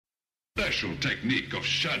Special technique of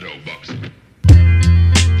shadow boxing.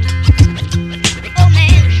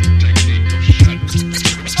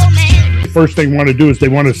 The first thing they want to do is they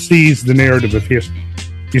want to seize the narrative of history.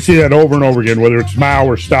 You see that over and over again, whether it's Mao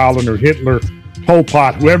or Stalin or Hitler, Pol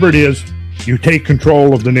Pot, whoever it is, you take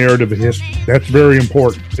control of the narrative of history. That's very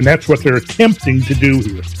important, and that's what they're attempting to do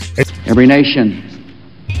here. Every nation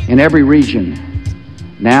in every region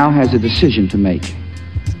now has a decision to make.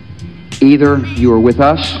 Either you are with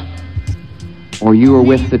us or you are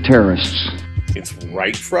with the terrorists. It's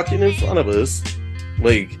right fucking in front of us.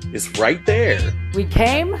 Like, it's right there. We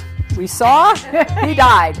came, we saw, he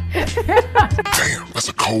died. Damn, that's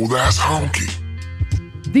a cold-ass honky.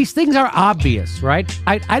 These things are obvious, right?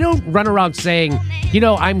 I don't run around saying,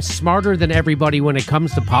 I'm smarter than everybody when it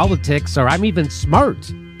comes to politics, or I'm even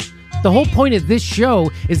smart. The whole point of this show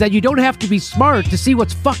is that you don't have to be smart to see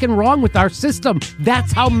what's fucking wrong with our system.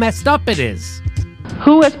 That's how messed up it is.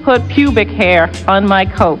 Who has put pubic hair on my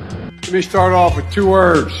coat? Let me start off with two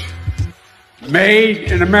words.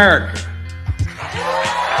 Made in America.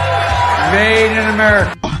 Made in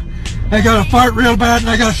America. I gotta fart real bad and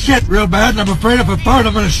I gotta shit real bad, and I'm afraid if I fart,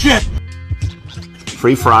 I'm gonna shit.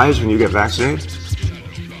 Free fries when you get vaccinated?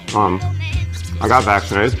 I got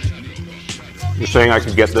vaccinated. You're saying I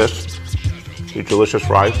could get this? These delicious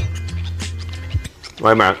fries?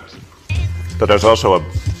 Wait a minute. But there's also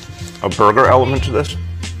a burger element to this?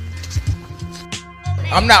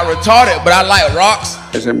 I'm not retarded, but I like rocks.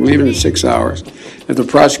 I'm leaving in 6 hours. If the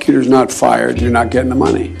prosecutor's not fired, you're not getting the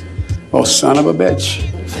money. Oh, son of a bitch.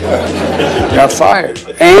 Got fired.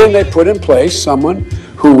 And they put in place someone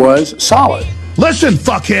who was solid. Listen,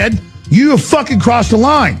 fuckhead, you have fucking crossed the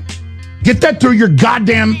line. Get that through your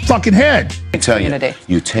goddamn fucking head. I tell you,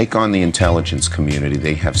 you take on the intelligence community,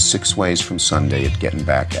 they have 6 ways from Sunday at getting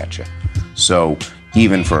back at you. So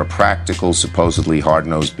even for a practical, supposedly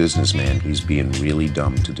hard-nosed businessman, he's being really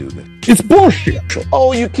dumb to do this. It's bullshit.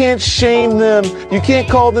 Oh, you can't shame them. You can't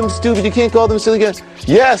call them stupid. You can't call them silly guys.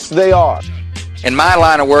 Yes, they are. In my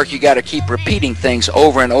line of work, you got to keep repeating things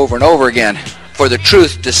over and over and over again for the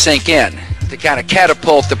truth to sink in, to kind of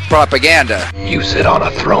catapult the propaganda. You sit on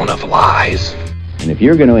a throne of lies. And if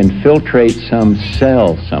you're going to infiltrate some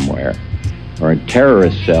cell somewhere, or a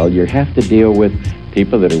terrorist cell, you have to deal with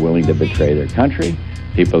people that are willing to betray their country,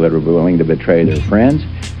 people that are willing to betray their friends,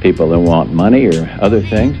 people that want money or other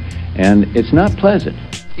things, and it's not pleasant.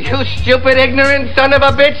 You stupid, ignorant son of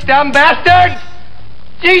a bitch, dumb bastard!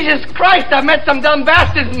 Jesus Christ, I've met some dumb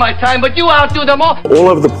bastards in my time, but you outdo them all. All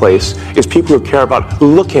over the place is people who care about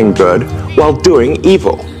looking good while doing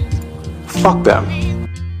evil. Fuck them.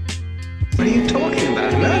 What are you talking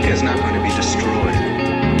about? America's not going to be destroyed.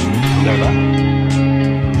 Never.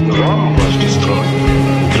 Rome was destroyed.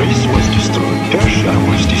 Greece was destroyed. Persia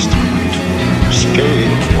was destroyed. Spain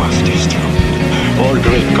was destroyed. All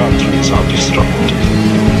great countries are destroyed.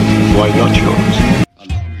 Why not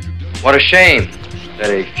yours? What a shame that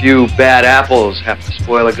a few bad apples have to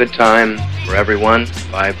spoil a good time for everyone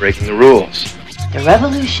by breaking the rules. The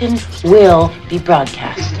revolution will be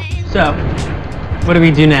broadcast. So, what do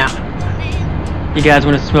we do now? You guys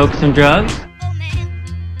want to smoke some drugs?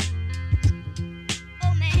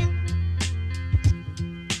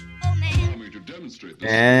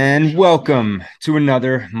 And welcome to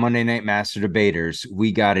another Monday Night Master Debaters.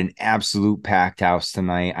 We got an absolute packed house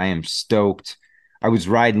tonight. I am stoked. I was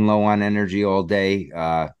riding low on energy all day.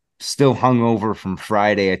 Still hungover from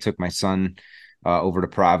Friday. I took my son over to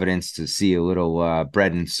Providence to see a little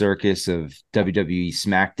bread and circus of WWE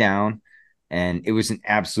SmackDown. And it was an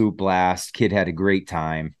absolute blast. Kid had a great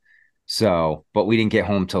time. So, but we didn't get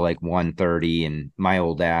home till like 1:30, and my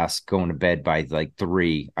old ass going to bed by like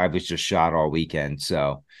 3. I was just shot all weekend.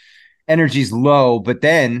 So energy's low, but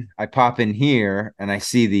then I pop in here and I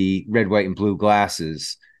see the red, white, and blue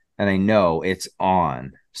glasses and I know it's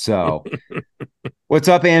on. So what's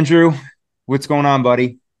up, Andrew? What's going on,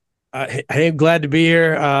 buddy? I am glad to be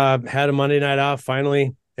here. Had a Monday night off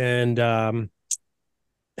finally, and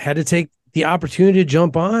had to take the opportunity to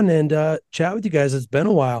jump on and chat with you guys. It's been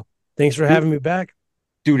a while. Thanks for having me back.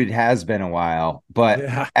 Dude, it has been a while,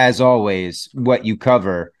 but as always, what you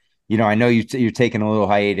cover, I know you're taking a little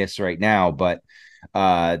hiatus right now, but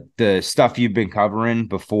the stuff you've been covering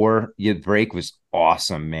before your break was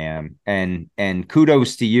awesome, man. And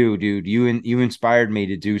kudos to you, dude. You inspired me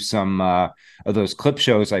to do some of those clip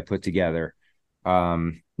shows I put together.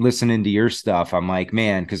 Listening to your stuff, I'm like,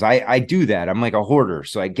 man, because I do that. I'm like a hoarder,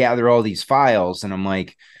 so I gather all these files, and I'm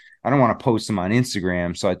like, I don't want to post them on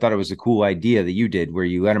Instagram. So I thought it was a cool idea that you did, where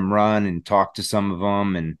you let them run and talk to some of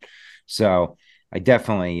them. And so I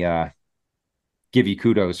definitely give you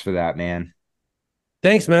kudos for that, man.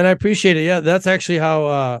 Thanks, man. I appreciate it. Yeah, that's actually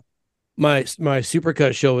how my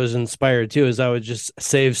Supercut show was inspired too. Is I would just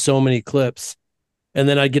save so many clips, and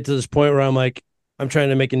then I'd get to this point where I'm like, I'm trying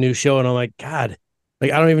to make a new show, and I'm like, God,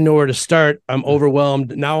 like I don't even know where to start. I'm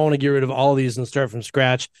overwhelmed. Now I want to get rid of all these and start from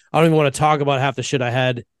scratch. I don't even want to talk about half the shit I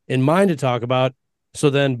had in mind to talk about. So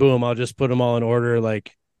then, boom, I'll just put them all in order,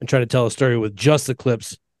 like, and try to tell a story with just the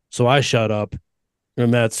clips. So I shut up,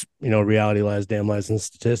 and that's reality lies, damn lies, and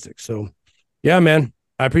statistics. So, yeah, man,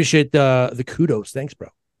 I appreciate the kudos. Thanks, bro.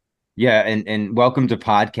 Yeah, and welcome to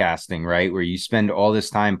podcasting, right? Where you spend all this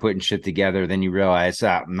time putting shit together, then you realize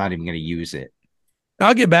I'm not even going to use it.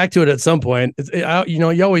 I'll get back to it at some point.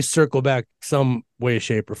 You always circle back some way,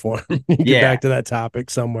 shape, or form. You get back to that topic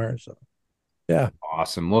somewhere. So, yeah,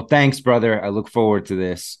 awesome. Well, thanks, brother. I look forward to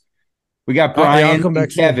this. We got Brian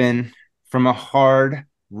and Kevin from A Hard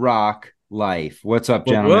Rock Life. What's up,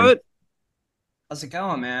 gentlemen? What? How's it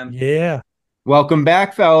going, man? Yeah. Welcome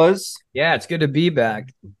back, fellas. Yeah, it's good to be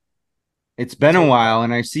back. It's been a while,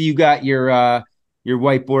 and I see you got your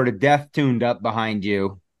whiteboard of death tuned up behind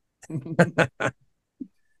you.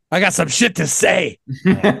 I got some shit to say.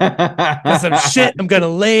 Got some shit I'm gonna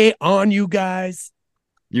lay on you guys.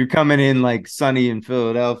 You're coming in like Sunny in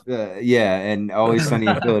Philadelphia, and Always Sunny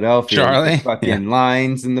in Philadelphia. Charlie, fucking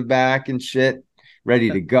lines in the back and shit,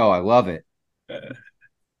 ready to go. I love it.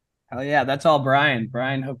 Hell yeah, that's all Brian.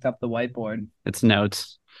 Brian hooked up the whiteboard. It's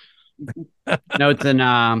notes. Notes and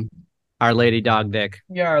Our Lady Dog Dick.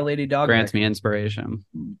 Yeah, Our Lady Dog grants Dick me inspiration.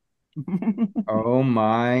 Oh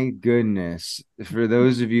my goodness! For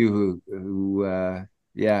those of you who are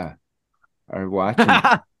watching,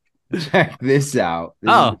 check this out. You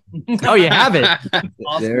have it.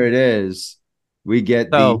 Awesome. There it is. We get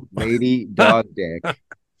the Lady Dog Dick.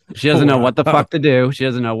 She doesn't know what the fuck to do. She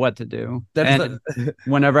doesn't know what to do.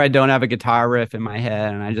 Whenever I don't have a guitar riff in my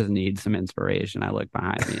head and I just need some inspiration, I look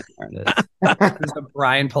behind me and there it is. There's a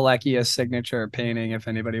Brian Pilecki signature painting. If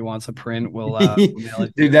anybody wants a print, we'll mail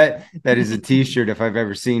it. Dude, that is a t-shirt if I've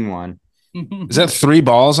ever seen one. Is that 3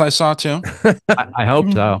 balls I saw too? I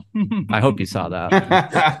hope so. I hope you saw that.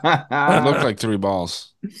 It looked like 3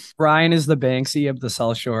 balls. Brian is the Banksy of the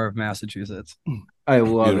South Shore of Massachusetts. I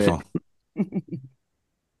love it.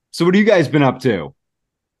 So what have you guys been up to?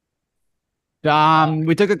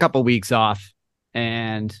 We took a couple weeks off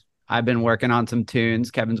and I've been working on some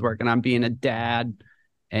tunes. Kevin's working on being a dad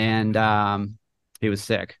and he was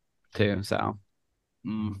sick too. So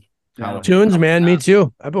tunes, man. Me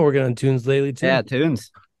too. I've been working on tunes lately too. Yeah,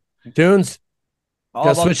 tunes.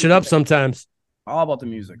 Gotta switch it up sometimes. All about the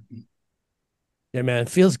music. Yeah, man. It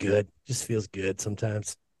feels good. Just feels good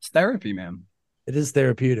sometimes. It's therapy, man. It is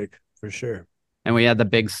therapeutic for sure. And we had the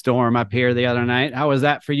big storm up here the other night. How was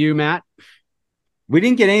that for you, Matt? We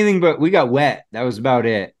didn't get anything, but we got wet. That was about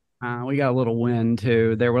it. We got a little wind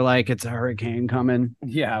too. They were like, it's a hurricane coming.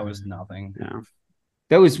 Yeah, it was nothing. Yeah.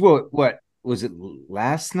 That was what was it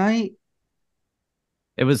last night?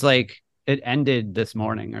 It was like it ended this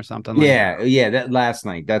morning or something. Like that last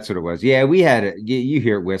night. That's what it was. Yeah, we had it. You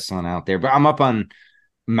hear it whistling out there, but I'm up on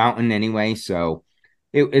mountain anyway, so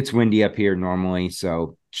it's windy up here normally.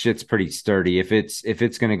 So shit's pretty sturdy. If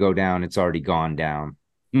it's gonna go down, it's already gone down.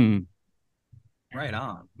 Right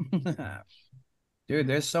on. Dude,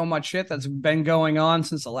 there's so much shit that's been going on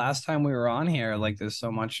since the last time we were on here. Like, there's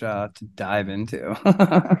so much to dive into.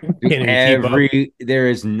 There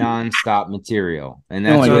is nonstop material, and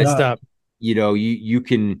that's nonstop. You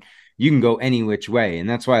can go any which way, and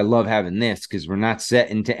that's why I love having this, because we're not set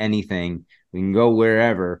into anything. We can go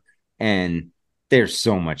wherever, and there's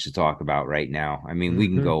so much to talk about right now. I mean, we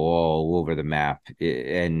can go all over the map,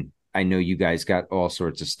 and I know you guys got all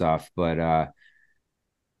sorts of stuff, but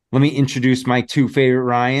let me introduce my 2 favorite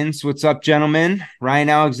Ryans. What's up, gentlemen? Ryan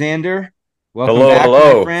Alexander. Welcome back,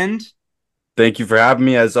 my friend. Thank you for having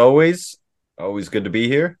me, as always. Always good to be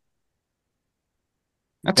here.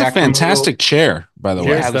 That's a fantastic chair, by the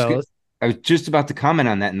way. I was just about to comment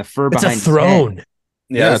on that, and the fur it's behind a throne.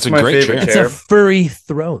 Yeah, it's my favorite chair. It's a furry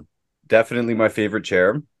throne. Definitely my favorite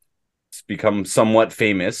chair. It's become somewhat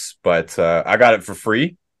famous, but I got it for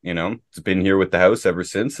free. It's been here with the house ever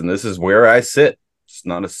since, and this is where I sit. It's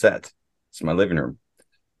not a set. It's my living room.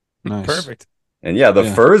 Nice. Perfect. And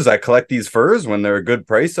the furs, I collect these furs when they're a good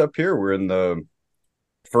price up here. We're in the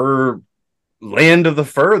fur land of the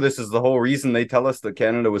fur. This is the whole reason they tell us that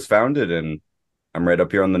Canada was founded, and I'm right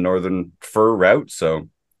up here on the northern fur route. So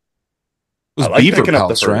I like beaver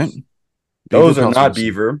pelts, right? Those are not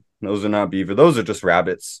beaver. Those are not beaver. Those are just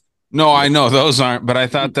rabbits. No, I know those aren't. But I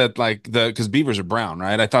thought that because beavers are brown,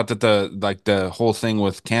 right? I thought that the whole thing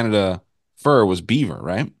with Canada fur was beaver,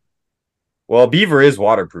 right? Well, beaver is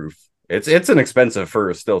waterproof. It's an expensive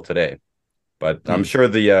fur still today, but I'm sure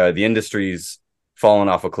the industry's fallen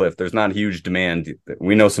off a cliff. There's not a huge demand.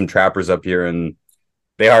 We know some trappers up here, and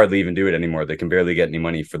they hardly even do it anymore. They can barely get any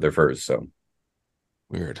money for their furs. So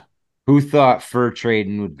weird. Who thought fur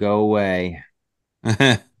trading would go away?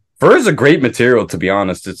 Fur is a great material, to be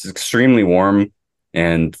honest. It's extremely warm,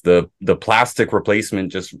 and the plastic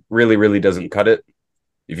replacement just really doesn't cut it.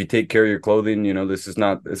 If you take care of your clothing, you know, this is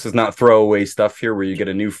not throwaway stuff here where you get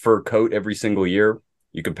a new fur coat every single year.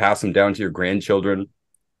 You can pass them down to your grandchildren.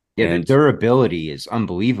 Yeah, and the durability is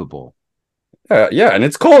unbelievable. Yeah, and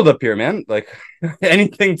it's cold up here, man. Like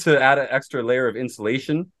anything to add an extra layer of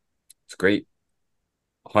insulation, it's great.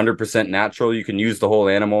 100% natural. You can use the whole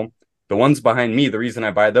animal. The ones behind me, the reason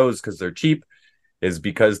I buy those because they're cheap is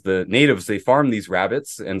because the natives, they farm these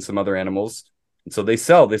rabbits and some other animals. And so they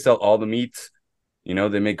sell all the meat. You know,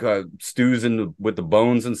 they make stews with the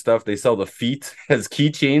bones and stuff. They sell the feet as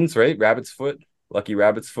keychains, right? Rabbit's foot, lucky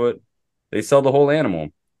rabbit's foot. They sell the whole animal,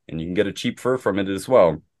 and you can get a cheap fur from it as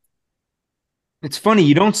well. It's funny,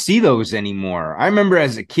 you don't see those anymore. I remember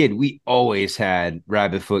as a kid, we always had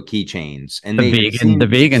rabbit foot keychains, and the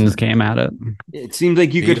vegans came at it. It seemed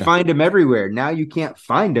like you could find them everywhere. Now you can't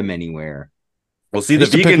find them anywhere. Well, see, the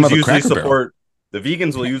vegans usually support the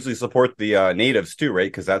vegans will usually support the natives too,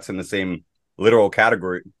 right? Because that's in the same liberal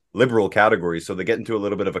category. So they get into a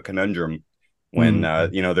little bit of a conundrum when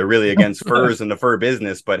you know, they're really against furs and the fur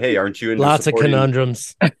business. But hey, aren't you into lots of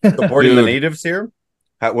conundrums supporting the natives here?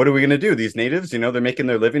 What are we going to do? These natives, you know, they're making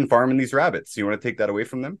their living farming these rabbits. You want to take that away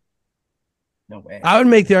from them? No way. I would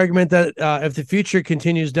make the argument that if the future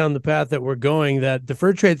continues down the path that we're going, that the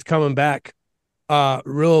fur trade's coming back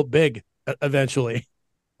real big eventually.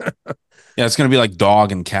 Yeah, it's going to be like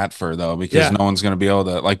dog and cat fur, though, because no one's going to be able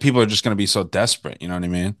to, like, people are just going to be so desperate. You know what I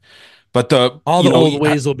mean? But all the old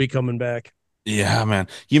ways will be coming back. Yeah, man.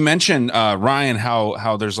 You mentioned, Ryan,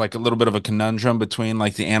 how there's like a little bit of a conundrum between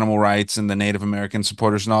like the animal rights and the Native American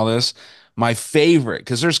supporters and all this. My favorite,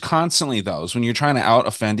 because there's constantly those when you're trying to out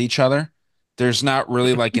offend each other. There's not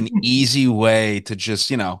really like an easy way to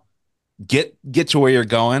just, you know, get to where you're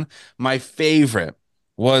going. My favorite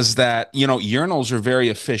was that, you know, urinals are very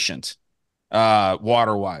efficient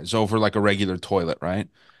water wise over like a regular toilet, right?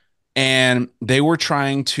 And they were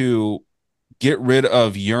trying to get rid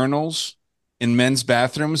of urinals in men's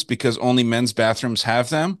bathrooms because only men's bathrooms have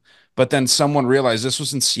them. But then someone realized, this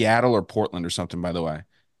was in Seattle or Portland or something, by the way.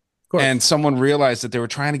 And someone realized that they were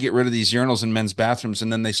trying to get rid of these urinals in men's bathrooms,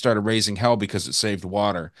 and then they started raising hell because it saved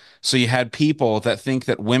water. So you had people that think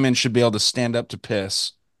that women should be able to stand up to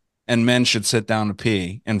piss and men should sit down to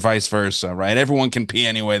pee, and vice versa, right? Everyone can pee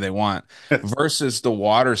any way they want versus the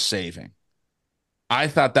water saving. I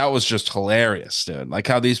thought that was just hilarious, dude. Like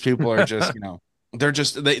how these people are just, you know, they're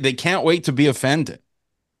just, they can't wait to be offended.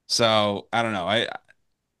 So I don't know. I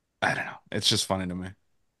don't know. It's just funny to me.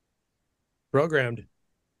 Programmed.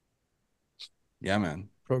 Yeah, man.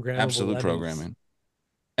 Absolute programming.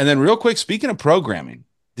 And then real quick, speaking of programming,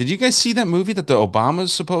 did you guys see that movie that the Obamas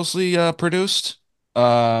supposedly produced?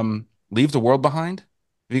 Leave the World Behind?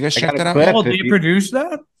 Have you guys checked that out? Oh, they produced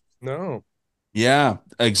that? No. Yeah,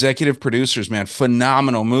 executive producers, man.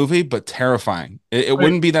 Phenomenal movie, but terrifying. It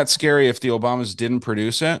wouldn't be that scary if the Obamas didn't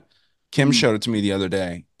produce it. Kim showed it to me the other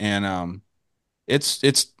day, and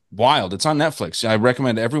it's wild. It's on Netflix. I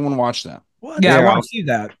recommend everyone watch that. What? Yeah, I want to see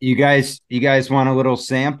that. You guys want a little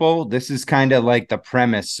sample? This is kind of like the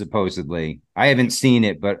premise, supposedly. I haven't seen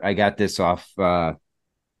it, but I got this off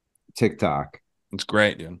TikTok. It's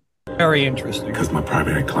great, dude. Very interesting. Because my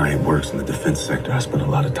primary client works in the defense sector, I spent a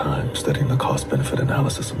lot of time studying the cost-benefit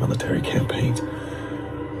analysis of military campaigns.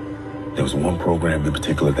 There was one program in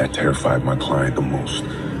particular that terrified my client the most.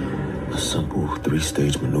 A simple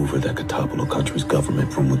 3-stage maneuver that could topple a country's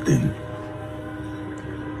government from within.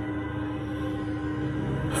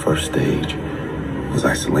 The first stage was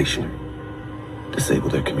isolation. Disable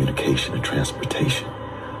their communication and transportation.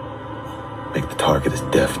 Make the target as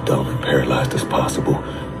deaf, dumb, and paralyzed as possible,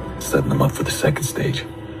 setting them up for the second stage.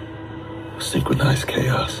 Synchronized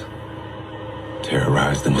chaos.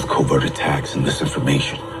 Terrorize them with covert attacks and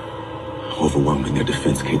misinformation. Overwhelming their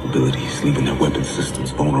defense capabilities, leaving their weapon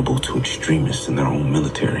systems vulnerable to extremists in their own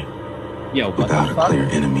military. Without a clear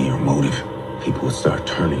enemy or motive, people would start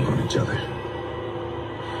turning on each other.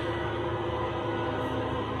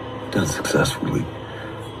 Done successfully,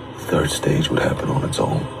 the third stage would happen on its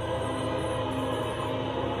own.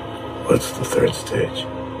 What's the third stage?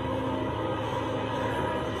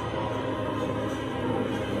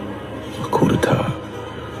 A coup d'etat.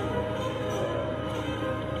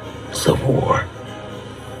 Civil war.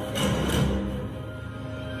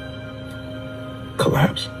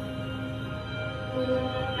 Collapse.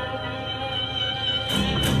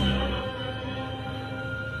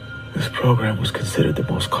 This program was considered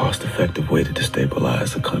the most cost-effective way to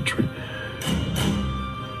destabilize a country.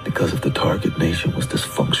 Because if the target nation was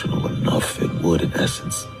dysfunctional enough, it would, in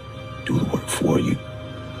essence, do the work for you.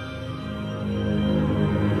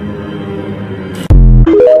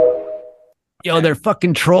 Yo, they're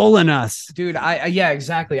fucking trolling us. Dude, yeah,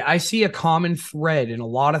 exactly. I see a common thread in a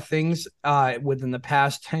lot of things within the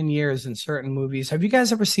past 10 years in certain movies. Have you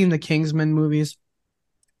guys ever seen the Kingsman movies?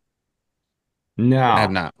 No, I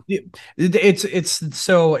have not. They're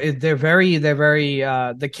very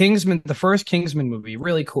the Kingsman, the first Kingsman movie,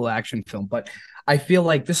 really cool action film, but I feel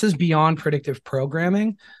like this is beyond predictive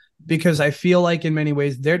programming, because I feel like in many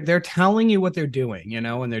ways they're telling you what they're doing,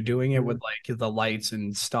 and they're doing it with like the lights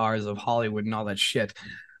and stars of Hollywood and all that shit.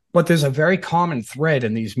 But there's a very common thread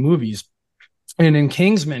in these movies. And in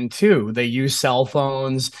Kingsman too, they use cell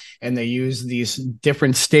phones and they use these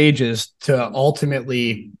different stages to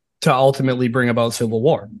ultimately bring about civil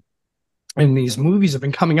war. And these movies have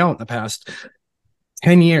been coming out in the past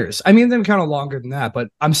 10 years. I mean, they're kind of longer than that, but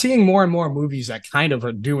I'm seeing more and more movies that kind of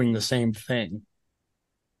are doing the same thing.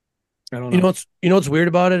 I don't know. What's weird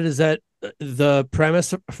about it is that the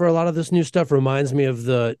premise for a lot of this new stuff reminds me of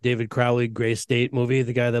the David Crowley Gray State movie,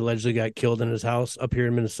 the guy that allegedly got killed in his house up here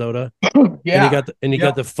in Minnesota. Yeah. And he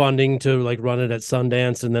got the funding to like run it at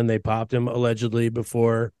Sundance, and then they popped him allegedly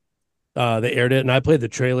before they aired it. And I played the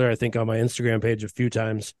trailer, I think, on my Instagram page a few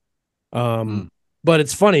times. But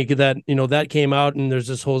it's funny that, that came out, and there's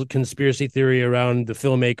this whole conspiracy theory around the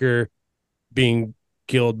filmmaker being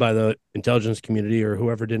killed by the intelligence community or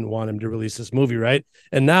whoever didn't want him to release this movie, right?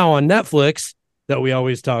 And now on Netflix, that we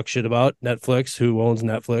always talk shit about, Netflix, who owns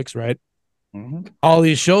Netflix, right? Mm-hmm. All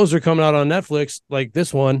these shows are coming out on Netflix, like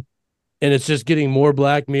this one, and it's just getting more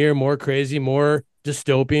Black Mirror, more crazy, more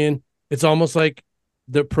dystopian. It's almost like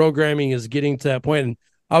the programming is getting to that point. And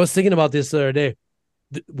I was thinking about this the other day.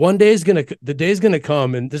 The day's gonna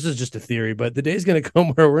come, and this is just a theory, but the day's gonna come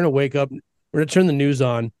where we're gonna wake up, we're gonna turn the news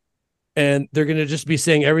on, and they're gonna just be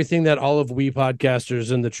saying everything that all of we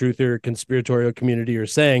podcasters in the truther conspiratorial community are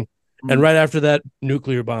saying, and right after that,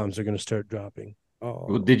 nuclear bombs are gonna start dropping. Oh,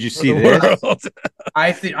 well, did you see this?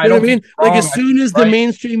 I think I mean, like as soon as the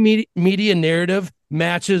mainstream media narrative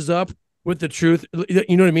matches up with the truth,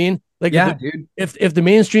 you know what I mean? Like, yeah, dude. If the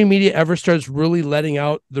mainstream media ever starts really letting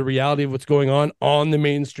out the reality of what's going on the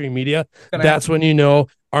mainstream media, that's when you know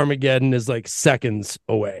Armageddon is like seconds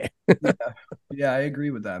away. Yeah, I agree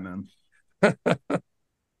with that, man.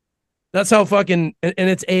 That's how fucking, and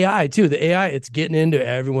it's AI too. The AI, it's getting into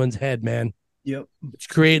everyone's head, man. Yep. It's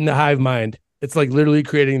creating the hive mind. It's like literally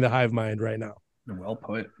creating the hive mind right now. Well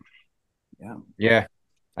put. Yeah. Yeah,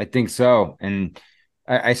 I think so. And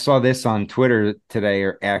I saw this on Twitter today,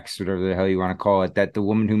 or X, whatever the hell you want to call it, that the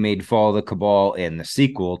woman who made Fall of the Cabal and the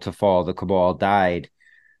sequel to Fall of the Cabal died.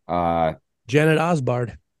 Janet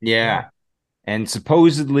Osbard. Yeah. And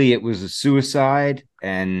supposedly it was a suicide.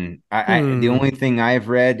 And the only thing I've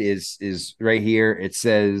read is right here. It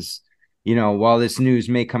says, while this news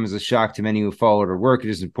may come as a shock to many who followed her work, it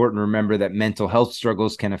is important to remember that mental health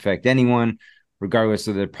struggles can affect anyone, regardless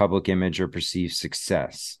of their public image or perceived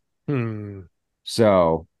success.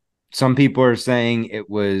 So some people are saying it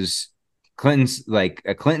was Clinton's, like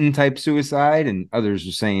a Clinton type suicide, and others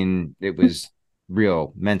are saying it was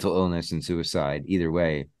real mental illness and suicide. Either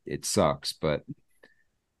way, it sucks. But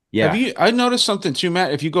yeah, I noticed something too,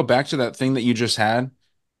 Matt. If you go back to that thing that you just had,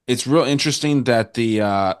 it's real interesting that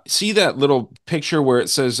see that little picture where it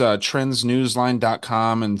says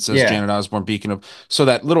trendsnewsline.com and it says Janet Osborne Beacon of, so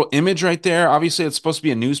that little image right there, obviously it's supposed to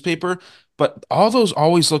be a newspaper, but all those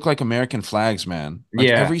always look like American flags, man. Like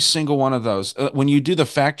every single one of those. When you do the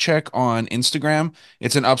fact check on Instagram,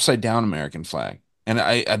 it's an upside down American flag. And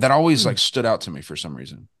that always like stood out to me for some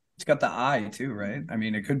reason. It's got the eye too, right? I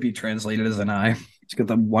mean, it could be translated as an eye. It's got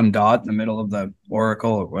the one dot in the middle of the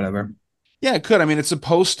oracle or whatever. Yeah, it could. I mean, it's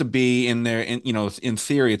supposed to be in there, in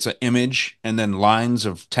theory, it's an image and then lines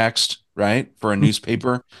of text, right, for a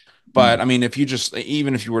newspaper. But I mean,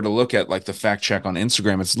 even if you were to look at like the fact check on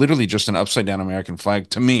Instagram, it's literally just an upside down American flag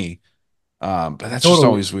to me. But that's just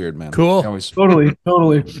always weird, man. Cool. Totally.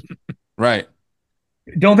 Right.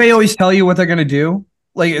 Don't they always tell you what they're gonna do?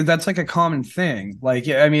 Like that's like a common thing. Like,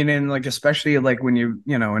 I mean, and like especially like when you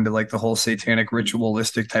into like the whole satanic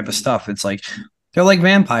ritualistic type of stuff, it's like they're like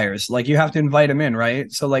vampires. Like you have to invite them in,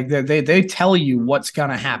 right? So like they tell you what's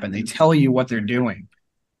gonna happen. They tell you what they're doing.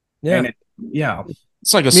 Yeah.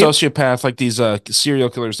 It's like a sociopath, like these serial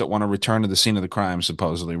killers that want to return to the scene of the crime,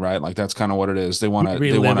 supposedly, right? Like that's kind of what it is. They want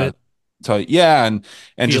to tell you, and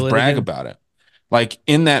just brag about it. Like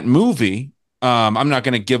in that movie, I'm not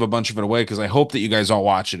going to give a bunch of it away because I hope that you guys all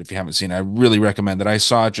watch it if you haven't seen it. I really recommend it. I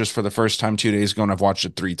saw it just for the first time 2 days ago, and I've watched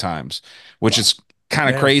it 3 times, which is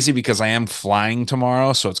kind of crazy because I am flying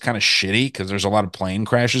tomorrow, so it's kind of shitty because there's a lot of plane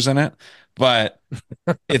crashes in it. But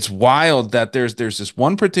it's wild that there's this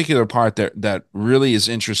one particular part that really is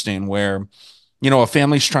interesting where, a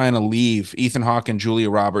family's trying to leave. Ethan Hawke and Julia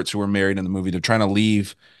Roberts, who were married in the movie, they're trying to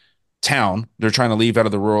leave town. They're trying to leave out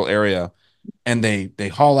of the rural area, and they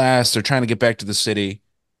haul ass. They're trying to get back to the city,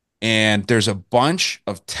 and there's a bunch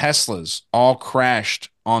of Teslas all crashed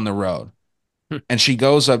on the road. And she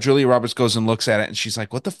goes up, Julia Roberts goes and looks at it, and she's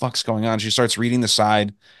like, what the fuck's going on? She starts reading the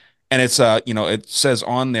side, and it's it says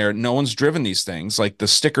on there, no one's driven these things. Like the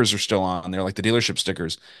stickers are still on there, like the dealership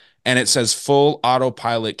stickers. And it says full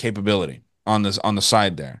autopilot capability on the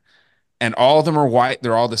side there. And all of them are white,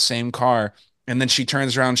 they're all the same car. And then she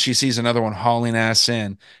turns around, she sees another one hauling ass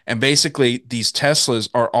in. And basically, these Teslas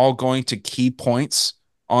are all going to key points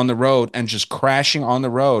on the road and just crashing on the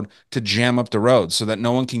road to jam up the road so that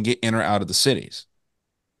no one can get in or out of the cities.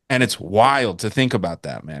 And it's wild to think about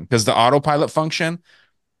that, man, because the autopilot function,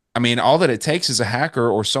 I mean, all that it takes is a hacker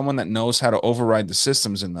or someone that knows how to override the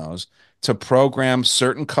systems in those to program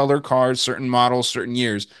certain color cars, certain models, certain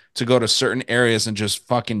years to go to certain areas and just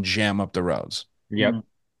fucking jam up the roads. Yep.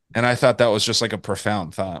 And I thought that was just like a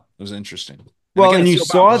profound thought. It was interesting. Well, again, and you it's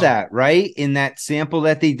saw that, right? In that sample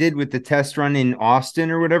that they did with the test run in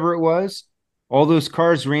Austin or whatever it was, all those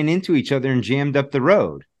cars ran into each other and jammed up the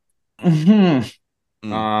road. Let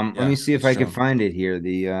me see if I can find it here.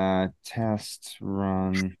 The test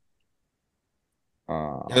run.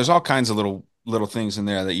 There's all kinds of little things in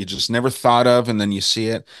there that you just never thought of, and then you see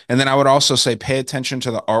it. And then I would also say pay attention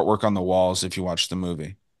to the artwork on the walls if you watch the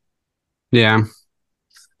movie. Yeah.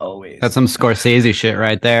 Always. That's some Scorsese shit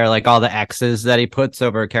right there. Like all the X's that he puts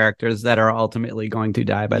over characters that are ultimately going to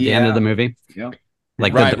die by the end of the movie. Yep.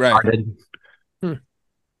 Like Right, The Departed.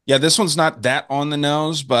 Yeah, this one's not that on the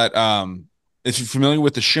nose, but if you're familiar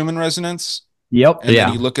with the Schumann resonance, yep, and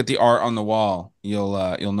then you look at the art on the wall,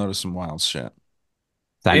 you'll notice some wild shit.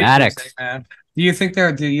 Cymatics. Man. Do you think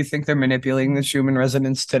they're manipulating the Schumann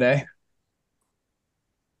resonance today?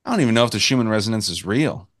 I don't even know if the Schumann resonance is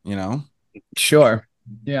real, Sure.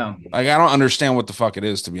 Yeah. Like I don't understand what the fuck it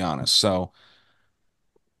is, to be honest. So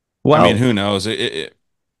Well, I mean, who knows? The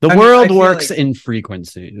world works in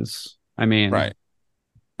frequencies. I mean, right.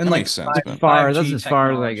 And that like makes sense. That's as far as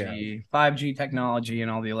I go. 5G technology and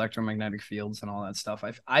all the electromagnetic fields and all that stuff.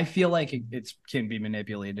 I feel like it can be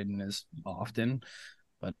manipulated and is often,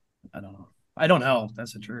 but I don't know. I don't know.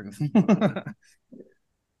 That's the truth.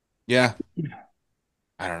 Yeah.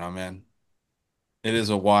 I don't know, man. It is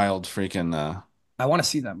a wild freaking I want to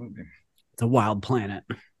see that movie. It's a wild planet.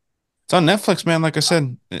 It's on Netflix, man. Like I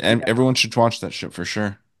said, and everyone should watch that shit for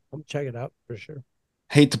sure. I'll check it out for sure.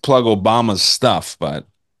 Hate to plug Obama's stuff, but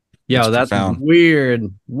that's profound.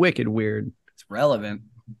 Weird, wicked weird. It's relevant.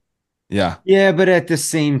 Yeah. Yeah, but at the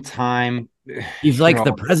same time, he's like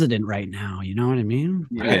the president right now. You know what I mean?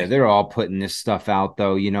 Yeah, they're all putting this stuff out,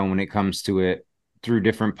 though, when it comes to it through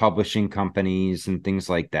different publishing companies and things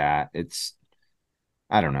like that.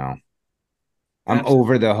 I don't know. I'm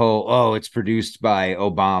over the whole, it's produced by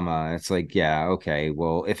Obama. It's like, yeah, okay.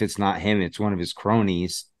 Well, if it's not him, it's one of his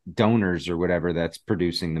cronies, donors or whatever that's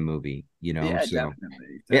producing the movie, Yeah, so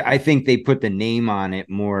definitely. I think they put the name on it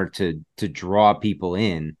more to draw people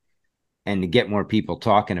in and to get more people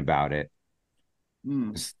talking about it.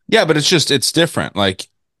 Yeah, but it's different. Like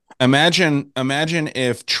imagine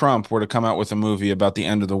if Trump were to come out with a movie about the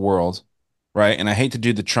end of the world, right? And I hate to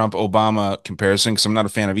do the Trump Obama comparison because I'm not a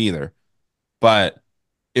fan of either. But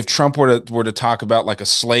if Trump were to talk about like a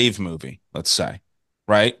slave movie, let's say,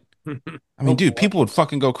 right? I mean, dude, people would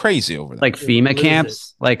fucking go crazy over that. Like FEMA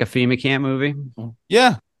camps, like a FEMA camp movie.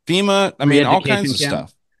 Yeah, FEMA. I mean, all kinds of Re-education camp.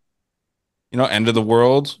 stuff. End of the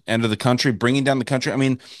world, end of the country, bringing down the country. I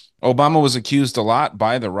mean, Obama was accused a lot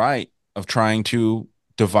by the right of trying to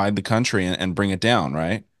divide the country and bring it down,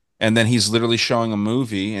 right? And then he's literally showing a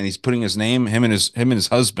movie, and he's putting his name, him and his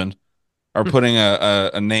husband are putting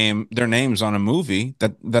their names on a movie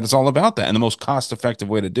that is all about that, and the most cost-effective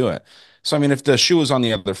way to do it. So I mean, if the shoe was on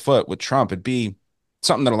the other foot with Trump, it'd be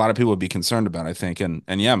something that a lot of people would be concerned about, I think. And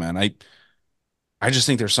yeah, man, I just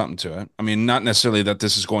think there's something to it. I mean, not necessarily that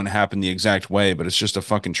this is going to happen the exact way, but it's just a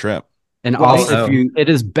fucking trip. And also, it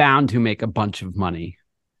is bound to make a bunch of money.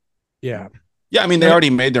 Yeah. Yeah, I mean, they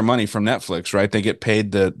already made their money from Netflix, right? They get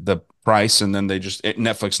paid the price, and then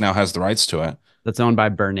Netflix now has the rights to it. That's owned by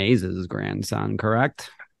Bernays' grandson, correct?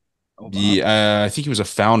 Yeah, I think he was a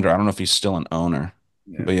founder. I don't know if he's still an owner,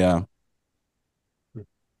 but yeah,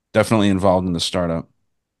 definitely involved in the startup.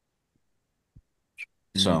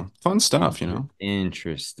 So fun stuff,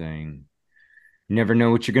 Interesting. You never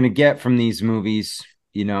know what you're going to get from these movies.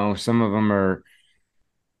 Some of them are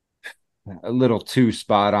a little too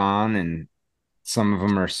spot on, and some of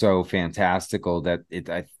them are so fantastical that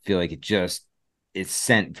I feel like it's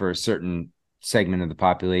sent for a certain segment of the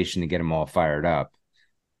population to get them all fired up.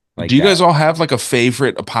 Do you guys all have like a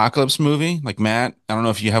favorite apocalypse movie? Like Matt, I don't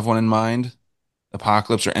know if you have one in mind.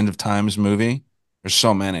 Apocalypse or end of times movie. There's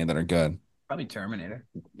so many that are good. Probably Terminator.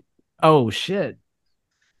 Oh shit.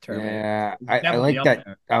 Terminator. Yeah, I like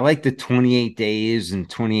that. I like the 28 days and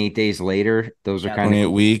 28 days later. Those are kind 28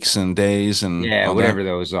 of weeks and days and all whatever that.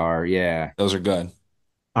 those are. Yeah, those are good.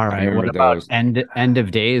 All I right. remember What about those. End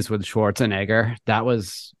of Days with Schwarzenegger? That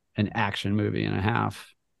was an action movie and a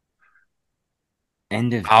half.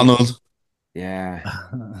 End of Arnold. Yeah.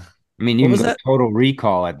 I mean, you can go Total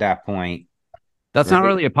Recall at that point. That's not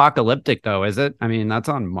really apocalyptic, though, is it? I mean, that's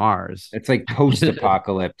on Mars. It's like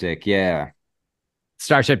post-apocalyptic. Yeah.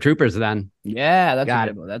 Starship Troopers, then. Yeah, that's Got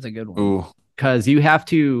a good one. That's a good one. Ooh. Because you have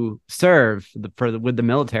to serve with the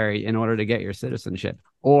military in order to get your citizenship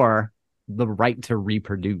or the right to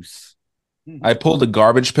reproduce. I pulled a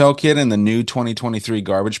Garbage Pail Kid in the new 2023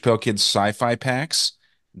 Garbage Pail Kids sci-fi packs.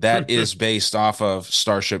 That is based off of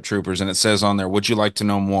Starship Troopers, and it says on there, "Would you like to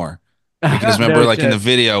know more?" Because remember, like in the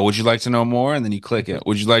video, "Would you like to know more?" and then you click it.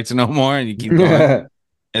 "Would you like to know more?" and you keep going.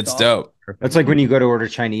 It's dope. That's like when you go to order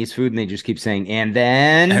Chinese food and they just keep saying, "And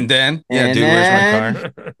then, yeah, dude, where's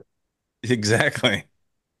my car?" Exactly.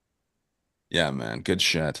 Yeah, man, good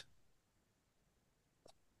shit.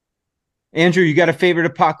 Andrew, you got a favorite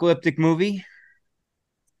apocalyptic movie?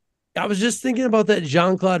 I was just thinking about that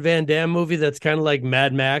Jean-Claude Van Damme movie that's kind of like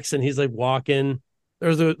Mad Max, and he's like walking.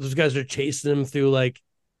 Those guys are chasing him through like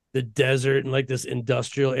the desert and like this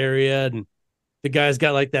industrial area, and the guy's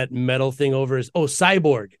got like that metal thing over his. Oh,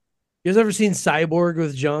 Cyborg. You guys ever seen Cyborg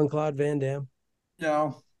with Jean-Claude Van Damme?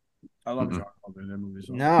 No, I love Jean-Claude Van Damme movies.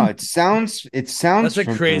 No, it sounds. That's a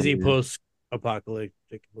crazy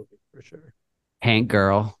post-apocalyptic movie for sure. Hank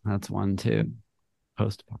Girl, that's one too.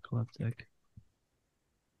 Post-apocalyptic.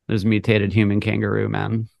 There's Mutated Human Kangaroo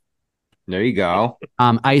Man. There you go.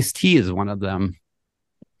 Ice-T is one of them.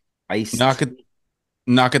 Knock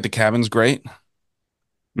at the Cabin's great.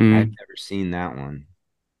 I've never seen that one.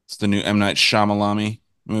 It's the new M. Night Shyamalan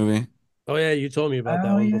movie. Oh yeah, you told me about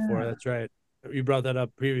that one before. That's right. You brought that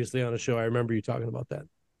up previously on a show. I remember you talking about that.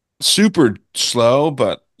 Super slow,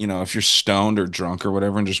 but if you're stoned or drunk or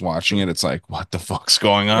whatever and just watching it, it's like, what the fuck's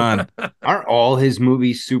going on? Aren't all his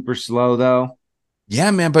movies super slow though?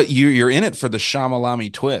 Yeah, man, but you're in it for the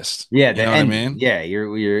Shyamalami twist. Yeah, you know what I mean? Yeah,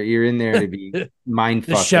 you're in there to be mind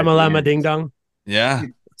The fucked. Shyamalama Ding Dong. Yeah.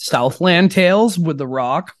 Southland Tales with The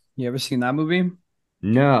Rock. You ever seen that movie?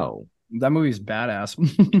 No. That movie's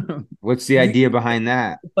badass. What's the idea behind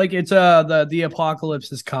that? Like it's the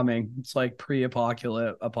apocalypse is coming. It's like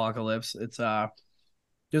apocalypse. It's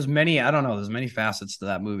there's many, I don't know, there's many facets to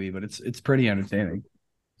that movie, but it's pretty entertaining.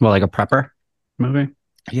 Well, like a prepper movie?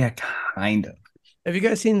 Yeah, kind of. Have you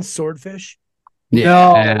guys seen Swordfish?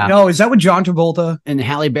 Yeah. No, is that with John Travolta and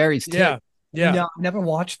Halle Berry's too? Yeah. No, never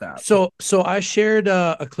watched that. So I shared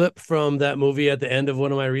a clip from that movie at the end of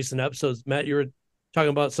one of my recent episodes. Matt, you were talking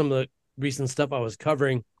about some of the recent stuff I was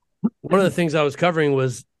covering. One of the things I was covering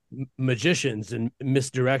was magicians and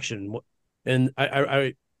misdirection. And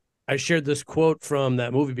I shared this quote from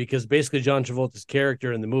that movie because basically John Travolta's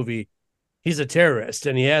character in the movie, he's a terrorist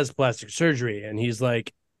and he has plastic surgery, and he's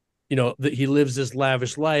like, he lives this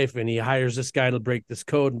lavish life and he hires this guy to break this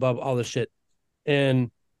code and blah, blah, all this shit.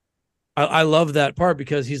 And I love that part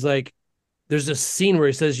because he's like, there's this scene where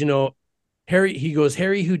he says, Harry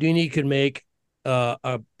Houdini could make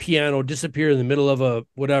a piano disappear in the middle of a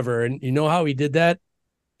whatever. And you know how he did that?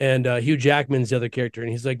 And Hugh Jackman's the other character. And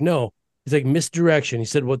he's like, no, he's like misdirection. He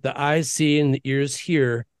said, what the eyes see and the ears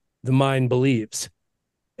hear, the mind believes.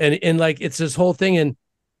 And like, it's this whole thing. And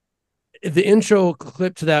the intro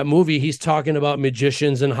clip to that movie, he's talking about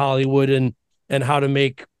magicians in Hollywood and how to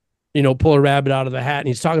make, pull a rabbit out of the hat. And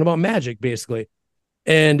he's talking about magic basically.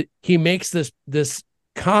 And he makes this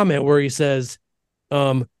comment where he says,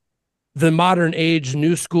 the modern age,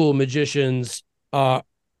 new school magicians are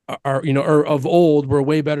of old were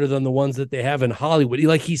way better than the ones that they have in Hollywood.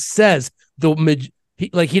 He says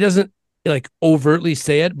he doesn't like overtly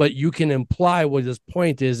say it, but you can imply what his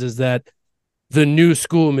point is that the new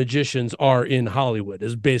school magicians are in Hollywood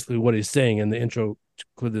is basically what he's saying in the intro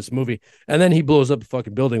to this movie. And then he blows up a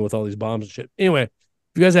fucking building with all these bombs and shit. Anyway, if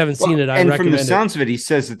you guys haven't seen it, I recommend it. And from the sounds of it, he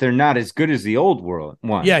says that they're not as good as the old world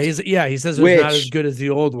ones. Yeah, he says they're not as good as the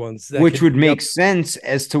old ones. Which would make sense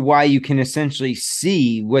as to why you can essentially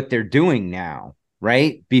see what they're doing now.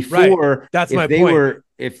 right? Before, That's if my they point.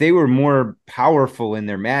 if they were more powerful in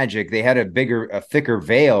their magic, they had a thicker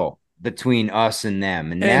veil between us and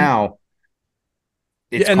them. And now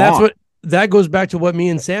it's and gone. that goes back to what me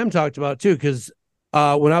and Sam talked about too. Because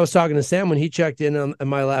when I was talking to Sam, when he checked in on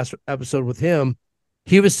my last episode with him,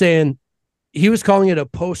 he was saying he was calling it a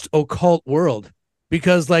post-occult world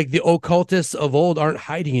because like the occultists of old aren't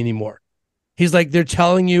hiding anymore. He's like, they're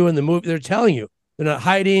telling you in the movie, they're telling you they're not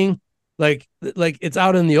hiding. Like it's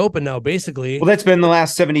out in the open now, basically. Well, that's been the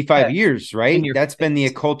last 75 years, right? That's been the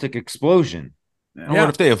occultic explosion. Or what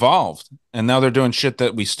if they evolved and now they're doing shit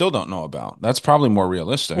that we still don't know about? That's probably more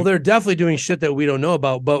realistic. Well, they're definitely doing shit that we don't know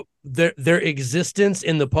about, but their existence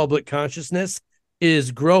in the public consciousness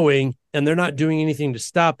is growing, and they're not doing anything to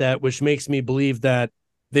stop that, which makes me believe that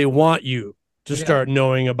they want you to start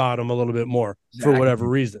knowing about them a little bit more for whatever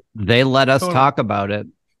reason. They let us talk about it.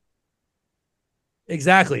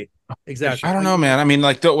 Exactly. I don't know, man. I mean,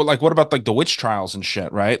 like what about like the witch trials and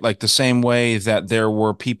shit, right? Like the same way that there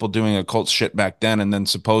were people doing occult shit back then, and then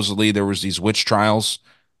supposedly there was these witch trials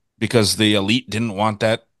because the elite didn't want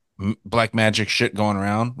that black magic shit going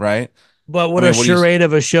around, right? But what a charade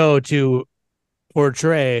of a show to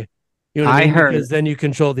portray. You know what I mean? heard because then you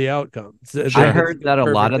control the outcome. I heard that a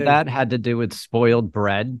lot of that had to do with spoiled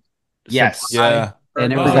bread. Yes. supply, Yeah.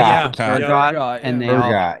 And it was Ergot. and they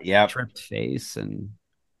Ergot, all tripped face, and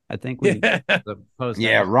I think we supposed to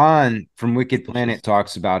Yeah, Ron from Wicked Planet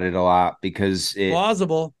talks about it a lot because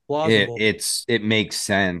plausible. It makes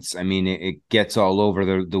sense. I mean, it gets all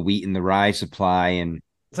over the wheat and the rye supply, and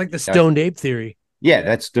it's like the stoned ape theory.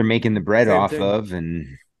 Yeah, they're making the bread Same off thing. of, and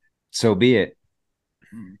so be it.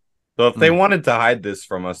 So if they wanted to hide this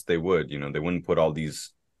from us, they would. You know, they wouldn't put all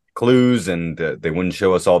these clues, and they wouldn't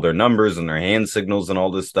show us all their numbers and their hand signals and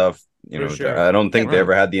all this stuff. You For know, sure. I don't think they Right.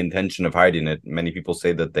 ever had the intention of hiding it. Many people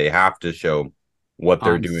say that they have to show what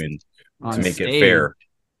they're On- doing to on make stage. it fair.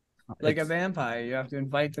 Like a vampire, you have to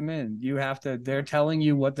invite them in. You have to. They're telling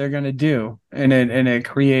you what they're gonna do, and it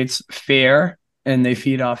creates fear, and they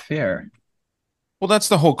feed off fear. Well, that's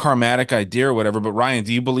the whole karmatic idea or whatever. But Ryan,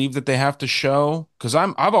 do you believe that they have to show? Because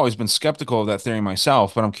I've always been skeptical of that theory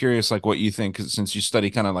myself, but I'm curious, like, what you think, 'cause since you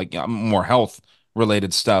study kind of like more health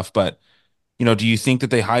related stuff. But you know, do you think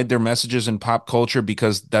that they hide their messages in pop culture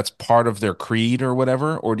because that's part of their creed or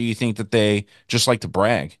whatever, or do you think that they just like to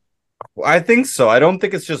brag? Well, I think so. I don't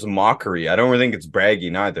think it's just mockery. I don't really think it's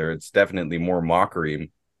bragging either. It's definitely more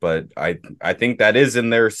mockery. But I think that is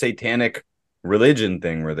in their satanic religion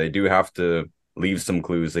thing where they do have to leave some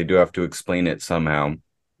clues. They do have to explain it somehow.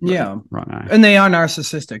 Yeah, right. And they are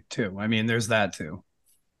narcissistic too. I mean, there's that too.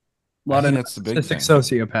 A lot of that's the big narcissistic thing.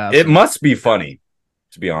 sociopaths. It must be funny,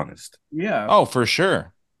 to be honest. Yeah. Oh, for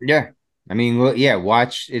sure. Yeah. I mean, well, yeah,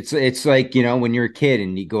 watch. It's like, you know, when you're a kid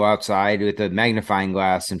and you go outside with a magnifying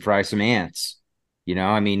glass and fry some ants. You know,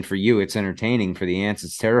 I mean, for you, it's entertaining. For the ants,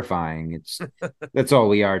 it's terrifying. That's all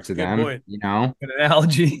we are to them. point. You know, Good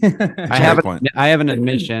analogy. I have an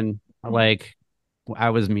admission. Like,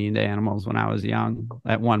 I was mean to animals when I was young.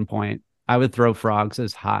 At one point, I would throw frogs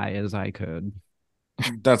as high as I could.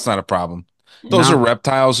 That's not a problem. Those No. are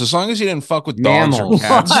reptiles. As long as you didn't fuck with dogs or Mammals.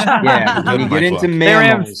 cats. Yeah, you're good when you in my get into book. They're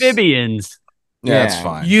mammals. amphibians. Yeah, it's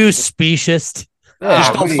fine. You speciest.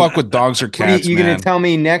 Just what don't are fuck with dogs or What are cats, you man. gonna tell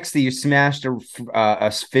me next that you smashed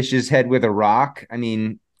a fish's head with a rock? I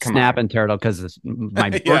mean, come Snapping turtle because it's my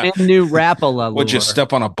Yeah. brand new Rapala Would you lure.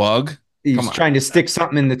 step on a bug? He's Come on. trying to stick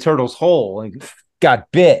something in the turtle's hole and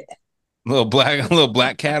got bit. Little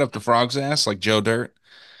black cat up the frog's ass like Joe Dirt.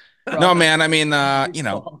 No, man. I mean, you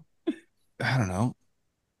know, I don't know.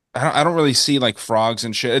 I don't really see like frogs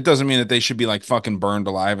and shit. It doesn't mean that they should be like fucking burned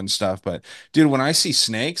alive and stuff. But dude, when I see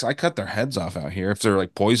snakes, I cut their heads off out here if they're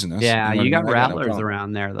like poisonous. Yeah, know you what I got mean? I no rattlers problem.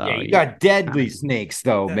 around there though. Yeah, you got deadly snakes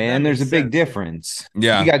though, man. There's a makes big sense. difference.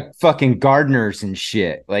 Yeah. You got fucking gardeners and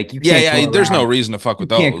shit. Like you Yeah, can't yeah. go There's no around- reason to fuck You with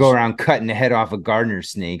those. can't go around cutting the head off a gardener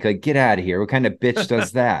snake. Like, get out of here. What kind of bitch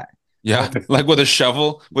does that? Yeah, like with a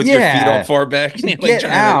shovel with your feet Yeah. all far back. and you're, like, Get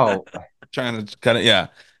trying out. trying to cut it. Yeah.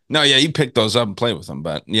 No, yeah, you pick those up and play with them.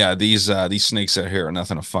 But yeah, these snakes out here are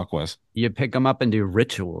nothing to fuck with. You pick them up and do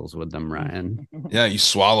rituals with them, Ryan. Yeah, you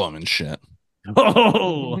swallow them and shit.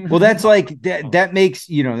 Oh, Well, that's like that makes,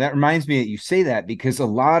 you know, that reminds me that you say that because a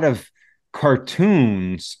lot of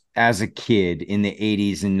cartoons as a kid in the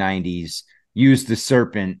 80s and 90s used the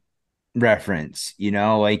serpent reference, you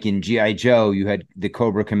know, like in G.I. Joe, you had the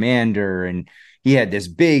Cobra Commander and he had this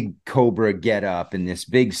big cobra get up and this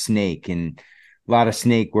big snake and a lot of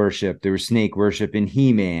snake worship. There was snake worship in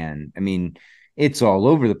He-Man. I mean, it's all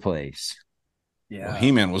over the place. Yeah. Well,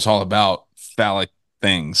 He-Man was all about phallic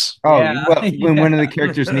things. Oh, Yeah, well, when one of the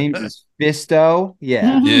characters' names is Fisto,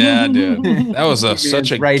 yeah, Yeah, dude. That was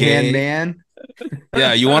such a right-hand gay man.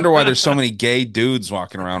 Yeah, you wonder why there's so many gay dudes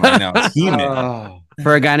walking around right now. It's He-Man.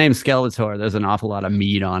 For a guy named Skeletor, there's an awful lot of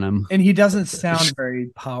meat on him. And he doesn't sound very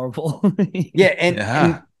powerful. Yeah,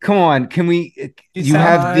 and come on, can we? You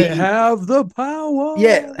have the power.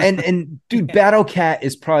 Yeah, and dude, Battle Cat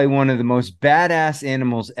is probably one of the most badass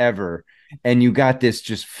animals ever, and you got this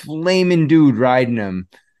just flaming dude riding him,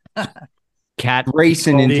 cat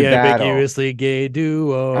racing into the battle. ambiguously gay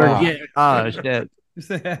duo. Oh shit!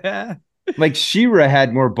 Like She-Ra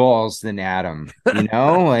had more balls than Adam, you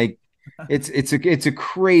know. Like it's a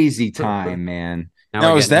crazy time, man.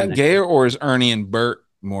 Now is that gay or is Ernie and Bert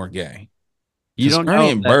more gay? You don't know Ernie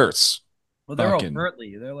and that- Bert's. Well, they're fucking-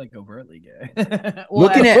 overtly gay.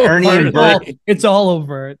 Looking at Ernie and Bert, it's all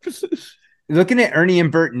overt. looking at Ernie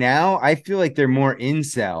and Bert now, I feel like they're more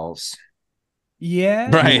incels. Yeah,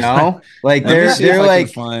 Right. You know, like Let me see if they're I can like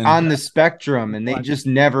find- on the spectrum, and they just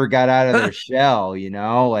never got out of their shell. You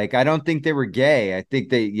know, like I don't think they were gay. I think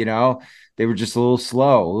they, you know, they were just a little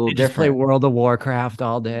slow, a little They just play different. World of Warcraft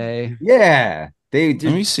all day. Yeah, they Let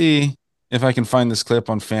me just. see if I can find this clip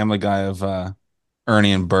on Family Guy of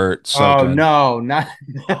Ernie and Bert. So Oh good. no, not.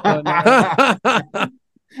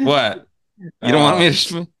 What? You don't want me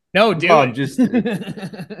to? No, dude. Oh, just Dude,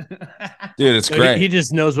 it's No, great. He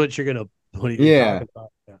just knows what you're gonna. What you're Yeah. talking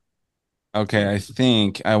about. Yeah. Okay, I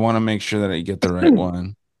think I want to make sure that I get the right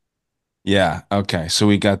one. Yeah, okay. So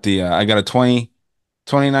we got the I got a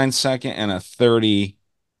 29 second and a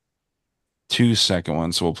 32-second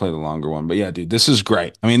one, so we'll play the longer one. But yeah, dude, this is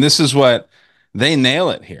great. I mean, this is what they nail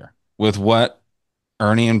it here with what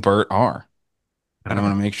Ernie and Bert are. And I'm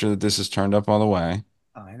going to make sure that this is turned up all the way.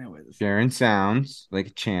 Oh, I know where this. Sharon sounds like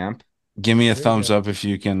a champ. Give me a thumbs up if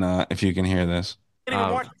you can hear this. Can't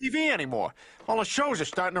even watch TV anymore. All the shows are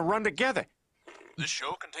starting to run together. This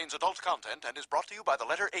show contains adult content and is brought to you by the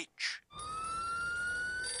letter H.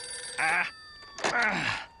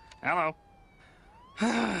 Hello.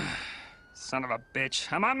 Son of a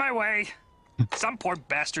bitch. I'm on my way. Some poor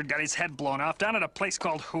bastard got his head blown off down at a place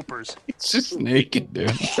called Hooper's. It's just naked,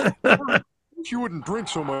 dude. You wouldn't drink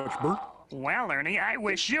so much, Bert. Well, Ernie, I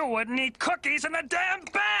wish you wouldn't eat cookies in the damn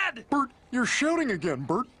bed! Bert, you're shouting again,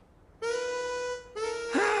 Bert.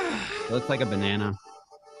 Looks like a banana.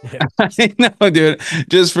 I know, dude.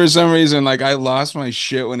 Just for some reason, like I lost my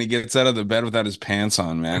shit when he gets out of the bed without his pants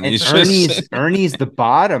on, man. And He's just Ernie's the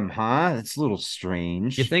bottom, huh? That's a little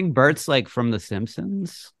strange. You think Bert's like from The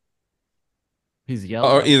Simpsons? He's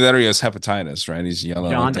yellow. or either that or he has hepatitis, right? He's yellow.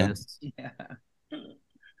 like that. Jaundice. Yeah.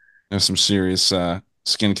 There's some serious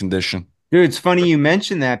skin condition. Dude, it's funny you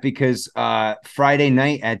mentioned that because Friday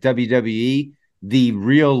night at WWE, the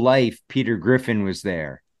real life Peter Griffin was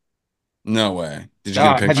there. No way. Did you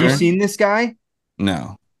get a picture? Have you seen this guy?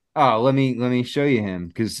 No. Oh, let me show you him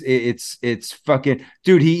because it's fucking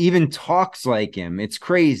dude. He even talks like him. It's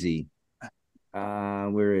crazy.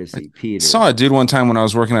 Where is he? Peter. Saw a dude one time when I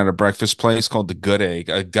was working at a breakfast place called the Good Egg.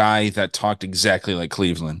 A guy that talked exactly like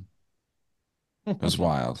Cleveland. It was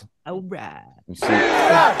wild. All right. Let's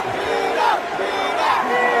see.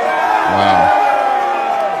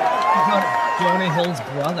 Wow. Jonah Hill's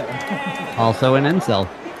brother. Also an incel.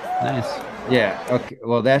 Nice. Yeah. Okay.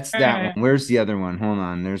 Well, that's that one. Where's the other one? Hold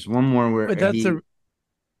on. There's one more where But that's he,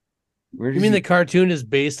 where You does mean he, the cartoon is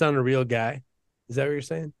based on a real guy? Is that what you're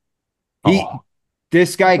saying?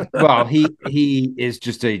 this guy? Well, he is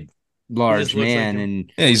just a large looks like man, him.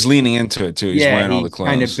 and Yeah, he's leaning into it too. He's wearing all the clothes.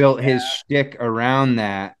 kind of built his shtick around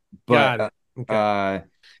that. But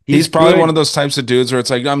He's probably good. one of those types of dudes where it's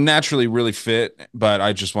like I'm naturally really fit, but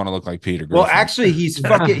I just want to look like Peter Griffin. Well, actually, he's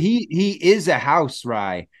fucking. He is a house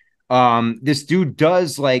Rye. This dude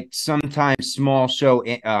does like sometimes small show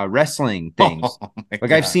wrestling things.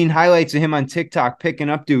 Like I've seen highlights of him on TikTok picking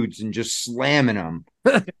up dudes and just slamming them.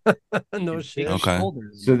 No shit. Okay.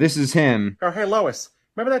 So this is him. Oh, hey, Lois.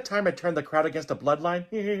 Remember that time I turned the crowd against a bloodline?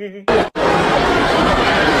 So he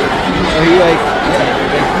he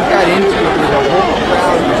got into it with the whole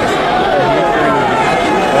crowd was just during the match.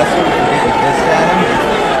 Wrestling and getting pissed at him.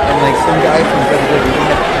 And like some guy from WWE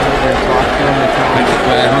had to come over and talk to him and tell him.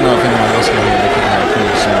 But I don't know if anyone else can hear it.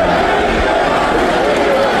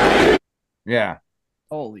 Yeah.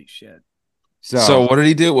 Holy shit. So what did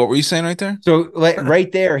he do? What were you saying right there? So like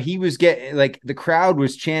right there, he was getting like the crowd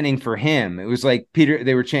was chanting for him. It was like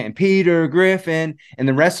they were chanting Peter Griffin, and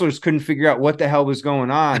the wrestlers couldn't figure out what the hell was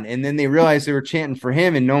going on. And then they realized they were chanting for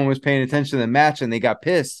him, and no one was paying attention to the match, and they got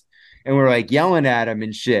pissed and were like yelling at him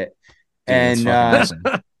and shit. Dude, And that's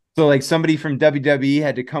fucking So like somebody from WWE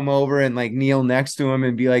had to come over and like kneel next to him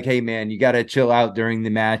and be like, "Hey man, you got to chill out during the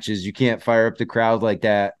matches. You can't fire up the crowd like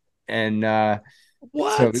that." And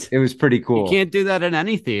so it was pretty cool. You can't do that in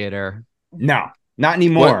any theater. No, not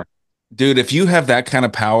anymore. What? Dude, if you have that kind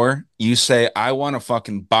of power, you say, I want a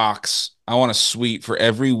fucking box. I want a suite for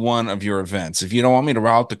every one of your events. If you don't want me to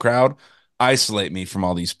rile up the crowd, isolate me from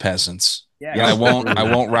all these peasants. Yeah, And I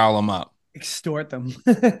won't rile them up. Extort them.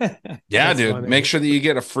 Yeah, dude. Funny. Make sure that you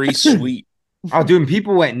get a free suite. Oh, dude,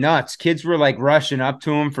 people went nuts. Kids were like rushing up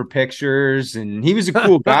to him for pictures, and he was a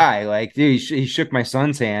cool guy. Like, dude, he shook my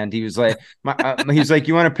son's hand. He was like, he's like,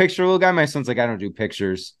 "You want a picture, little guy?" My son's like, "I don't do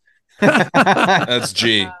pictures." That's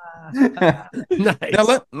G. Nice.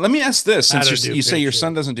 Now let me ask this: since you say your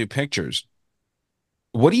son doesn't do pictures,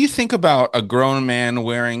 what do you think about a grown man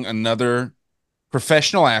wearing another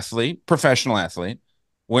professional athlete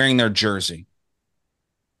wearing their jersey?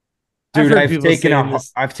 Dude,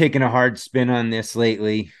 I've taken a hard spin on this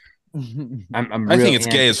lately. I think it's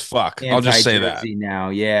gay as fuck. I'll just say that now.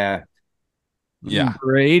 Yeah.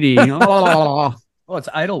 Brady. Oh, it's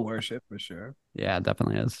idol worship for sure. Yeah, it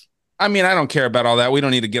definitely is. I mean, I don't care about all that. We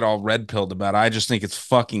don't need to get all red pilled about it. I just think it's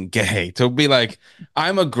fucking gay to be like,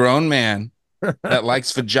 I'm a grown man that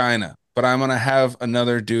likes vagina, but I'm gonna have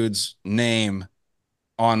another dude's name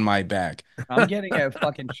on my back. I'm getting a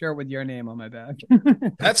fucking shirt with your name on my back.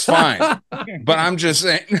 That's fine. But I'm just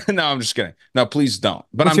saying, no, I'm just kidding. No, please don't.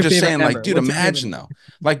 But I'm just saying, like, dude, imagine though,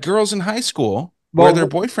 like girls in high school wear their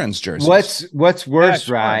boyfriend's jerseys. What's worse,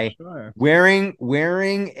 Rye? Sure.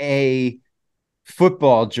 Wearing a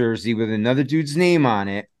football jersey with another dude's name on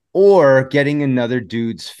it, or getting another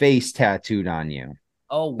dude's face tattooed on you.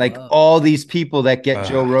 Oh, like all these people that get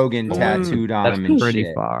Joe Rogan tattooed on them and pretty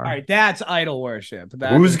shit. far. All right, that's idol worship.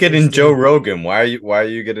 Who's getting Joe Rogan? Why are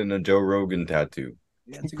you getting a Joe Rogan tattoo?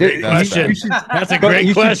 That's a great question. That's a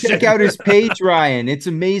great question. Check out his page, Ryan. It's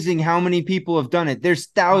amazing how many people have done it. There's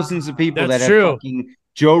thousands of people that have fucking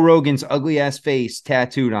Joe Rogan's ugly ass face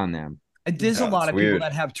tattooed on them. There's a lot of people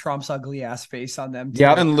that have Trump's ugly ass face on them.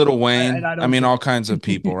 Yeah, and Lil Wayne. I mean, all kinds of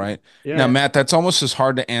people, right? Yeah. Now, Matt, that's almost as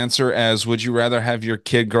hard to answer as would you rather have your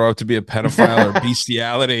kid grow up to be a pedophile or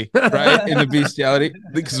bestiality, right? In the bestiality,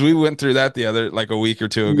 because we went through that a week or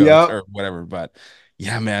two ago or whatever. But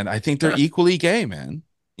yeah, man, I think they're equally gay, man.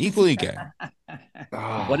 Equally gay.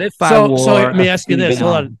 What if so let me ask you this.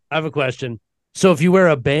 Hold on. I have a question. So if you wear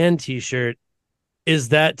a band t-shirt, is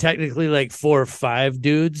that technically like 4 or 5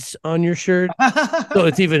 dudes on your shirt? So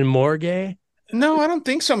it's even more gay? No, I don't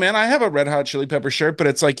think so, man. I have a Red Hot Chili Pepper shirt, but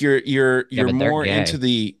it's like you're more into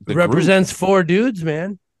the represents group. 4 dudes,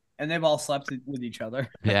 man. And they've all slept with each other.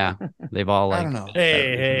 Yeah, they've all like. I don't know.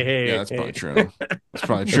 Hey. Yeah, that's probably true. That's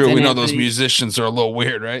probably true. We know those musicians are a little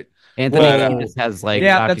weird, right? Anthony Kiedis has like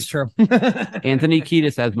that's true. Anthony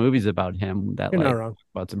Kiedis has movies about him that You're like not wrong.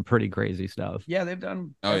 about some pretty crazy stuff. Yeah, they've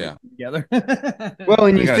done. Together. Well,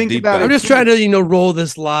 and you think about it. I'm just trying to roll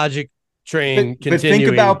this logic train. But think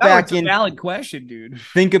about that's a valid question, dude.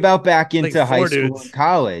 Think about back into like high 4 school dudes. and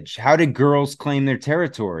college. How did girls claim their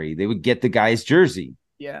territory? They would get the guy's jersey.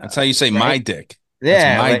 Yeah, that's how you say my dick.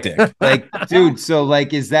 Yeah, my dick. Like, dude, so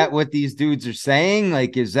like, is that what these dudes are saying?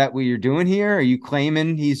 Like, is that what you're doing here? Are you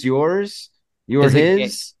claiming he's yours? You're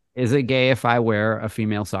his? Is it gay if I wear a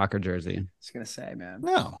female soccer jersey? I was gonna say, man.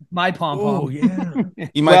 No. My pom pom. Oh yeah.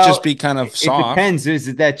 You might just be kind of soft. It depends. Is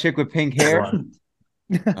it that chick with pink hair?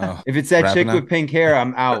 If it's that chick with pink hair,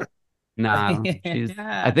 I'm out. Nah,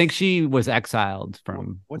 I think she was exiled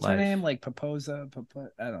from. What's her name? Like Paposa?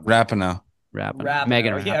 I don't know. Rapinoe.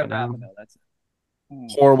 Megan Yeah, Rapinoe. Rapinoe. That's it.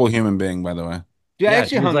 Horrible human being, by the way. Dude, I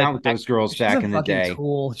actually hung out with those girls back in the day.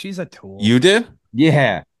 Tool. She's a tool. You did?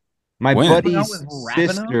 Yeah. My When? buddy's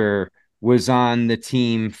sister was on the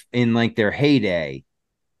team in like their heyday.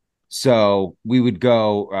 So we would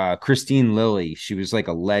go, Christine Lilly, she was like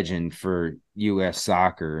a legend for US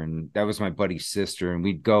soccer. And that was my buddy's sister. And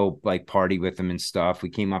we'd go like party with them and stuff. We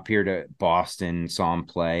came up here to Boston, saw him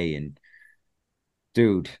play. And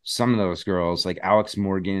dude, some of those girls, like Alex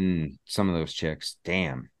Morgan, some of those chicks,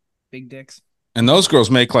 damn. Big dicks. And those girls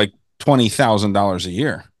make like $20,000 a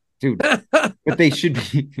year. Dude, but they should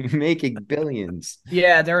be making billions.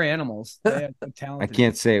 Yeah, they're animals. They have talent. I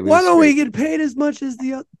can't say it. Why don't we get paid as much as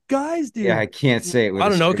the guys do? Yeah, I can't say it. I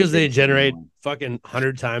don't know, because they generate fucking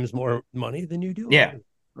 100 times more money than you do. Yeah,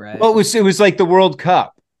 right. Well, it was like the World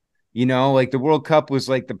Cup. You know, like the World Cup was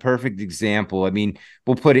like the perfect example. I mean,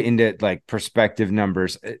 we'll put it into like perspective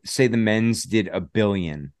numbers. Say the men's did $1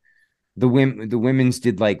 billion, the women's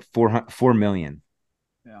did like 4 million,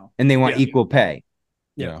 and they want equal pay.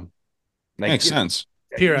 Yeah, like, makes sense.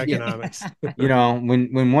 Pure economics. You know,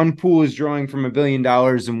 when one pool is drawing from $1 billion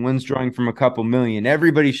and one's drawing from a couple million,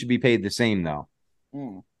 everybody should be paid the same, though.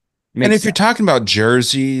 And Makes if you're talking about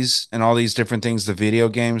jerseys and all these different things, the video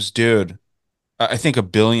games, dude, I think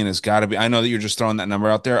 $1 billion has got to be. I know that you're just throwing that number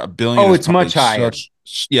out there. $1 billion. Oh, is it's much higher.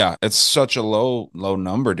 Yeah, it's such a low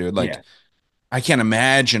number, dude. Like, I can't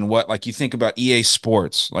imagine what, like, you think about EA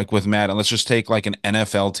Sports, like with Madden. Let's just take like an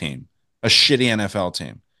NFL team, a shitty NFL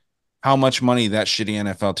team. How much money that shitty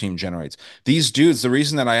NFL team generates. These dudes, the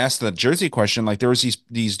reason that I asked the jersey question, like there was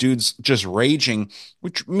these dudes just raging,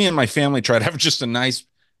 which me and my family try to have just a nice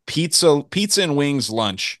pizza and wings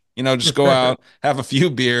lunch. You know, just go out, have a few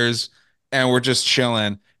beers, and we're just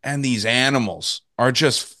chilling. And these animals are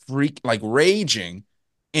just raging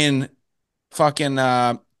in fucking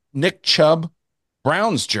Nick Chubb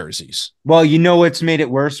Browns jerseys. Well, you know what's made it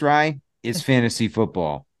worse, Rye? Is fantasy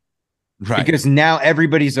football. Right. Because now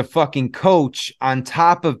everybody's a fucking coach on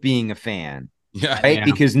top of being a fan. Yeah. Right. Yeah.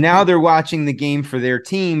 Because now they're watching the game for their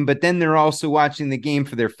team, but then they're also watching the game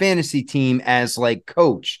for their fantasy team as like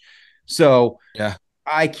coach. So yeah,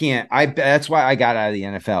 that's why I got out of the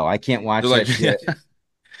NFL. I can't watch that shit.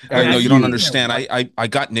 No, you don't understand. I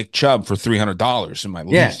got Nick Chubb for $300 in my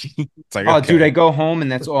league. Yeah. It's like, okay. Dude, I go home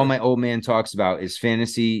and that's all my old man talks about is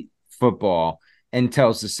fantasy football. And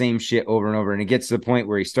tells the same shit over and over. And it gets to the point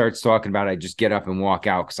where he starts talking about it. I just get up and walk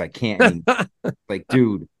out because I can't anymore. Like,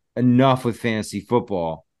 dude, enough with fantasy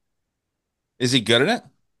football. Is he good at it?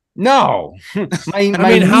 No. How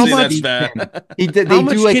much? They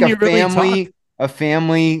do like a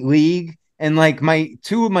family league. And like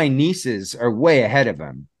two of my nieces are way ahead of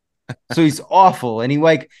him. So he's awful. And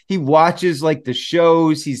he watches like the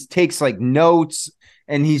shows. He takes like notes.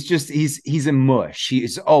 And he's a mush.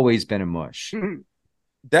 He's always been a mush.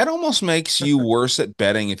 That almost makes you worse at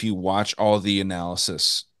betting if you watch all the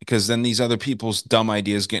analysis, because then these other people's dumb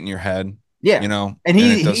ideas get in your head. Yeah. You know, and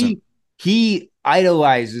he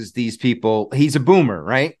idolizes these people. He's a boomer,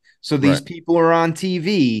 right? So these people are on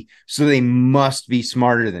TV, so they must be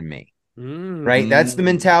smarter than me. Right? That's the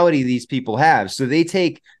mentality these people have. So they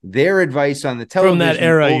take their advice on the television from that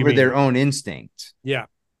era over their own instinct. Yeah.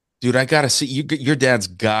 Dude, I gotta see you. Your dad's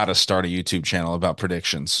gotta start a YouTube channel about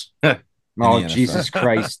predictions. Oh, Jesus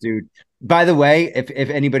Christ, dude! By the way, if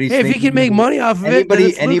anybody's if he can make money off of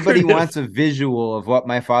anybody wants a visual of what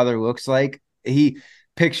my father looks like, he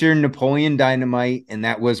pictured Napoleon Dynamite, and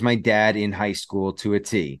that was my dad in high school to a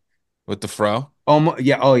T. With the fro? Oh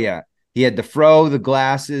yeah. He had the fro, the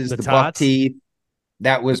glasses, the buck teeth.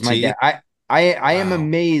 That was my dad. I am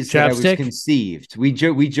amazed that I was conceived. We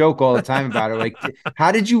joke all the time about it. Like,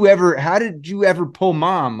 how did you ever pull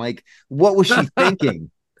mom? Like, what was she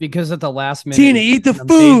thinking? Because at the last minute, Tina, eat the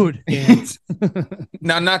food.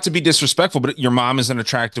 Now, not to be disrespectful, but your mom is an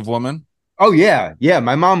attractive woman. Oh yeah.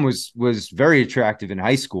 My mom was very attractive in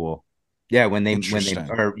high school. Yeah, when they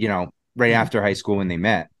right after high school when they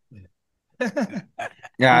met.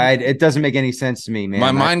 Yeah, it doesn't make any sense to me, man.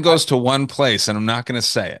 My mind goes to one place, and I'm not going to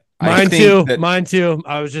say it. Mine too.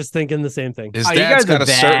 I was just thinking the same thing. His dad's got a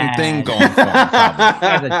certain thing going for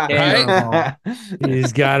him. Right?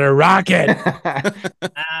 He's got a rocket.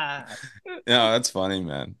 No, that's funny,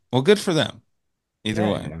 man. Well, good for them. Either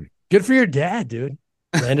way. Good for your dad, dude.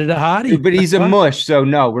 Landed a hottie. Dude, but he's a mush, so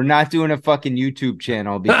no, we're not doing a fucking YouTube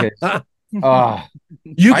channel because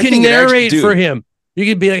you can narrate for him. You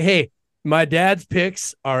can be like, hey, my dad's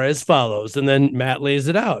picks are as follows, and then Matt lays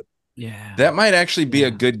it out. Yeah, that might actually be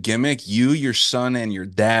a good gimmick. You, your son, and your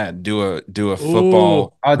dad do a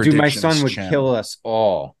football. Oh, dude, my son would kill us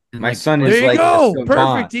all. My son there is you like go. a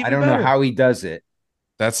Perfect. I don't know how he does it.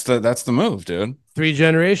 That's the move, dude. 3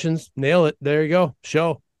 generations, nail it. There you go.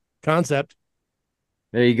 Show concept.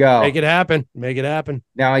 There you go. Make it happen. Make it happen.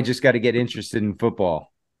 Now I just got to get interested in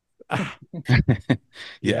football.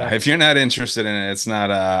 Yeah, if you're not interested in it, it's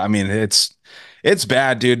not. I mean, it's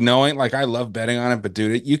bad, dude. Knowing, like, I love betting on it, but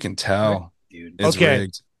dude, you can tell, dude. It's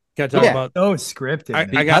rigged. Got to talk about scripted.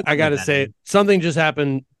 I got to say something just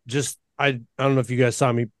happened. I don't know if you guys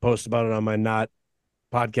saw me post about it on my Not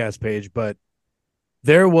podcast page, but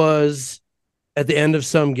there was at the end of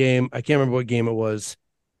some game. I can't remember what game it was,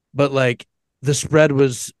 but like the spread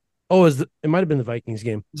was. It might have been the Vikings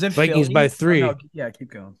game. Is it Vikings Philly? by 3? Oh, no. Yeah, keep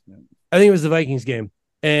going. Yeah. I think it was the Vikings game.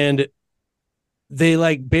 And they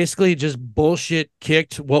like basically just bullshit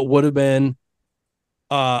kicked what would have been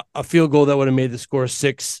a field goal that would have made the score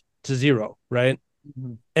 6-0, right?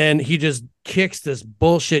 Mm-hmm. And he just kicks this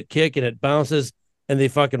bullshit kick and it bounces and they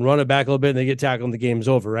fucking run it back a little bit and they get tackled and the game's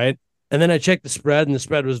over, right? And then I checked the spread and the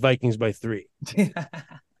spread was Vikings by 3. And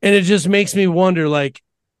it just makes me wonder, like,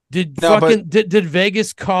 did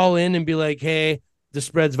Vegas call in and be like, hey, the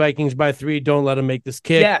spread's Vikings by 3. Don't let them make this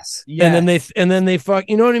kick. Yes. And then they fuck.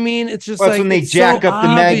 You know what I mean? It's just That's like when they it's jack so up the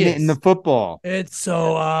magnet in obvious. the football. It's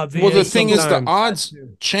so obvious. Well, the thing is, the sometimes. odds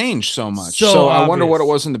change so much. So So I wonder what it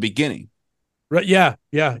obvious. was in the beginning. Right? Yeah.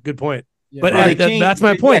 Good point. But Well, they changed- that's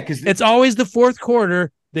my point. yeah, 'cause it's always the fourth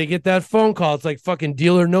quarter. They get that phone call. It's like fucking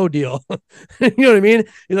deal or no deal. You know what I mean?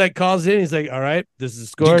 He like calls in. He's like, "All right, this is the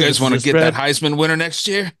score. You this guys is want to the get spread." that Heisman winner next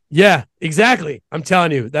year? Yeah, exactly. I'm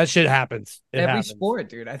telling you, that shit happens. It every happens. sport,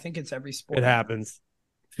 dude. I think it's every sport. It happens.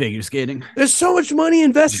 Figure skating. There's so much money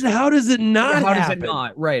invested. How does it not? How does happen? it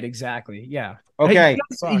not? Right, exactly. Yeah. Okay.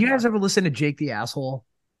 Hey, you guys ever listen to Jake the Asshole?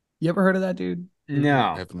 You ever heard of that dude?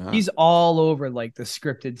 No. He's all over like the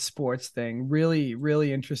scripted sports thing. Really,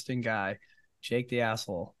 really interesting guy. Jake the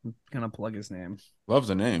Asshole. I'm gonna plug his name. Love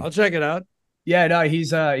the name. I'll check it out. Yeah, no,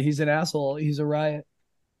 he's an asshole. He's a riot.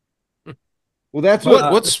 Well, that's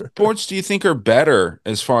What sports do you think are better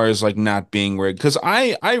as far as like not being rigged? Because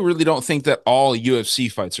I really don't think that all UFC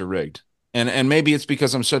fights are rigged. And maybe it's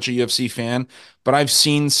because I'm such a UFC fan, but I've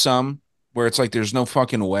seen some where it's like there's no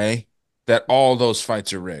fucking way that all those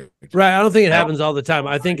fights are rigged. Right. I don't think it happens all the time.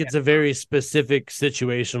 I think it's a very specific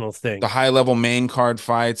situational thing. The high level main card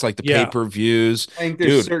fights, like the Yeah. pay-per-views. I think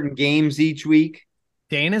there's Dude, certain games each week.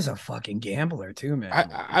 Dana's a fucking gambler too, man.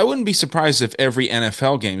 I wouldn't be surprised if every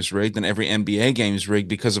NFL game is rigged and every NBA game is rigged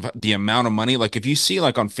because of the amount of money. Like if you see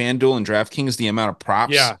like on FanDuel and DraftKings, the amount of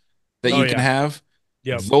props Yeah. that Oh, you can yeah. have,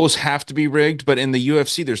 Yep. those have to be rigged. But in the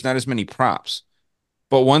UFC, there's not as many props.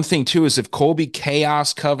 But one thing too is if Colby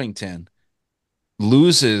Chaos Covington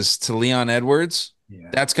loses to Leon Edwards,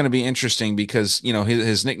 that's going to be interesting because you know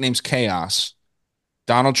his nickname's Chaos,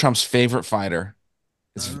 Donald Trump's favorite fighter.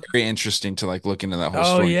 It's very interesting to like look into that whole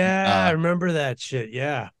Oh story. yeah, I remember that shit.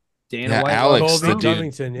 Yeah. Dana Yeah, White, Alex, the Colby dude.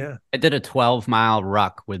 Covington, yeah. I did a 12-mile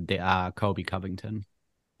ruck with the Kobe Covington.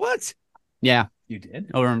 What? Yeah, you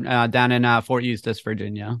did? over down in Fort Eustis,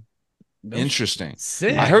 Virginia. Interesting.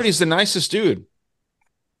 Sick. I heard he's the nicest dude.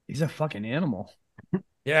 He's a fucking animal.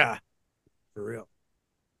 Yeah. For real.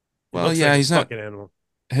 He Well, looks yeah, like a he's not. fucking animal.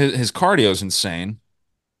 His cardio is insane,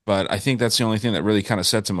 but I think that's the only thing that really kind of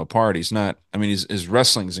sets him apart. He's not. I mean, his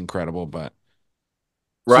wrestling is incredible, but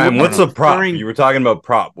Ryan, So what's what- a prop? You were talking about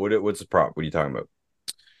prop. What's a prop? What are you talking about?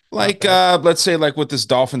 like let's say like with this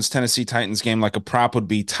Dolphins Tennessee Titans game, like a prop would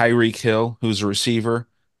be Tyreek Hill, who's a receiver,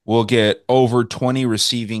 will get over 20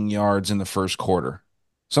 receiving yards in the first quarter.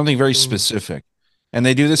 Something very specific. And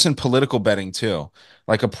they do this in political betting too.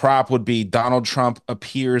 Like a prop would be Donald Trump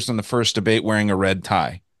appears in the first debate wearing a red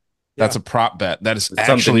tie. That's a prop bet. That is It's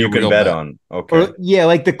something actually you a can real bet bet on. Okay. Or yeah,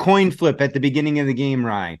 like the coin flip at the beginning of the game,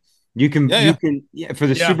 Ryan. You can for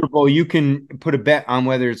the Yeah. Super Bowl, you can put a bet on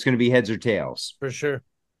whether it's going to be heads or tails. For sure.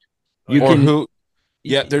 You or can who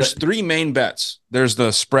yeah, there's three main bets. There's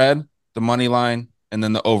the spread, the money line, and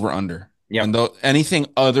then the over under. Yeah. And anything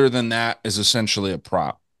other than that is essentially a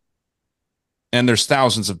prop. And there's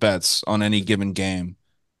thousands of bets on any given game.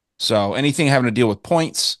 So anything having to deal with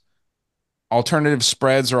points, alternative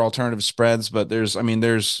spreads, but there's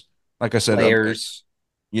like I said, players.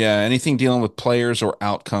 yeah, anything dealing with players or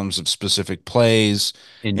outcomes of specific plays.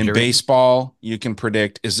 In Injury. baseball, you can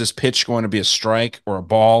predict, is this pitch going to be a strike or a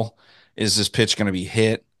ball? Is this pitch going to be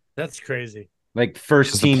hit? That's crazy. Like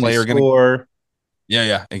first Is the team to player gonna- score.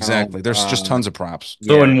 Yeah, exactly. There's just tons of props.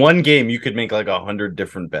 So Yeah. in one game, you could make like 100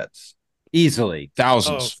 different bets. Easily.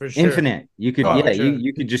 Thousands. Oh, for sure. Infinite. You could Oh, for sure.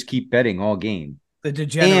 you could just keep betting all game. The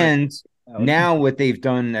degenerate. And now what they've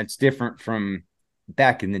done that's different from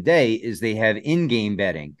back in the day is they have in-game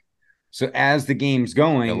betting. So as the game's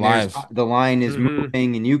going, live. the line is Mhm.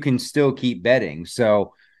 moving and you can still keep betting.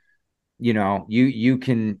 So, you know, you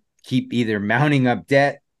can keep either mounting up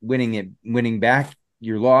debt, winning back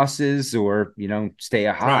your losses, or, you know, stay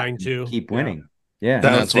hot Trying and to. keep Yeah. winning. Yeah. And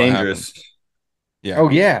That's that's what dangerous. Yeah. Oh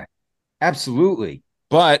yeah. Absolutely.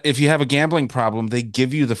 But if you have a gambling problem, they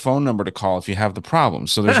give you the phone number to call if you have the problem.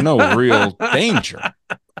 So there's no real danger,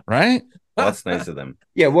 right? Well, that's nice of them.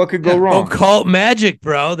 Yeah, what could go wrong? Occult magic,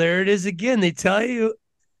 bro. There it is again. They tell you,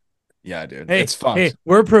 Yeah, dude. hey, It's fucked. hey,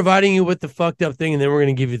 we're providing you with the fucked up thing, and then we're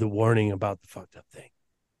going to give you the warning about the fucked up thing.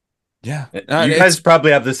 Yeah. You It's guys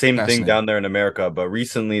probably have the same thing fascinating. down there in America, but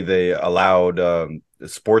recently they allowed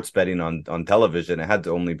sports betting on television. It had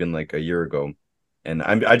to only been like a year ago, and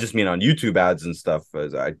I just mean on YouTube ads and stuff.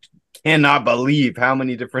 As I cannot believe how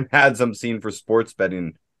many different ads I'm seeing for sports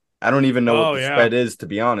betting. I don't even know Oh, what the yeah. spread is, to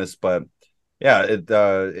be honest. But yeah,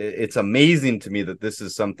 it's amazing to me that this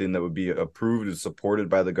is something that would be approved and supported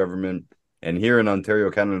by the government. And here in Ontario,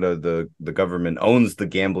 Canada, the government owns the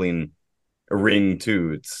gambling ring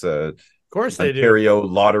too. It's course they do. Ontario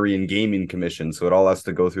Lottery and Gaming Commission, so it all has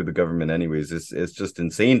to go through the government anyways. It's just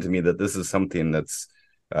insane to me that this is something that's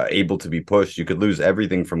able to be pushed. You could lose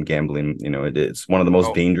everything from gambling. You know, it's one of the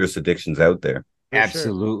most dangerous addictions out there.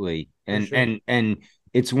 Absolutely. And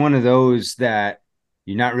it's one of those that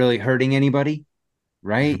you're not really hurting anybody,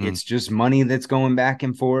 right? Mm-hmm. It's just money that's going back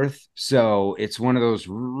and forth. So it's one of those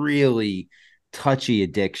really touchy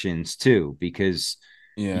addictions too, because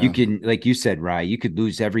you can, like you said, Rye, you could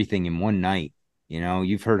lose everything in one night. You know,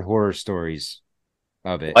 you've heard horror stories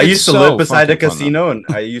of it. I used to live beside a casino, and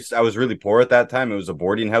I was really poor at that time. It was a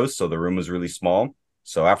boarding house, so the room was really small.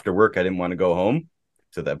 So after work, I didn't want to go home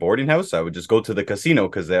to that boarding house. I would just go to the casino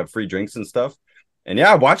because they have free drinks and stuff. And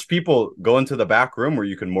yeah, I watched people go into the back room where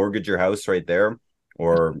you can mortgage your house right there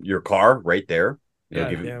or your car right there. You know,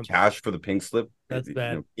 give you cash for the pink slip. That's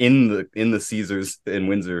bad. In the Caesars in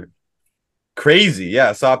Windsor. Crazy. Yeah,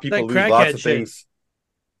 I saw people lose lots of things.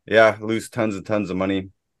 Yeah, lose tons and tons of money.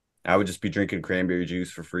 I would just be drinking cranberry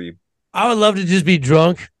juice for free. I would love to just be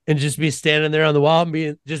drunk and just be standing there on the wall and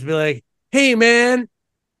be like, hey, man,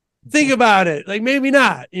 think about it. Like, maybe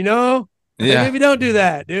not, you know? Yeah. Like, maybe don't do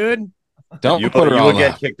that, dude. You will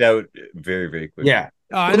get kicked out very, very quickly. Yeah.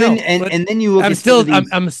 Oh, I know. And then you look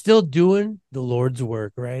I'm still doing the Lord's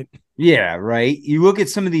work, right? Yeah, right. You look at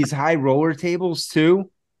some of these high roller tables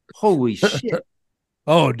too. Holy shit.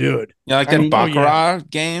 Oh, dude. Yeah, like that Baccarat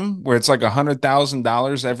game where it's like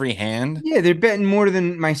 $100,000 every hand. Yeah, they're betting more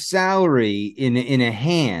than my salary in a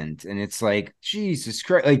hand. And it's like, Jesus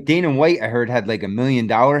Christ. Like Dana White, I heard, had like $1 million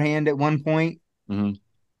hand at one point. Mm-hmm.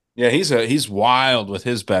 Yeah, he's wild with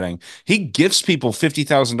his betting. He gifts people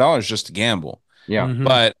 $50,000 just to gamble. Yeah. Mm-hmm.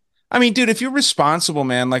 But I mean, dude, if you're responsible,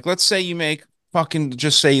 man, like let's say you make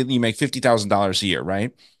 $50,000 a year,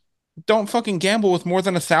 right? Don't fucking gamble with more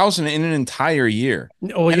than 1,000 in an entire year.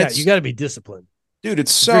 Oh, yeah, you got to be disciplined, dude.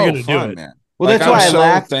 It's if you're so gonna fun, do it. man. Well, like, that's why I'm so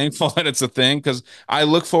laugh. thankful that it's a thing because I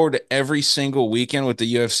look forward to every single weekend with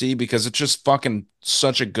the UFC because it's just fucking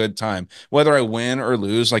such a good time. Whether I win or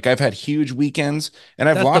lose, like I've had huge weekends and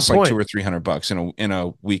I've That's lost the like point. $200 or $300 in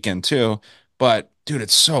a weekend too. But dude,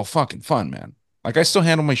 it's so fucking fun, man. Like I still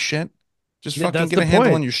handle my shit. Just Yeah, fucking that's get the a handle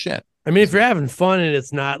point. on your shit. I mean, if you're having fun and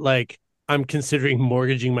it's not like I'm considering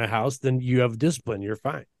mortgaging my house, then you have discipline. You're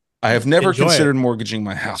fine. I have never Enjoy considered it. mortgaging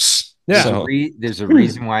my house. Yeah. So, There's a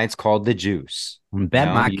reason why it's called the juice. Bet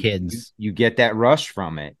my You- kids. You get that rush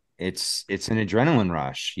from it. It's an adrenaline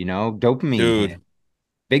rush, you know, dopamine. dude, hit.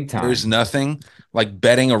 Big time. there's nothing like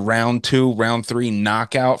betting a round 2, round 3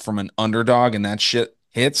 knockout from an underdog and that shit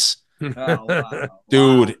hits.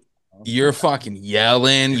 Dude, you're fucking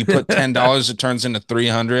yelling. You put $10, it turns into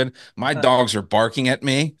 300. My dogs are barking at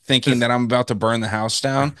me, thinking that I'm about to burn the house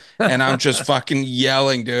down, and I'm just fucking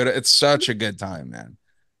yelling, dude. It's such a good time, man.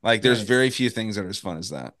 Like, there's very few things that are as fun as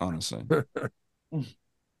that, honestly.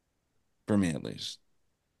 For me, at least.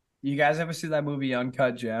 You guys ever see that movie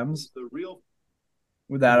Uncut Gems? The real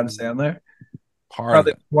with Adam Sandler?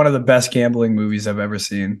 Probably one of the best gambling movies I've ever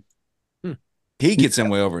seen. He gets in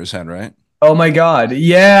way over his head, right? Oh my god,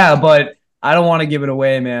 yeah, but I don't want to give it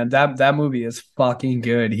away, man. That movie is fucking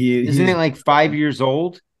good. Isn't it like 5 years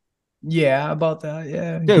old? Yeah, about that.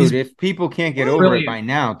 Yeah, Dude, if people can't get over brilliant. it by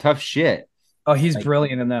now, tough shit. Oh, he's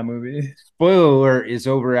brilliant in that movie. Spoiler alert is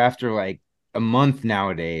over after like a month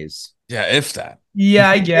nowadays. Yeah, if that. Yeah,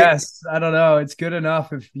 I guess. I don't know. It's good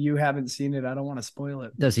enough if you haven't seen it. I don't want to spoil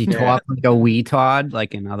it. Does he talk like a weetard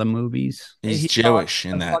like in other movies? He's Jewish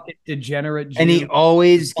in that. Fucking degenerate Jew. And he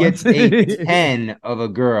always gets a 10 of a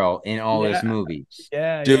girl in all his Yeah. movies.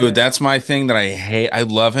 Yeah, Dude, yeah. that's my thing that I hate. I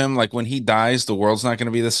love him. Like when he dies, the world's not going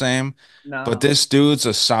to be the same. No. But this dude's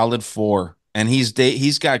a solid 4. And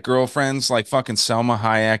he's got girlfriends like fucking Selma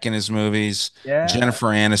Hayek in his movies. Yeah. Jennifer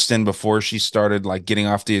Aniston before she started like getting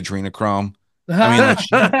off the adrenochrome. I mean,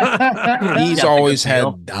 like he's always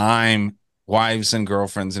had dime wives and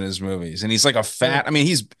girlfriends in his movies. And he's like a fat, I mean,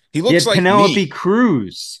 he He looks had like Penelope me.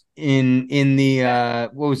 Cruz in the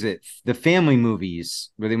what was it? The family movies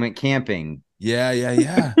where they went camping.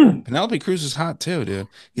 Yeah. Penelope Cruz is hot too, dude.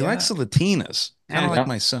 He likes the Latinas, kind of like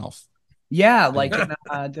myself. Yeah, like in,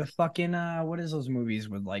 the fucking what is those movies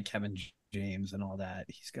with like Kevin James and all that?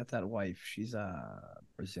 He's got that wife. She's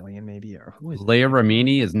Brazilian, maybe, or who is Leah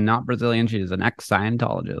Remini is not Brazilian. She is an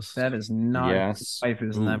ex-Scientologist. that? Is not Yes. his wife.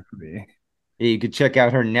 Is in that movie. Yeah, you could check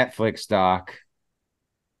out her Netflix doc.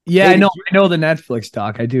 Yeah, Hey, I know. did I know the Netflix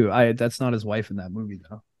doc. I do. That's not his wife in that movie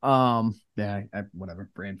though. Yeah, whatever.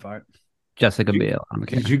 Brain fart. Jessica Biel. I don't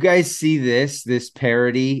care. Did you guys see this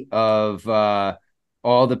parody of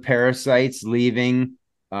all the parasites leaving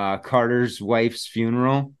Carter's wife's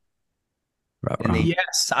funeral? And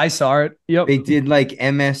yes, I saw it. Yep. They did like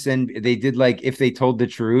MSN. They did like If They Told the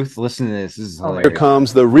Truth. Listen to this. This is hilarious. Here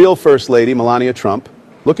comes the real First Lady, Melania Trump,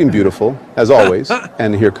 looking beautiful, as always.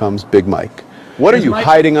 And here comes Big Mike. What are you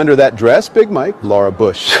hiding under that dress, Big Mike? Laura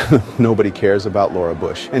Bush. Nobody cares about Laura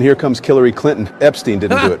Bush. And here comes Hillary Clinton. Epstein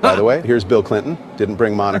didn't do it, by the way. Here's Bill Clinton. Didn't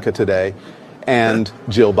bring Monica today. And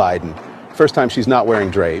Jill Biden. First time she's not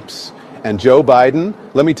wearing drapes. And Joe Biden,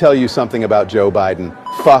 let me tell you something about Joe Biden.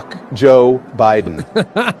 Fuck Joe Biden.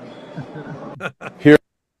 Here.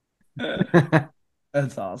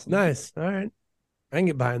 That's awesome. Nice. All right. I can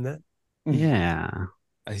get behind that. Yeah.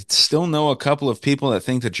 I still know a couple of people that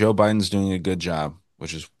think that Joe Biden's doing a good job,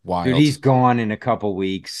 which is wild. Dude, he's gone in a couple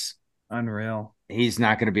weeks. Unreal. He's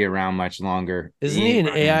not going to be around much longer. Isn't he an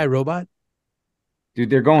AI robot? Dude,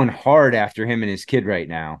 they're going hard after him and his kid right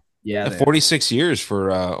now. Yeah. 46 years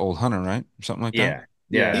for old Hunter, right? Or something like that.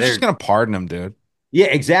 Yeah. They're just going to pardon him, dude. Yeah,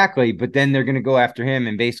 exactly. But then they're going to go after him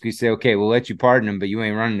and basically say, okay, we'll let you pardon him, but you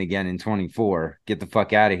ain't running again in 24. Get the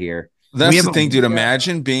fuck out of here. That's the thing, dude.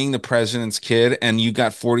 Imagine being the president's kid and you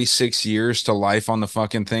got 46 years to life on the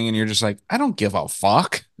fucking thing, and you're just like, I don't give a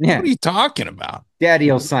fuck. Yeah. What are you talking about?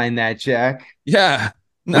 Daddy'll sign that check. Yeah.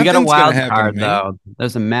 We got a Nothing's wild gonna happen card to me. though.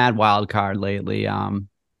 There's a mad wild card lately.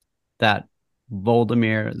 That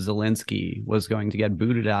Volodymyr Zelensky was going to get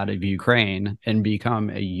booted out of Ukraine and become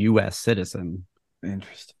a U.S. citizen.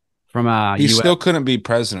 Interesting. From He US still couldn't be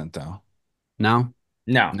president, though. No.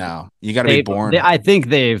 No. You got to be born. I think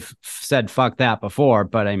they've said fuck that before,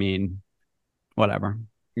 but I mean, whatever.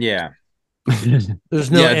 Yeah. There's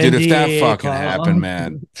no yeah, dude. If that NDA fucking clause. happened,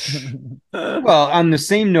 man. Well, on the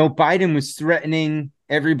same note, Biden was threatening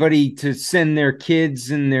everybody to send their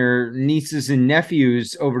kids and their nieces and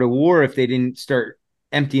nephews over to war if they didn't start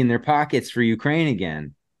emptying their pockets for Ukraine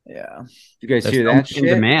again. Yeah. You guys There's hear so that many shit?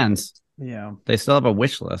 Yeah. demands. They still have a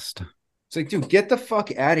wish list. It's like, dude, get the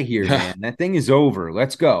fuck out of here, man. That thing is over.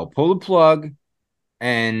 Let's go. Pull the plug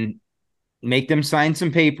and make them sign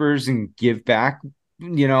some papers and give back,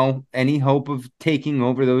 any hope of taking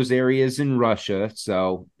over those areas in Russia.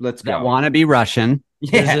 So let's go. That want to be Russian.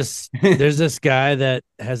 Yeah. There's this guy that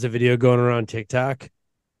has a video going around TikTok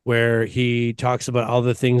where he talks about all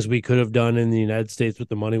the things we could have done in the United States with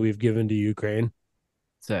the money we've given to Ukraine.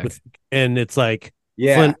 Sick. And it's like,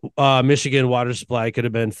 Yeah. Flint, Michigan water supply could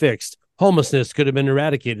have been fixed. Homelessness could have been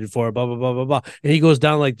eradicated for blah, blah, blah, blah, blah. And he goes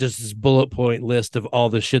down like just this bullet point list of all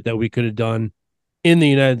the shit that we could have done in the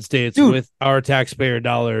United States with our taxpayer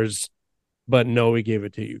dollars. But no, we gave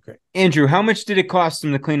it to Ukraine. Andrew, how much did it cost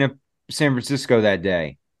him to clean up San Francisco that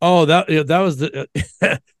day? Oh, that was the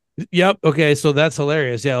yep. Okay, so that's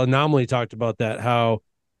hilarious. Yeah, Anomaly talked about that. How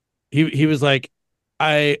he was like,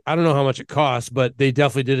 I don't know how much it costs, but they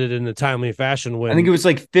definitely did it in a timely fashion. When I think it was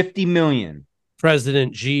like 50 million.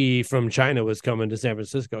 President Xi from China was coming to San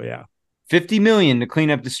Francisco. Yeah, 50 million to clean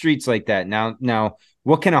up the streets like that. Now,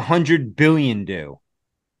 what can 100 billion do?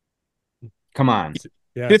 Come on.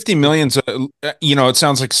 Yeah. 50 million's, it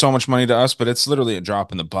sounds like so much money to us, but it's literally a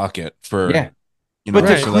drop in the bucket for, But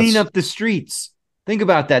to so clean that's- up the streets, think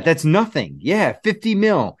about that. That's nothing. Yeah, 50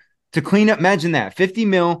 mil to clean up. Imagine that, 50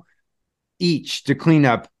 mil each to clean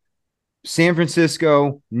up San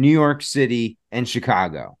Francisco, New York City, and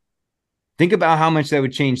Chicago. Think about how much that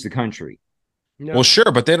would change the country. No. Well,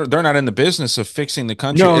 sure, but they're not in the business of fixing the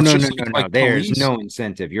country. No, It's no, just no, no, like no. There's police. no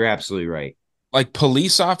incentive. You're absolutely right. Like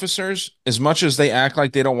police officers, as much as they act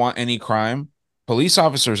like they don't want any crime, police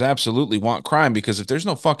officers absolutely want crime, because if there's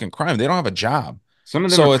no fucking crime, they don't have a job. Some of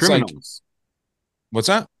them So are it's like- criminals. What's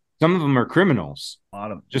that? Some of them are criminals. A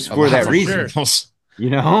lot of Just A for lot that of reason. criminals.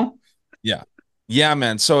 Yeah,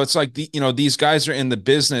 man. So it's like these guys are in the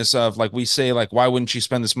business of, like, we say, like, why wouldn't you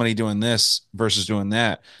spend this money doing this versus doing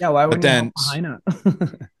that? Yeah, why But would then, Lahaina?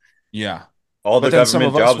 yeah, All the But then some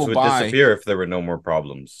government of us jobs will would buy- disappear if there were no more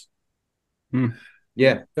problems.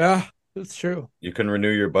 Yeah. Yeah, that's true. You can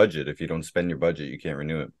renew your budget. If you don't spend your budget, you can't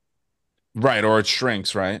renew it. right. Or it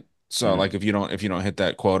shrinks, right? So Mhm. like if you don't hit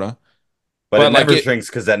that quota, But But it like never it- shrinks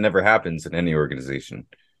because that never happens in any organization.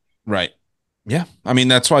 right? Yeah, I mean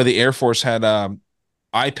that's why the Air Force had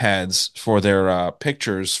iPads for their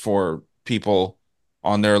pictures for people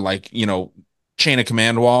on their chain of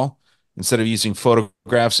command wall. Instead of using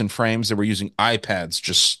photographs and frames, they were using iPads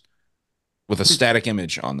just with a static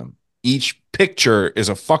image on them. Each picture is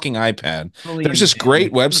a fucking iPad. Fully There's this insane.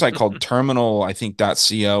 great website called terminal, I think,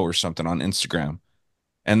 .co or something on Instagram.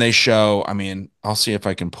 And they show, I mean, I'll see if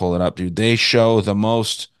I can pull it up, dude. They show the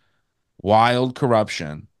most wild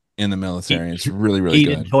corruption in the military. It's really, really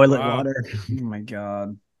Heated good. toilet Wow. water. Oh my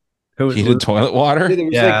god. Heated toilet water? Yeah, there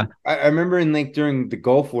was like I remember in like during the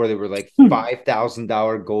Gulf War, there were like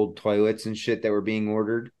 $5,000 gold toilets and shit that were being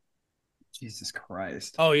ordered. Jesus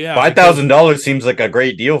Christ. Oh yeah. $5,000 seems like a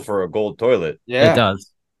great deal for a gold toilet. Yeah. It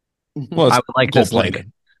does. Well, it's I would like this link.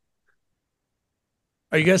 gold-plated.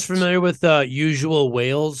 Are you guys familiar with Usual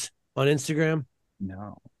Whales on Instagram?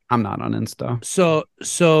 No. I'm not on Insta.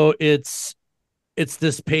 So it's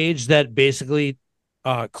this page that basically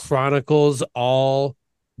chronicles all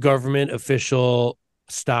government official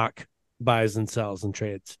stock buys and sells and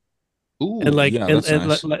trades. Ooh, and like yeah, and, that's and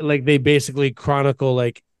nice. like they basically chronicle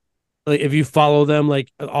like if you follow them,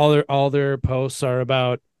 like all their posts are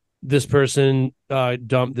about this person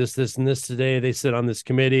dumped this and this today. They sit on this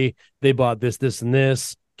committee. They bought this and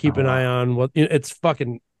this. Keep an eye on what it's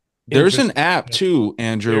fucking. There's an app too,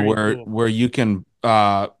 Andrew, Very cool. where you can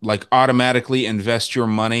like automatically invest your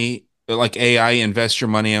money, like AI invest your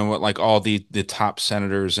money in what like all the top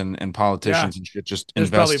senators and politicians and shit just There's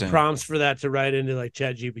invest probably in. prompts for that to write into like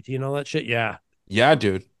Chat GPT and all that shit. Yeah. Yeah,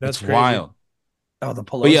 dude. That's it's crazy. wild. Oh, the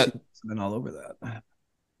But yeah, Pelosi has been all over that.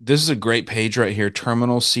 this is a great page right here,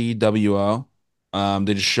 Terminal CWO.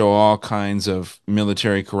 They just show all kinds of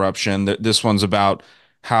military corruption. This one's about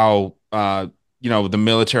how the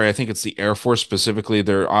military, I think it's the Air Force specifically,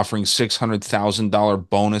 they're offering $600,000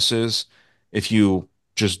 bonuses if you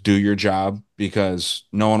just do your job because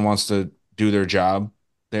no one wants to do their job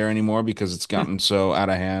there anymore because it's gotten so out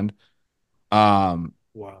of hand.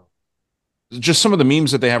 Wow. Just some of the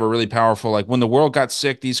memes that they have are really powerful. Like when the world got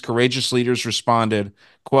sick, these courageous leaders responded,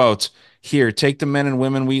 quote, here, take the men and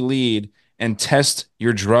women we lead and test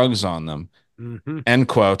your drugs on them, end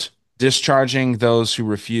quote. Discharging those who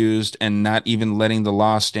refused and not even letting the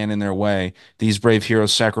law stand in their way. These brave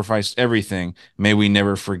heroes sacrificed everything. May we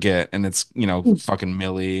never forget. And it's, fucking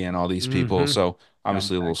Millie and all these people. So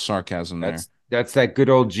obviously a little sarcasm there. That's that good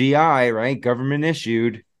old GI, right? Government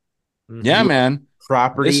issued. Yeah, man.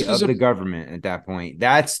 Property of the government at that point.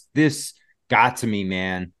 This got to me,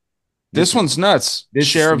 man. This one's nuts.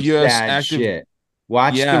 Share of U.S. active shit.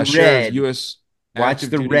 Watch the red. Watch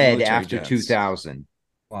the red after 2000.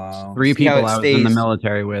 Wow. 3 people I was in the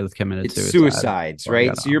military with committed suicides,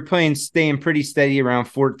 right? So you're staying pretty steady around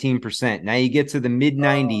 14%. Now you get to the mid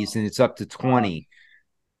 90s and it's up to 20.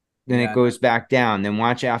 Then it goes back down. Then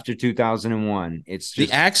watch after 2001. It's just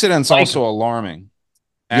the accidents also alarming.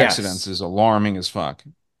 Accidents is alarming as fuck.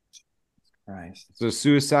 Christ. So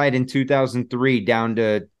suicide in 2003 down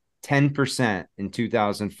to 10% in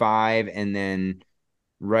 2005, and then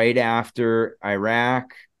right after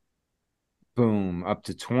Iraq, boom, up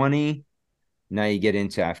to 20. Now you get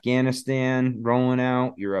into Afghanistan rolling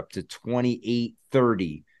out, you're up to 28,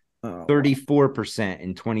 30, 34%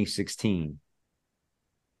 in 2016.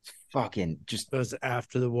 It's fucking just. It was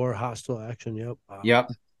after the war, hostile action. Yep. Wow.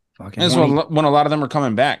 Yep. That's when a lot of them are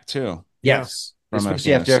coming back too. Yes.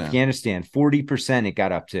 Especially after Afghanistan. 40% it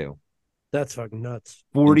got up to. That's fucking nuts.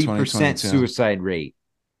 40% suicide rate.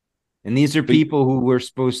 And these are people who we're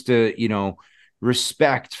supposed to,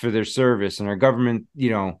 respect for their service, and our government,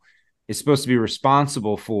 is supposed to be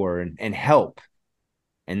responsible for and help.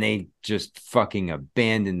 And they just fucking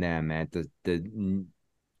abandon them at the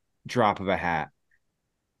drop of a hat.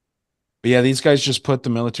 But yeah, these guys just put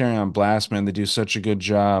the military on blast, man. They do such a good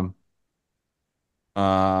job.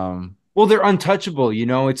 Well, they're untouchable.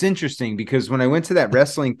 It's interesting because when I went to that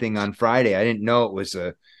wrestling thing on Friday, I didn't know it was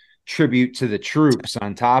a tribute to the troops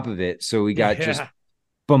on top of it. So we got just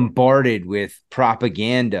bombarded with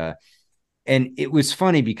propaganda. And it was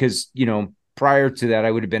funny because, prior to that,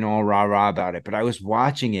 I would have been all rah-rah about it. But I was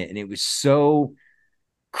watching it and it was so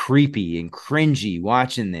creepy and cringy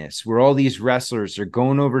watching this, where all these wrestlers are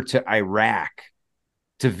going over to Iraq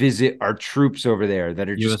to visit our troops over there that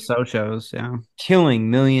are just USO shows, killing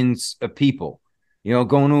millions of people,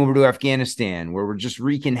 going over to Afghanistan where we're just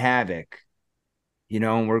wreaking havoc,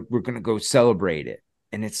 and we're going to go celebrate it.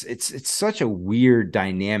 And it's such a weird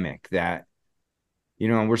dynamic that,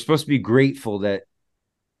 we're supposed to be grateful that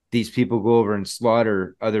these people go over and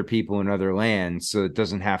slaughter other people in other lands so it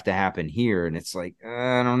doesn't have to happen here. And it's like,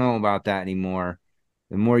 I don't know about that anymore.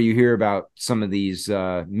 The more you hear about some of these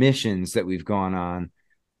missions that we've gone on,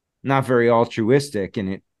 not very altruistic, and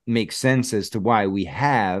it makes sense as to why we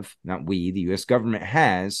have, not we, the U.S. government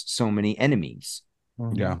has so many enemies.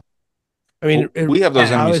 Yeah. I mean, we have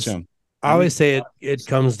those enemies too. I always say it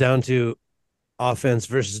comes down to offense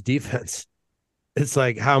versus defense. It's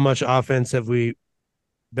like, how much offense have we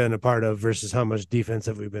been a part of versus how much defense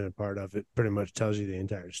have we been a part of? It pretty much tells you the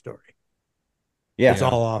entire story. Yeah. It's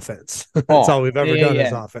all offense. That's all we've ever done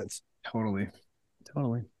is offense. Totally.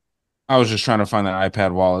 I was just trying to find that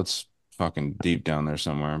iPad while it's fucking deep down there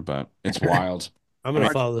somewhere, but it's wild. I'm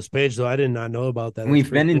gonna follow this page though. I did not know about that.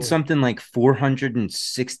 We've been in something like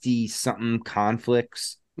 460 something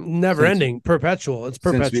conflicts. Never ending, perpetual. It's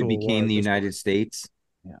perpetual. Since we became the United States.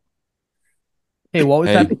 Yeah. Hey, what was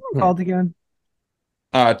that called again?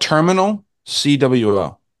 Terminal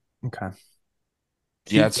CWO. Okay.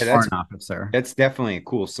 Yeah, that's definitely a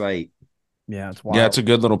cool site. Yeah, it's wild. Yeah, it's a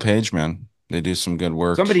good little page, man. They do some good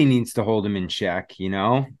work. Somebody needs to hold them in check, you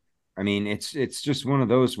know? I mean, it's just one of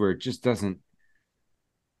those where it just doesn't.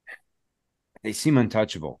 They seem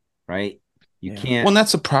untouchable, right? You can't. Well,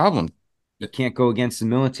 that's a problem. You can't go against the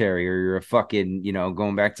military, or you're a fucking,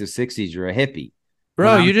 going back to the 60s, you're a hippie.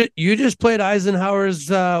 Bro, you just played Eisenhower's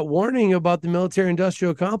warning about the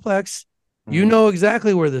military-industrial complex. You know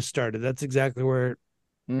exactly where this started. That's exactly where.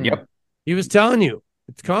 Yep. He was telling you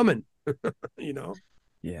it's coming.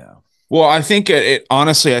 Yeah. Well, I think it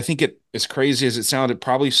honestly, I think it, as crazy as it sounded,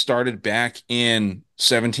 probably started back in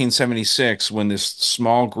 1776 when this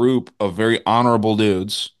small group of very honorable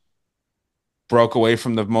dudes broke away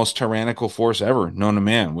from the most tyrannical force ever known to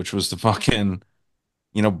man, which was the fucking,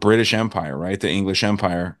 British Empire, right? The English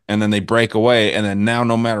Empire. And then they break away. And then now,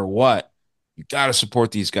 no matter what, you got to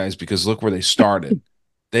support these guys because look where they started.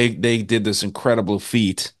 They did this incredible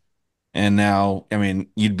feat. And now, I mean,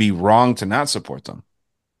 you'd be wrong to not support them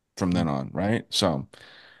from then on, right? So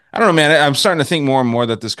I don't know, man. I'm starting to think more and more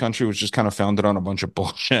that this country was just kind of founded on a bunch of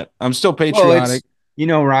bullshit. I'm still patriotic.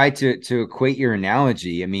 Rye, to equate your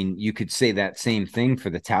analogy, I mean, you could say that same thing for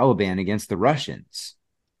the Taliban against the Russians.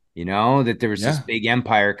 That there was this big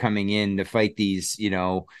empire coming in to fight these,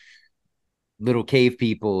 little cave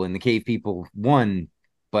people, and the cave people won,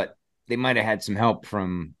 but they might have had some help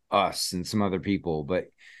from us and some other people. But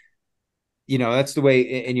that's the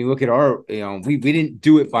way. And you look at our, we didn't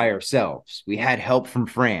do it by ourselves. We had help from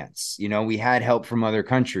France. We had help from other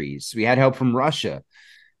countries. We had help from Russia.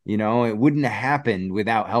 It wouldn't have happened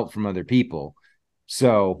without help from other people.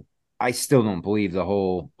 So I still don't believe the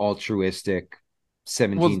whole altruistic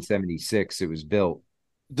 1776 it was built.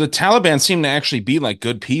 The Taliban seem to actually be like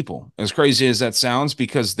good people, as crazy as that sounds,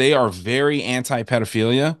 because they are very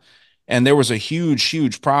anti-pedophilia. And there was a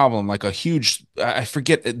huge problem, like I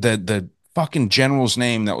forget the fucking general's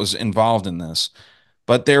name that was involved in this,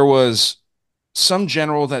 but there was some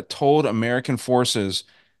general that told American forces,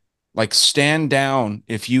 like, stand down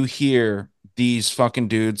if you hear these fucking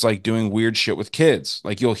dudes like doing weird shit with kids.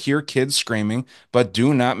 Like, you'll hear kids screaming, but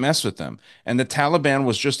do not mess with them. And the Taliban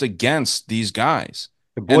was just against these guys.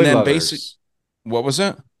 The boy lovers. What was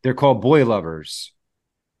it? They're called boy lovers.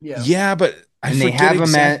 Yeah, but they have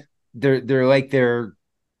them at they're like their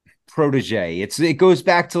protege. It goes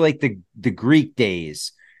back to like the Greek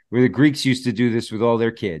days, where the Greeks used to do this with all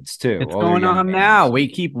their kids too. It's going on now. We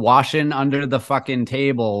keep washing under the fucking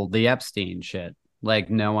table the Epstein shit. Like,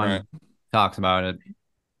 no one talks about it.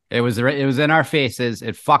 It was in our faces.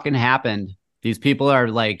 It fucking happened. These people are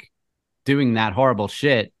like doing that horrible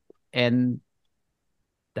shit, and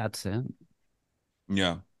that's it.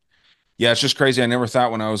 Yeah. Yeah, it's just crazy. I never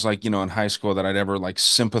thought when I was like, in high school that I'd ever like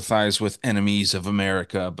sympathize with enemies of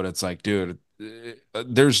America. But it's like, dude,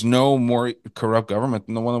 there's no more corrupt government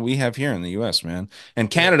than the one that we have here in the US, man.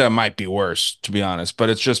 And Canada might be worse, to be honest.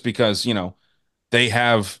 But it's just because, they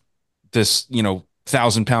have this,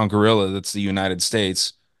 1,000-pound gorilla that's the United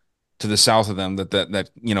States to the south of them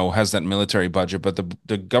that has that military budget. But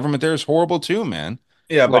the government there is horrible too, man.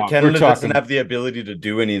 Yeah, but Canada doesn't have the ability to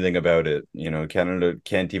do anything about it. Canada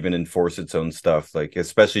can't even enforce its own stuff. Like,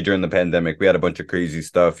 especially during the pandemic, we had a bunch of crazy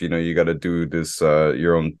stuff. You got to do this,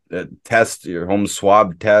 your own test, your home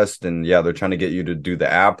swab test. And yeah, they're trying to get you to do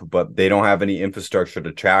the app, but they don't have any infrastructure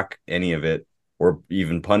to track any of it or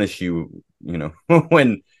even punish you,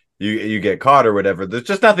 when you get caught or whatever. There's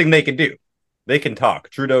just nothing they can do. They can talk.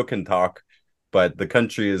 Trudeau can talk. But the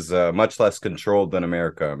country is much less controlled than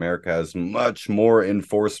America. America has much more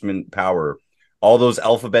enforcement power. All those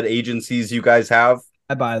alphabet agencies you guys have,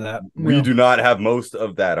 I buy that. We do not have most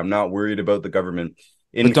of that. I'm not worried about the government.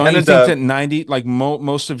 But don't you think that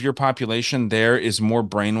most of your population there is more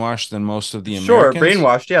brainwashed than most of the Americans? Sure,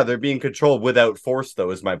 brainwashed. Yeah, they're being controlled without force,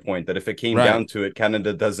 though, is my point. That if it came down to it,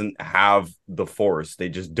 Canada doesn't have the force. They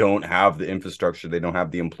just don't have the infrastructure. They don't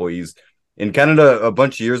have the employees. In Canada, a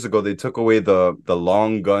bunch of years ago, they took away the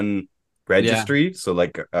long gun registry. Yeah. So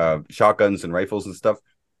like shotguns and rifles and stuff.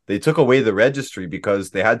 They took away the registry because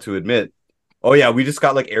they had to admit, oh, yeah, we just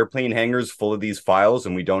got like airplane hangars full of these files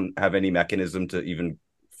and we don't have any mechanism to even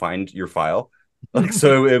find your file. Like,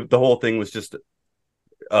 so the whole thing was just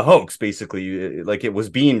a hoax, basically. Like, it was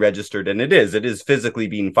being registered, and it is physically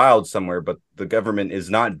being filed somewhere, but the government is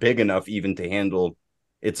not big enough even to handle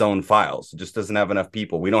its own files. It just doesn't have enough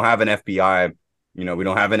people. We don't have an FBI, we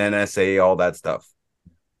don't have an NSA, all that stuff.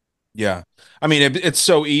 Yeah. I mean, it's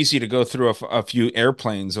so easy to go through a few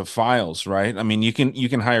airplanes of files, right? I mean, you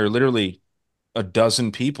can hire literally a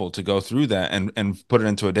dozen people to go through that and put it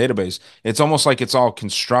into a database. It's almost like it's all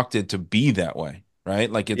constructed to be that way, right?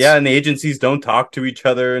 Like it's and the agencies don't talk to each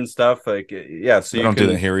other and stuff. Like, so you don't do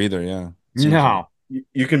that here either. Yeah. No,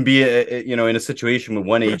 you can be in a situation with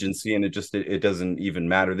one agency and it doesn't even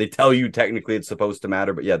matter. They tell you technically it's supposed to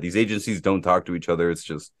matter, but these agencies don't talk to each other. It's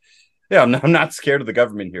just, I'm not scared of the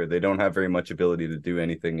government here. They don't have very much ability to do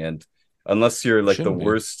anything, and unless you're like the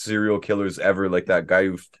worst serial killers ever, like that guy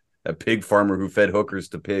a pig farmer who fed hookers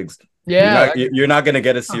to pigs. You're not going to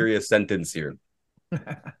get a serious sentence here.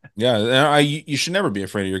 You should never be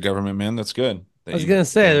afraid of your government, man. That's good. I was gonna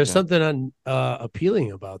say there's something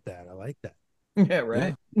appealing about that. I like that. Yeah,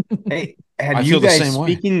 right. Hey, have you guys,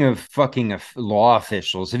 speaking of fucking law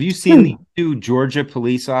officials, have you seen these two Georgia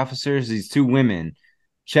police officers? These two women.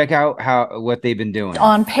 Check out what they've been doing.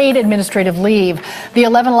 On paid administrative leave, the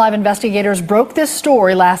 11 Alive investigators broke this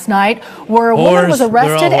story last night where a woman was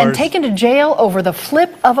arrested and taken to jail over the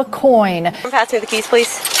flip of a coin. Pass me the keys, please.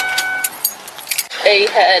 A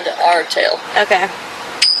head, R tail. Okay.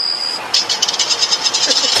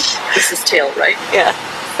 This is tail, right? Yeah.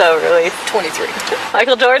 So release 23.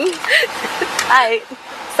 Michael Jordan. Alright.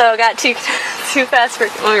 So I got two fast for.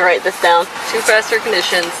 Let me write this down. Too fast for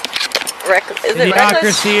conditions. Reckless. Is it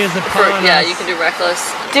reckless? Is upon yeah, you can do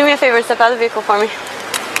reckless. Do me a favor, step out of the vehicle for me.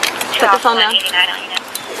 Put the phone down.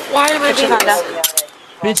 Why am I doing this? Down.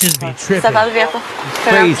 Bitches be tripping. Step out of the vehicle.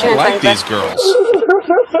 Crazy. I like these girls.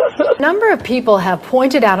 A number of people have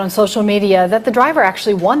pointed out on social media that the driver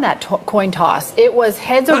actually won that coin toss. It was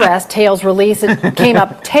heads arrest, tails release. It came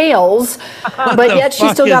up tails, but yet she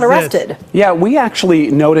still got arrested. Yeah, we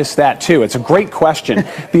actually noticed that too. It's a great question.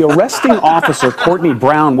 The arresting officer, Courtney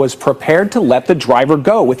Brown, was prepared to let the driver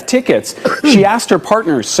go with tickets. She asked her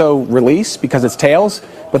partners, so release because it's tails?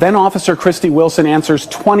 But then Officer Christy Wilson answers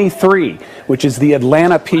 23, which is the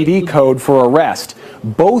Atlanta PD code for arrest.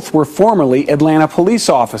 Both were formerly Atlanta police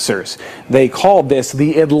officers. They called this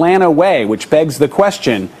the Atlanta way, which begs the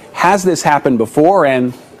question, has this happened before,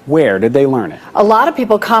 and where did they learn it? A lot of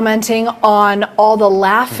people commenting on all the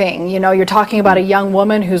laughing. You know, you're talking about a young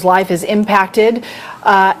woman whose life is impacted,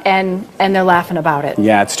 and they're laughing about it.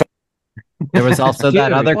 Yeah, it's there was also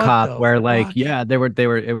that other cop where, like,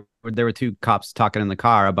 there were two cops talking in the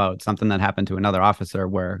car about something that happened to another officer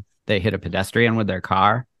where they hit a pedestrian with their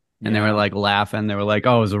car, and they were like laughing. They were like,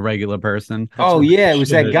 "Oh, it was a regular person." It was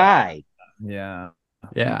that guy. Yeah.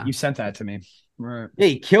 You sent that to me. Right. Yeah,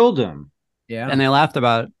 he killed him. Yeah, and they laughed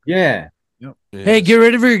about it. Yeah. Yep. Hey, get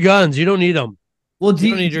rid of your guns. You don't need them. Well, you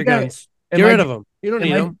don't need your guns. Get rid of them. You don't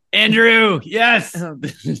need them. Andrew, yes.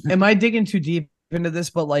 Am I digging too deep into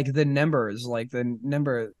this? But like the numbers,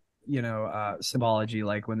 symbology,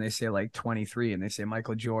 like when they say like 23 and they say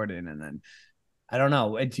Michael Jordan, and then I don't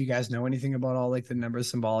know. Do you guys know anything about all like the number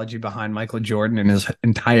symbology behind Michael Jordan and his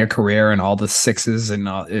entire career and all the sixes and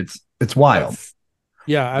all? It's wild.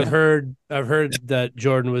 Yeah, I've heard that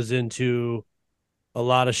Jordan was into a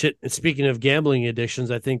lot of shit. And speaking of gambling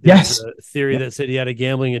addictions, I think there's a theory that said he had a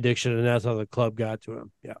gambling addiction, and that's how the club got to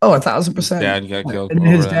him. Yeah. Oh, 1,000%. Dad got killed. And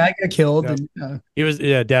his dad got killed. Yeah.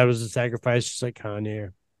 And, dad was a sacrifice, just like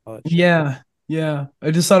Kanye. Yeah.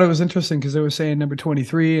 I just thought it was interesting because they were saying number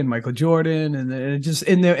 23 and Michael Jordan, and it just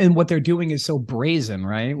and what they're doing is so brazen,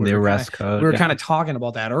 right? The arrest code. We were kind of talking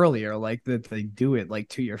about that earlier, like that they do it like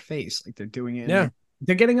to your face, like they're doing it. Yeah.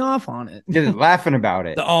 They're getting off on it. They're laughing about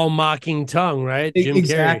it. The all mocking tongue, right? Jim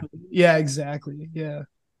exactly. Carrey. Yeah, exactly. Yeah.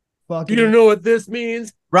 You don't know what this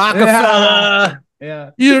means? Rockefeller. Yeah.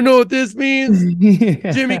 You don't know what this means?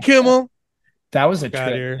 Jimmy Kimmel. That was a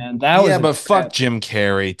trip, man. That was but fuck Jim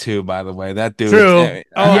Carrey too. By the way, that dude. True.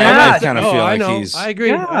 I kind of feel like he's. I agree.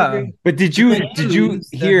 Yeah. I agree. But did you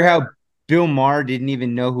hear how Bill Maher didn't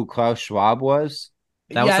even know who Klaus Schwab was?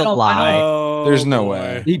 That was a lie. There's no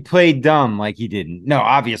way. He played dumb like he didn't. No,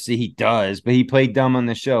 obviously he does, but he played dumb on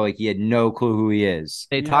the show like he had no clue who he is.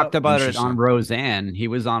 They talked about it on Roseanne. He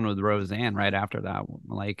was on with Roseanne right after that.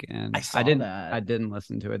 Like, and I didn't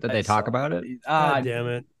listen to it. Did they talk about it? God damn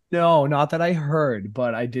it. No, not that I heard,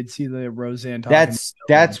 but I did see the Roseanne talking.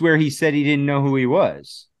 That's where he said he didn't know who he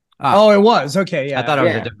was. Oh, it was. Okay, yeah. I thought it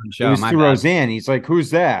was a different show. It was through Roseanne. He's like,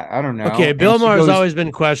 who's that? I don't know. Okay, Bill Maher's always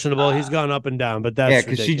been questionable. He's gone up and down, but that's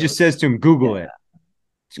because she just says to him, Google it.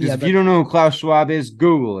 Because if you don't know who Klaus Schwab is,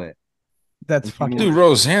 Google it. That's fucking. Dude,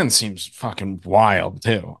 Roseanne seems fucking wild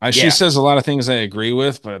too. She says a lot of things I agree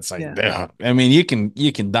with, but it's like, I mean, you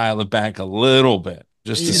can dial it back a little bit.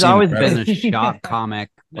 Just to He's see him always grab been it. a shock comic.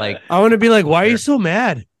 Like, I want to be like, why are you so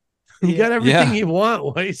mad? You got everything Yeah. you want.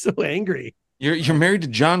 Why are you so angry? You're married to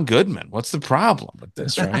John Goodman. What's the problem with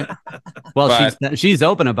this, right? well, But- she's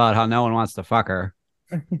open about how no one wants to fuck her.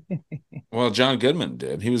 Well, John Goodman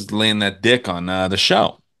did. He was laying that dick on the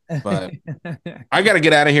show. But I got to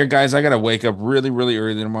get out of here, guys. I got to wake up really, really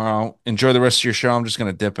early tomorrow. Enjoy the rest of your show. I'm just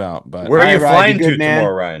going to dip out. But Where are you flying to good, man.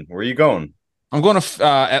 tomorrow, Ryan? Where are you going? I'm going to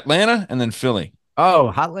Atlanta and then Philly.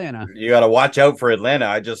 Oh, Hotlanta. You got to watch out for Atlanta.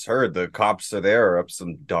 I just heard the cops are there up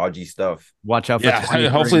some dodgy stuff. Watch out for Yeah,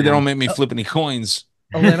 hopefully they don't make me flip any coins.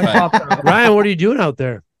 Ryan, what are you doing out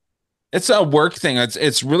there? It's a work thing.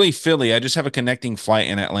 It's really Philly. I just have a connecting flight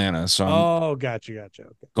in Atlanta, so I'm Oh, gotcha. Okay.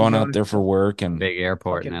 going out there for work and big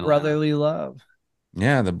airport in Fucking Atlanta. brotherly love.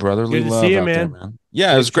 yeah, the brotherly Good to love see you, out there, man. man. Yeah, it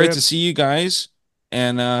Safe was great trip. to see you guys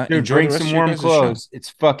and Dude, enjoy bring the rest some of your warm guys' clothes. show. It's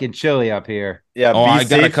fucking chilly up here. Yeah, Oh, be I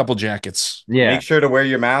got a safe. couple jackets. Yeah. Make sure to wear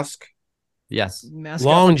your mask. Yes.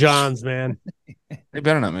 Long Johns, man. They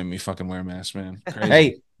better not make me fucking wear a mask, man. Crazy.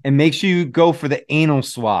 Hey, and make sure you go for the anal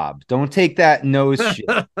swab. Don't take that nose shit,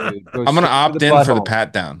 dude. Go I'm gonna straight opt the in for the butthole.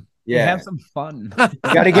 pat down. Yeah, Have some fun. you got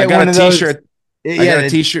to I get got one a of those. t-shirt. I got a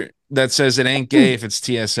t-shirt that says it ain't gay if it's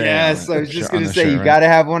TSA. Yes, on I it- was just on gonna the say shirt, you right? got to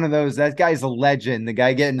have one of those. That guy's a legend. The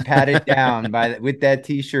guy getting patted down with that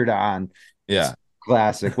t-shirt on. Yeah.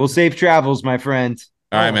 Classic. Well, safe travels, my friend.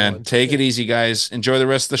 All right, man. Take it easy, guys. Enjoy the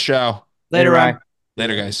rest of the show. Later, Ryan.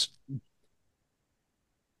 Later, guys.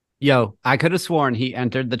 Yo, I could have sworn he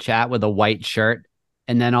entered the chat with a white shirt,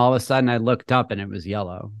 and then all of a sudden I looked up and it was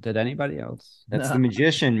yellow. Did anybody else? That's the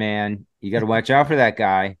magician, man. You got to watch out for that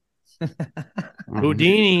guy.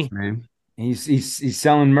 Houdini. He's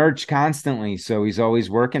selling merch constantly, so he's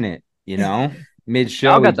always working it. You know, mid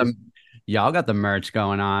show. Y'all got the merch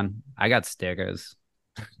going on. I got stickers.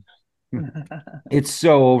 It's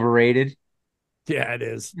so overrated. Yeah, it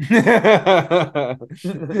is.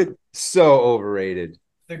 So overrated.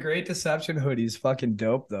 The Great Deception hoodie's fucking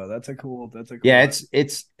dope though. That's a cool. Yeah,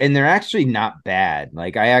 it's and they're actually not bad.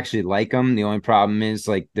 Like I actually like them. The only problem is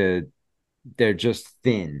like they're just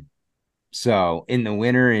thin. So in the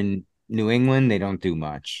winter in New England, they don't do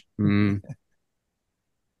much.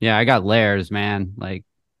 Yeah, I got layers, man. Like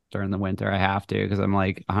during the winter, I have to because I'm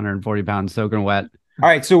like 140 pounds soaking wet. All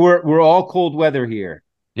right, so we're all cold weather here.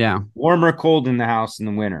 Yeah, Warm or cold in the house in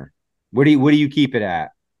the winter? What do you keep it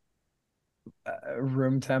at?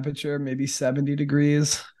 Room temperature, maybe 70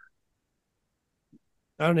 degrees.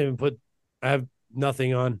 I don't even I have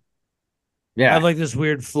nothing on. Yeah. I have like this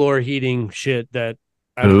weird floor heating shit that.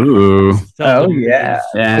 Ooh. seldom yeah. use.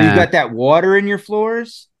 So you got that water in your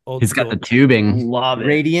floors? Old He's got school. the tubing. Love it.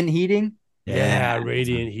 Radiant heating? Yeah,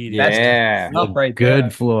 radiant heating. Yeah. Up right Good there.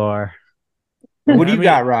 floor. What do you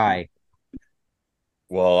got, Rye?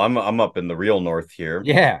 Well, I'm up in the real north here.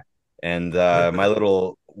 Yeah. And my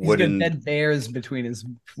little He's got wooden dead bears between his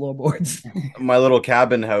floorboards. my little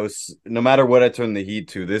cabin house, no matter what I turn the heat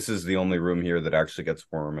to, this is the only room here that actually gets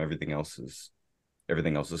warm. Everything else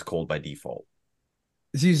is cold by default.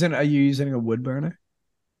 Are you using a wood burner?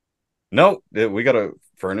 No, we got a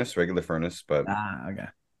furnace, regular furnace, but Okay.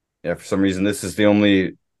 yeah, for some reason this is the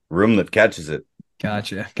only room that catches it.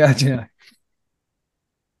 Gotcha.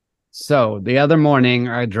 So the other morning,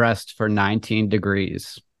 I dressed for 19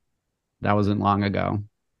 degrees. That wasn't long ago.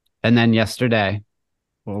 And then yesterday,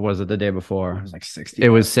 or was it the day before? It was like 60. It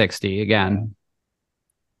was 60 again.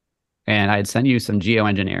 And I'd send you some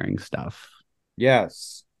geoengineering stuff.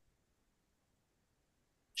 Yes.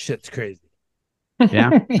 Shit's crazy.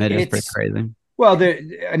 Yeah, it is pretty crazy. Well,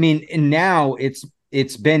 and now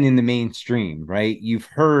it's been in the mainstream, right? You've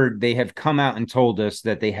heard they have come out and told us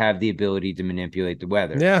that they have the ability to manipulate the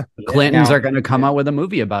weather. Yeah. Clintons Now- are going to come out with a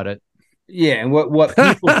movie about it. Yeah, and what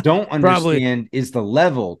people don't Probably. understand is the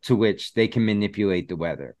level to which they can manipulate the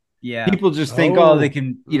weather. Yeah. People just think, they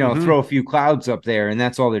can, throw a few clouds up there, and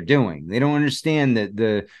that's all they're doing. They don't understand that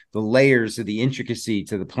the layers of the intricacy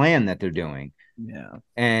to the plan that they're doing. Yeah.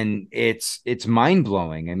 And it's mind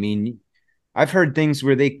blowing. I mean, I've heard things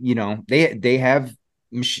where they have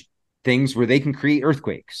things where they can create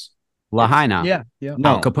earthquakes. Lahaina. Yeah.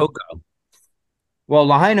 No. Acapulco. Well,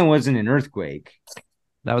 Lahaina wasn't an earthquake.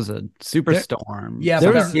 That was a superstorm. Yeah,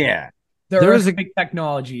 There but was- their there was a- earthquake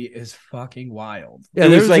technology is fucking wild. Yeah, It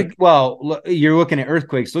there was was like, look, you're looking at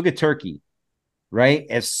earthquakes. Look at Turkey, right?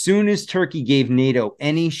 As soon as Turkey gave NATO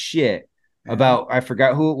any shit about, I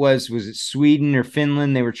forgot who it was it Sweden or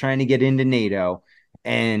Finland? They were trying to get into NATO,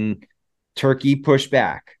 and Turkey pushed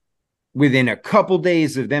back. Within a couple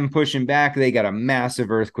days of them pushing back, they got a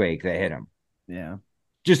massive earthquake that hit them. Yeah.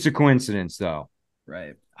 Just a coincidence, though.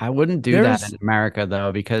 Right. I wouldn't do that in America,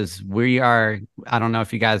 though, because we are, I don't know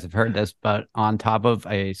if you guys have heard this, but on top of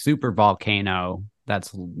a super volcano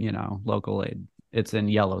that's, locally, it's in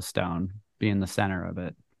Yellowstone, being the center of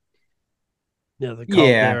it. Yeah, the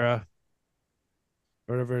caldera,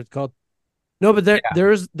 whatever it's called. No, but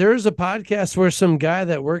there's a podcast where some guy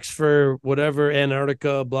that works for whatever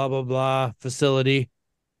Antarctica, blah, blah, blah facility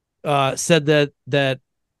said that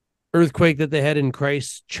earthquake that they had in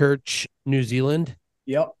Christchurch, New Zealand,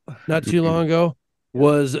 not too long ago,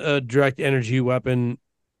 was a direct energy weapon,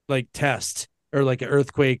 like test, or like an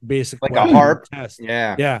earthquake basic, like a HARP test.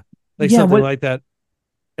 Yeah, something like that.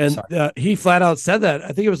 And he flat out said that. I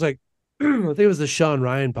think it was like I think it was the Sean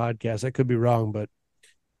Ryan podcast. I could be wrong, but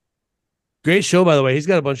great show, by the way. He's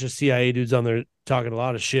got a bunch of CIA dudes on there talking a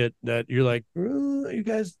lot of shit that you're like, you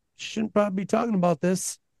guys shouldn't probably be talking about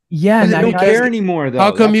this. Yeah, and they don't care anymore, though.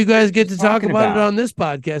 How come you guys get to talk about it on this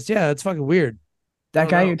podcast? Yeah, it's fucking weird. That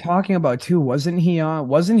guy you're talking about too, wasn't he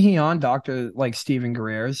on Dr. like Stephen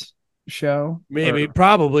Greer's show? Maybe,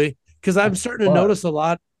 probably, because I'm starting to notice a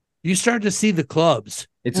lot. You start to see the clubs.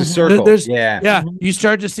 It's a circle. Yeah. You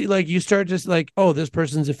start to see oh, this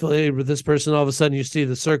person's affiliated with this person. All of a sudden, you see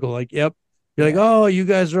the circle. Like, yep. You're like, oh, you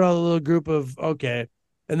guys are all a little group of okay,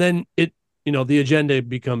 and then the agenda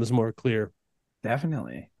becomes more clear.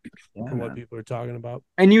 Definitely. Yeah, what people are talking about.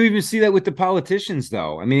 And you even see that with the politicians,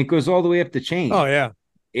 though. I mean, it goes all the way up the chain. Oh yeah.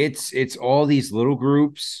 It's all these little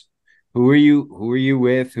groups. Who are you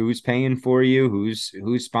with? Who's paying for you? Who's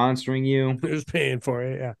sponsoring you? Who's paying for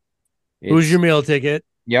it? Yeah. Who's your meal ticket?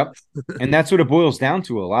 Yep. And that's what it boils down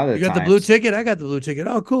to a lot of the You got times. the blue ticket? I got the blue ticket.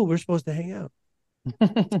 Oh, cool. We're supposed to hang out.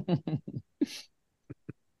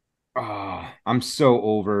 Oh, I'm so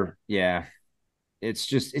over. Yeah. It's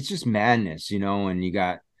just madness, and you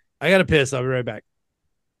got. I got to piss. I'll be right back.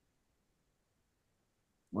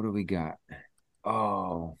 What do we got?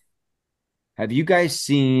 Oh, have you guys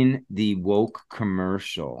seen the woke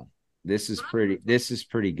commercial? This is pretty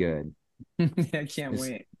good. I can't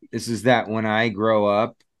wait. This is that when I grow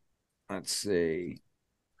up. Let's see.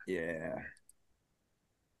 Yeah.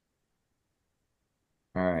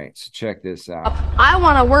 All right, so check this out. I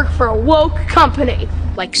want to work for a woke company,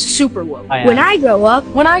 like super woke. When I grow up,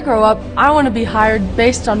 I want to be hired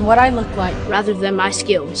based on what I look like rather than my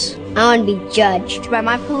skills. I want to be judged by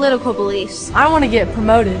my political beliefs. I want to get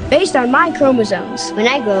promoted based on my chromosomes. When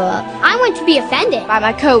I grow up, I want to be offended by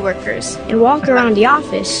my coworkers and walk around the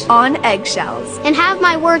office on eggshells and have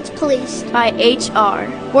my words policed by HR.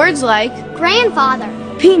 Words like grandfather,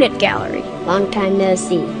 peanut gallery, long time no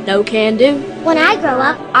see, no can do. When I grow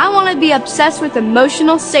up, I want to be obsessed with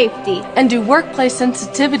emotional safety and do workplace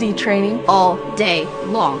sensitivity training all day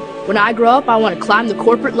long. When I grow up, I want to climb the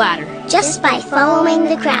corporate ladder. Just by following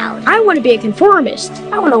the crowd. I want to be a conformist.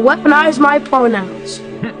 I want to weaponize my pronouns.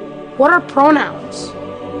 What are pronouns?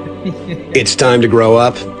 It's time to grow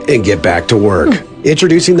up and get back to work.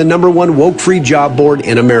 Introducing the #1 woke-free job board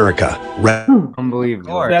in America.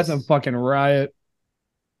 Unbelievable. That's a fucking riot.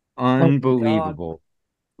 Unbelievable.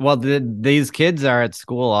 Well, these kids are at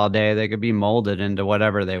school all day. They could be molded into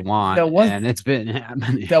whatever they want. And it's been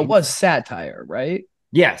happening. That was satire, right?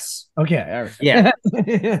 Yes. Okay. All right. Yeah.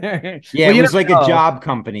 Yeah, it was like a job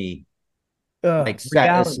company. A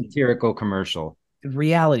satirical commercial.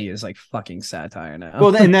 Reality is like fucking satire now.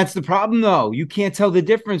 Well, and that's the problem, though. You can't tell the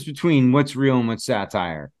difference between what's real and what's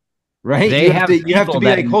satire, right? You have to be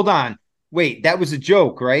like, hold on. Wait, that was a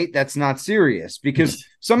joke, right? That's not serious, because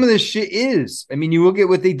some of this shit is. I mean, you look at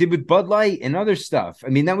what they did with Bud Light and other stuff. I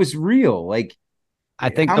mean, that was real. Like, I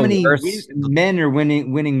think how many men are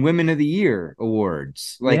winning Women of the Year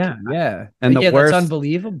awards? Like, yeah. And the worst, that's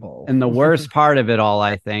unbelievable. And the worst part of it all,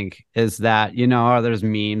 I think, is that there's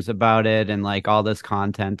memes about it and like all this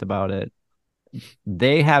content about it.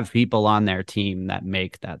 They have people on their team that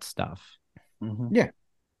make that stuff. Yeah,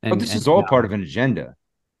 but this is all part of an agenda.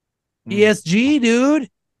 ESG, dude.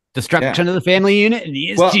 Destruction of the family unit and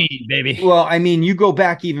ESG, baby. Well, I mean, you go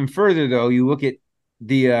back even further, though. You look at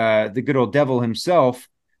the good old devil himself,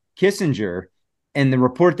 Kissinger, and the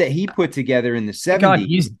report that he put together in the 70s. God,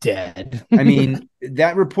 he's dead. I mean,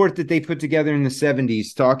 that report that they put together in the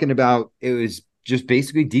 70s, talking about it was just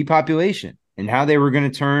basically depopulation and how they were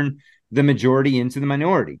going to turn the majority into the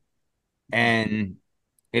minority. And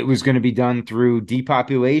it was going to be done through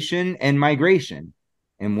depopulation and migration.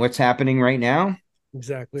 And what's happening right now?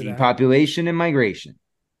 Exactly. Depopulation and migration.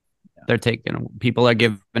 People are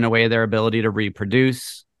giving away their ability to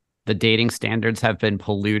reproduce. The dating standards have been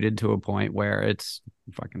polluted to a point where it's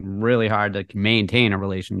fucking really hard to maintain a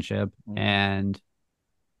relationship. And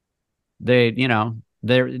it's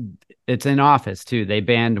in office too. They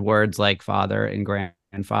banned words like father and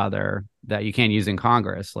grandfather that you can't use in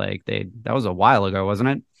Congress. Like that was a while ago, wasn't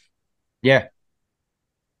it? Yeah.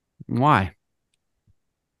 Why?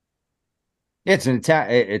 It's an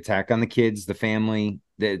attack on the kids, the family,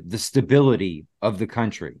 the stability of the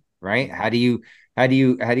country, right? How do you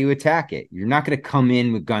attack it? You're not going to come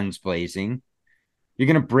in with guns blazing. You're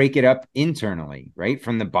going to break it up internally, right?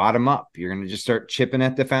 From the bottom up. You're going to just start chipping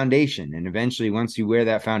at the foundation. And eventually, once you wear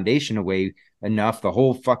that foundation away enough, the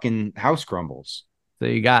whole fucking house crumbles. So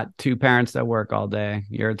you got two parents that work all day.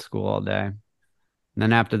 You're at school all day. And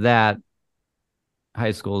then after that,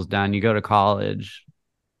 high school's done. You go to college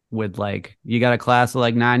with you got a class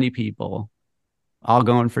of 90 people all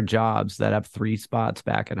going for jobs that have 3 spots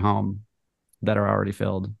back at home that are already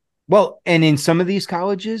filled. Well, and in some of these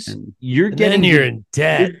colleges, you're in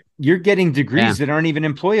debt. You're getting degrees that aren't even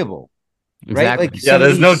employable. Exactly. Right?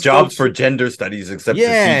 There's no jobs for gender studies except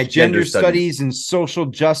to teach gender studies and social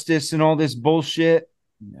justice and all this bullshit.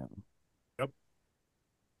 Yep.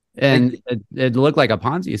 And it looked like a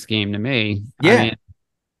Ponzi scheme to me. Yeah. I mean,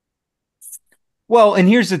 well, and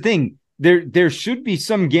here's the thing. There should be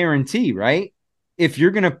some guarantee, right? If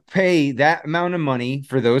you're going to pay that amount of money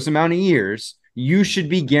for those amount of years, you should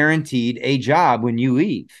be guaranteed a job when you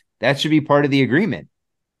leave. That should be part of the agreement.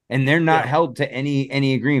 And they're not held to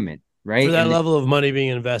any agreement, right? For that level of money being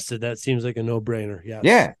invested, that seems like a no-brainer. Yes.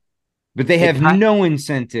 Yeah. But they have no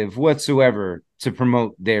incentive whatsoever to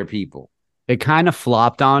promote their people. It kind of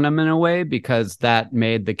flopped on them in a way because that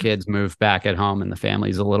made the kids move back at home and the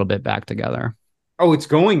family's a little bit back together. Oh, it's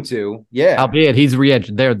going to. Yeah. Albeit he's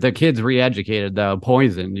the kid's re-educated, though,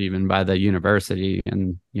 poisoned even by the university.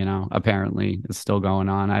 And, apparently it's still going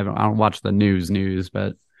on. I don't watch the news,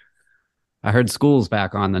 but I heard school's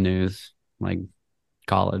back on the news, like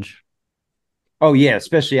college. Oh, yeah.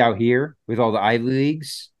 Especially out here with all the Ivy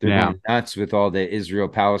Leagues. They're going nuts with all the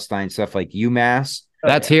Israel-Palestine stuff like UMass.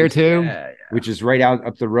 That's here too. Which is right out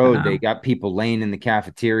up the road. They got people laying in the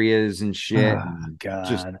cafeterias and shit. Oh,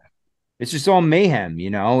 God. It's just all mayhem,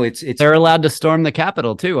 It's They're allowed to storm the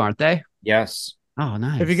Capitol too, aren't they? Yes. Oh,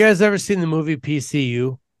 nice. Have you guys ever seen the movie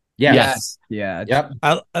PCU? Yes. Yeah. Yep.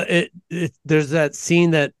 There's that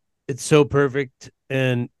scene that it's so perfect,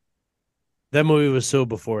 and that movie was so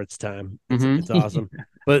before its time. It's awesome.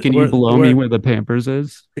 But can you blow me where the Pampers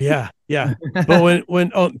is? Yeah. But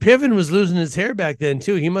when Piven was losing his hair back then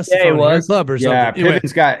too, he must have found a hair club or something. Yeah,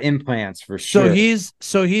 Piven's got implants for sure.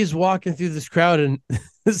 So he's walking through this crowd, and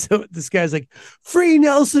so this guy's like, "Free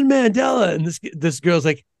Nelson Mandela," and this girl's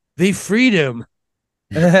like, "They freed him."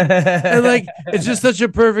 And it's just such a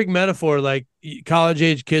perfect metaphor. Like college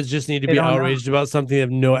age kids just need to be outraged about something they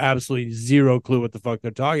have absolutely zero clue what the fuck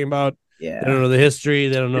they're talking about. Yeah. They don't know the history.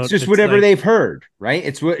 They don't know. It's just whatever they've heard, right?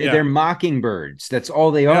 It's what they're mockingbirds. That's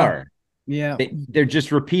all they are. Yeah. They're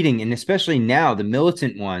just repeating. And especially now, the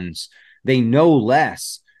militant ones, they know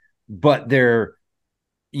less, but they're,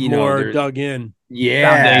 more dug in.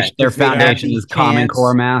 Yeah. Their foundation is Common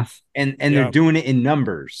Core math. And they're doing it in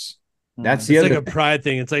numbers. That's the it's other like a pride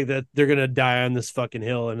thing. It's like that they're gonna die on this fucking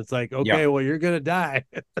hill, and it's like, okay, well, you're gonna die.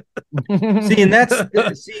 See, and that's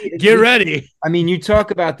get ready. I mean, you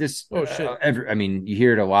talk about this. Oh shit! You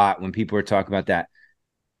hear it a lot when people are talking about that.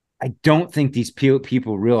 I don't think these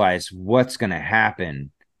people realize what's going to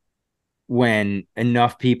happen when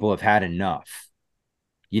enough people have had enough.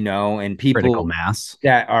 And people critical mass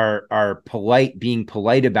that are being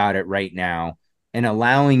polite about it right now and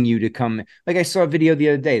allowing you to come. Like I saw a video the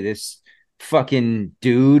other day. This fucking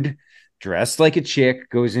dude dressed like a chick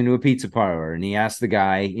goes into a pizza parlor and he asks the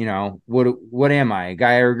guy, what am I, a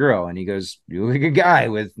guy or a girl? And he goes, you look like a guy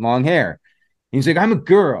with long hair. And he's like, I'm a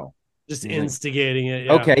girl. Just instigating it.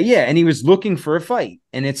 Yeah. Okay. Yeah. And he was looking for a fight.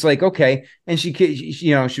 And it's like, okay. And she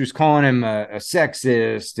was calling him a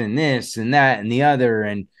sexist and this and that and the other.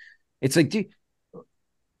 And it's like, dude,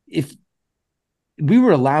 if we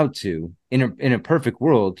were allowed to, in a perfect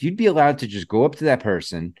world, you'd be allowed to just go up to that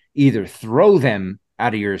person, either throw them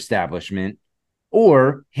out of your establishment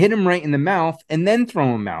or hit them right in the mouth and then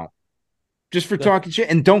throw them out just for talking shit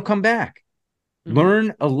and don't come back. Mm-hmm.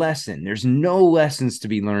 Learn a lesson. There's no lessons to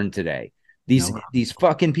be learned today. These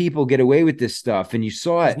fucking people get away with this stuff, and you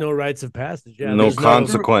saw There's no rites of passage. Yeah, no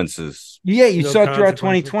consequences. Yeah, you saw it throughout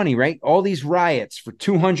 2020, right? All these riots for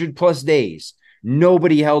 200 plus days.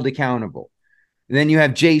 Nobody held accountable. And then you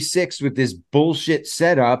have J6 with this bullshit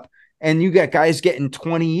setup, and you got guys getting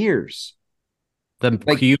 20 years. The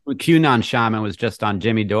QAnon shaman was just on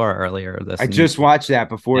Jimmy Dore earlier. I just watched that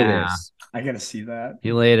before this. I gotta see that.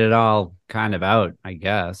 He laid it all kind of out, I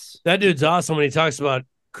guess. That dude's awesome when he talks about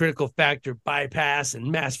critical factor bypass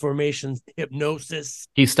and mass formation hypnosis.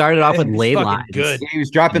 He started off with He's ley fucking lines. good. Yeah, he was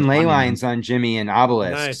dropping ley lines on Jimmy and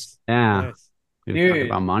obelisks. Nice. Yeah. Nice. We were talking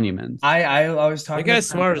about monuments. I was talking. That guy's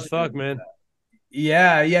smart as fuck, man.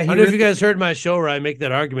 Yeah. I don't know if you guys heard my show where I make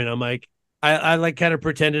that argument. I'm like, I like kind of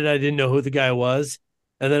pretended I didn't know who the guy was,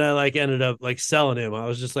 and then I like ended up like selling him. I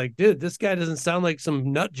was just like, dude, this guy doesn't sound like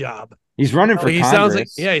some nut job. He's running for he Congress. sounds like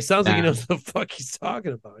he sounds like he knows what the fuck he's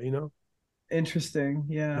talking about, you know? Interesting.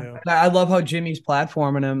 Yeah. I love how Jimmy's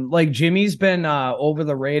platforming him. Like Jimmy's been over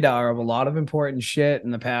the radar of a lot of important shit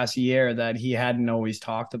in the past year that he hadn't always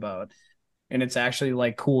talked about. And it's actually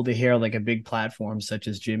like cool to hear like a big platform such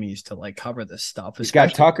as Jimmy's to like cover this stuff. He's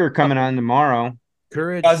got Tucker coming on tomorrow.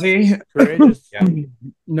 Courage. Does he? Courageous. Yeah.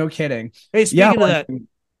 No kidding. Hey, speaking of that,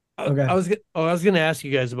 okay. I was gonna ask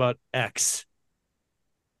you guys about X.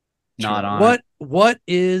 Not on. What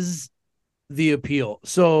is the appeal?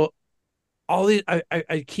 So all these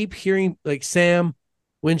I keep hearing like Sam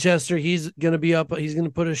Winchester, he's gonna be up, he's gonna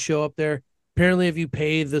put a show up there. Apparently, if you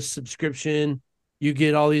pay the subscription, you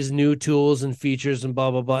get all these new tools and features and blah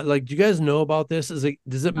blah blah. Like, do you guys know about this? Does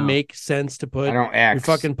it make sense to put your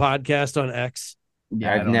fucking podcast on X?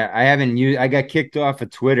 Yeah, I haven't used. I got kicked off of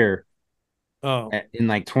Twitter. In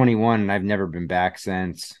like 21, and I've never been back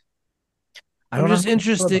since. I'm just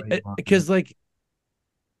interested because like,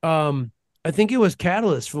 I think it was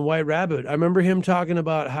Catalyst from White Rabbit. I remember him talking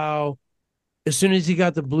about how as soon as he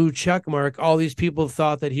got the blue check mark, all these people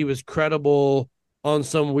thought that he was credible on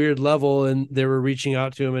some weird level, and they were reaching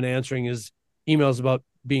out to him and answering his emails about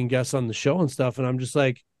being guests on the show and stuff. And I'm just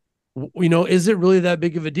like, you know, is it really that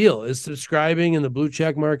big of a deal? Is subscribing and the blue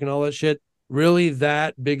check mark and all that shit really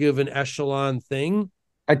that big of an echelon thing?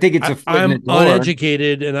 I think it's a foot in the I'm door.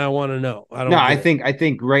 uneducated and I want to know. I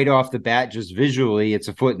think right off the bat, just visually, it's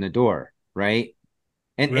a foot in the door, right?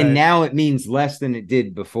 And now it means less than it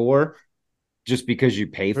did before, just because you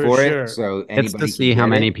pay for it. So it's to see how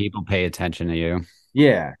many people pay attention to you.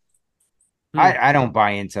 Yeah. I don't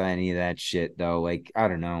buy into any of that shit though. Like, I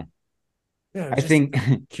don't know. Yeah, I think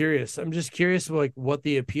curious. I'm just curious like what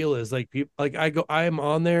the appeal is. Like people like I am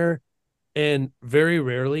on there and very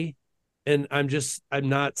rarely, and I'm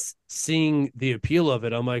not seeing the appeal of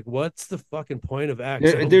it. I'm like, what's the fucking point of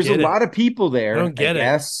X? There's a lot of people there. I don't get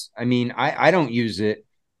it. I mean, I don't use it,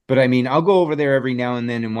 but I mean, I'll go over there every now and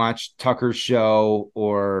then and watch Tucker's show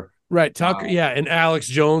or Tucker. And Alex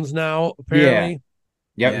Jones now apparently.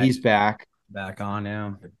 Yep, he's back on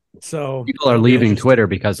now. So people are leaving Twitter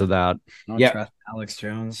because of that. Trust Alex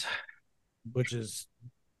Jones, which is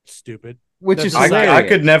stupid. I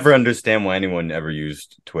could never understand why anyone ever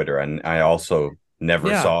used Twitter, and I also never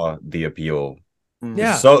saw the appeal.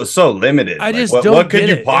 Yeah, so limited. I just don't. What could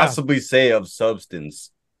you it. possibly say of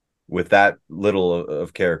substance with that little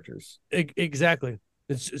of characters? Exactly.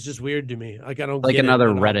 It's just weird to me. Like I don't like get another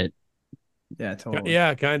it. Reddit. Yeah, totally.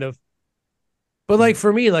 Yeah, kind of. But like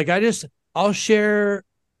for me, like I'll share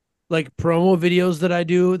like promo videos that I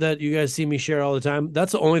do that you guys see me share all the time.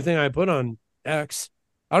 That's the only thing I put on X.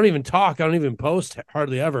 I don't even talk. I don't even post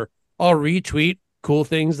hardly ever. I'll retweet cool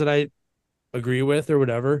things that I agree with or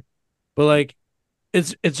whatever. But like,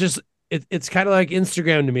 it's kind of like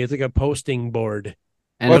Instagram to me. It's like a posting board.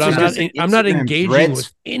 And I'm not engaging with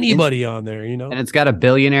anybody on there, you know? And it's got a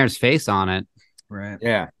billionaire's face on it. Right.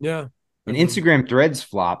 Yeah. Yeah. And Instagram threads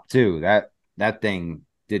flopped too. That thing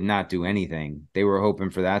did not do anything. They were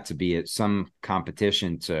hoping for that to be some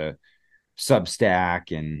competition to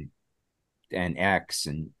Substack and X,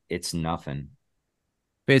 and it's nothing.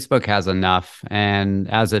 Facebook has enough, and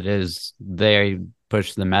as it is, they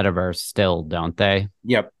push the metaverse still, don't they?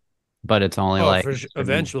 Yep. But it's only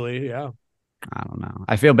eventually, yeah. I don't know.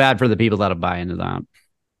 I feel bad for the people that'll buy into that.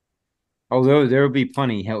 Although there will be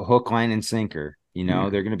plenty hook, line, and sinker. You know,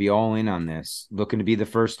 they're going to be all in on this, looking to be the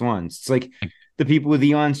first ones. It's like the people with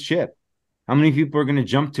Eon's chip. How many people are going to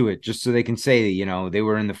jump to it just so they can say, you know, they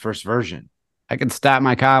were in the first version? I can stop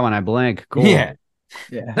my car when I blink. Cool. Yeah.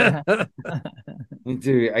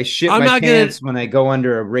 Dude, I shit my pants when I go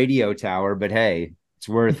under a radio tower, but hey, it's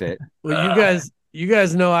worth it. Well, you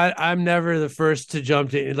guys know I'm never the first to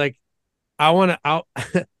jump to. Like, I don't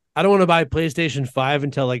want to buy PlayStation 5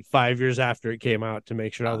 until like 5 years after it came out to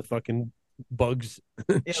make sure all the fucking bugs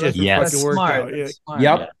shit fucking worked out. Yeah.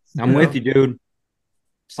 Yep. I'm with you, dude.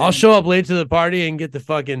 I'll show up late to the party and get the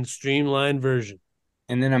fucking streamlined version.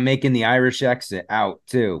 And then I'm making the Irish exit out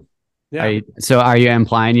too. Yeah. Are you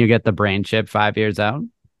implying you get the brain chip 5 years out?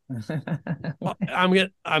 Well, I'm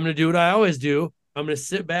gonna do what I always do. I'm gonna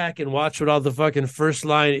sit back and watch what all the fucking first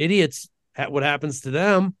line idiots what happens to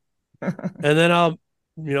them, and then I'll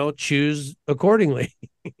choose accordingly.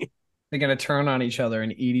 They're gonna turn on each other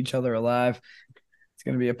and eat each other alive. It's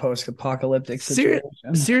gonna be a post-apocalyptic situation.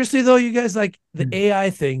 Seriously though, you guys, like the AI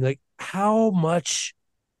thing, like how much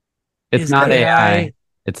It's is not AI.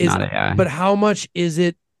 It's is- not AI. But how much is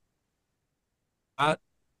it not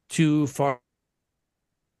too far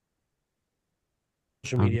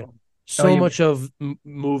social media? So much of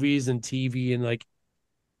movies and TV and like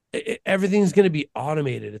everything's going to be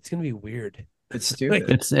automated. It's going to be weird. It's stupid.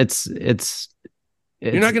 It's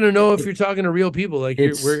you're not going to know if you're talking to real people. Like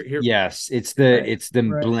we're here. Yes, it's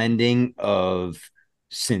the blending of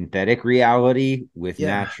synthetic reality with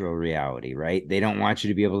natural reality, right? They don't want you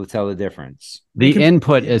to be able to tell the difference. The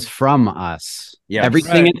input is from us. Yes.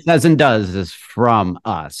 Everything it says and does is from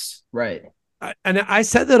us. Right. And I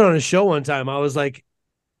said that on a show one time. I was like,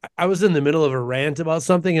 I was in the middle of a rant about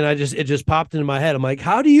something and it just popped into my head. I'm like,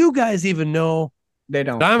 how do you guys even know they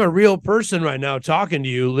don't? I'm a real person right now talking to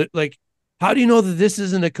you? Like, how do you know that this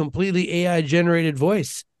isn't a completely AI generated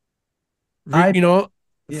voice? Fuck.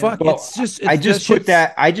 Well, It's just, I just put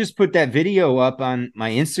that video up on my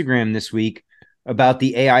Instagram this week about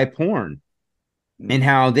the AI porn and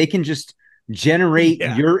how they can just generate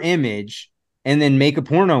your image and then make a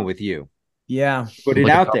porno with you. Yeah. Put it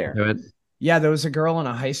out there. Yeah, there was a girl in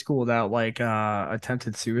a high school that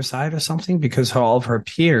attempted suicide or something because all of her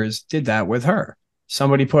peers did that with her.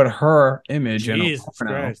 Somebody put her image in a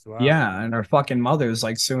porno. Christ, wow. Yeah, and her fucking mother's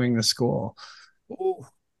like suing the school. Ooh.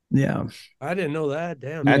 Yeah. I didn't know that.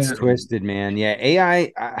 Damn. That's twisted, man. Yeah,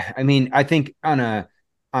 AI, I mean, I think on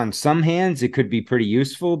some hands it could be pretty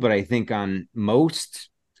useful, but I think on most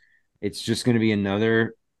it's just going to be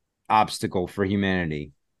another obstacle for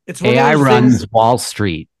humanity. It's AI runs Wall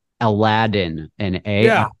Street. Aladdin and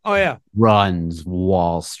AI runs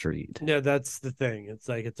Wall Street. Yeah, that's the thing. It's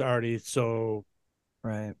like it's already so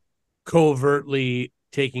right covertly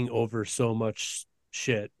taking over so much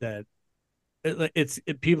shit that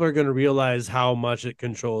people are going to realize how much it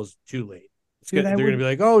controls too late. They're going to be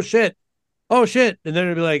like, oh shit, and then they're going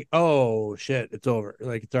to be like, oh shit, it's over.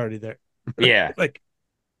 Like it's already there. Yeah, like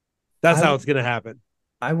that's how it's going to happen.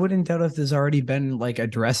 I wouldn't doubt if there's already been like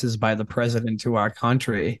addresses by the president to our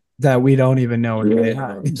country that we don't even know. Like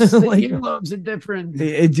earlobes are different.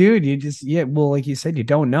 Dude, you just well, like you said, you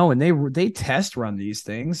don't know. And they test run these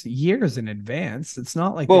things years in advance. It's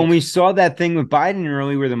not like and we saw that thing with Biden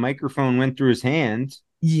early where the microphone went through his hand.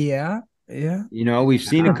 Yeah. You know, we've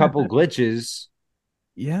seen a couple glitches.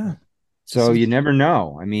 Yeah. So you never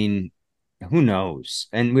know. I mean, who knows?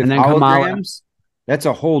 And with holograms, that's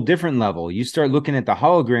a whole different level. You start looking at the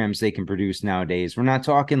holograms they can produce nowadays. We're not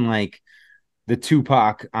talking like the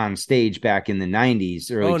Tupac on stage back in the 90s,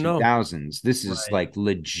 early 2000s. This is like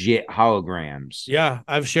legit holograms. Yeah,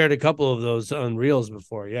 I've shared a couple of those on Reels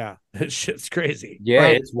before. Yeah, shit's crazy. Yeah,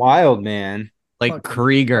 it's wild, man. Like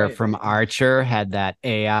Krieger from Archer had that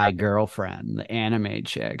AI girlfriend, the anime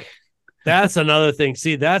chick. That's another thing.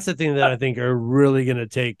 See, that's the thing that I think are really going to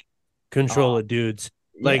take control of dudes.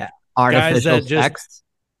 Like artificial sex.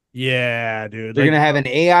 Yeah, dude. They're gonna have an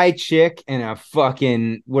AI chick and a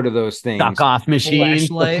fucking what are those things? Suck off machine,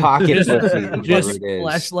 pocket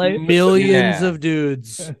flashlight. Millions of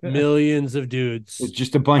dudes. Millions of dudes. It's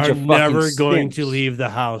just a bunch of never fucking going stimps. to leave the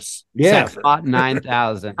house. Yeah, Spot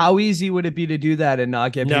 9,000. How easy would it be to do that and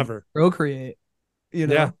not get never procreate? You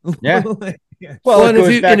know? Yeah. Yeah. Well, it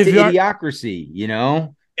goes back to idiocracy, you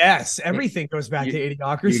know? Yes, everything goes back to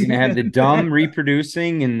idiocracy. You're gonna have the dumb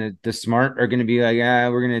reproducing, and the smart are gonna be like,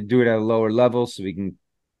 we're gonna do it at a lower level so we can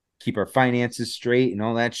keep our finances straight and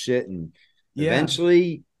all that shit. And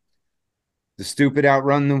eventually, the stupid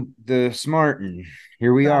outrun the smart, and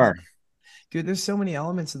here we are. Dude, there's so many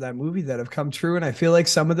elements of that movie that have come true, and I feel like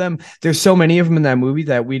some of them, there's so many of them in that movie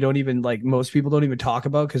that we don't even like. Most people don't even talk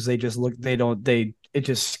about because they just look. It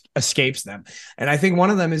just escapes them. And I think one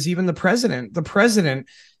of them is even the president. The president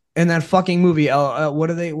in that fucking movie,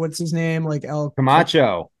 what's his name? Like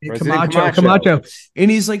Camacho. Camacho. And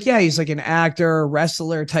he's like an actor,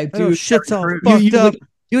 wrestler type dude. Shit's all fucked up.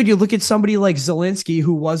 Dude, you look at somebody like Zelensky,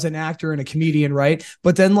 who was an actor and a comedian, right?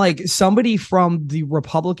 But then like somebody from the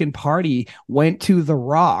Republican Party went to The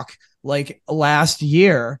Rock like last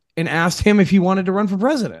year and asked him if he wanted to run for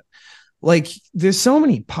president. Like, there's so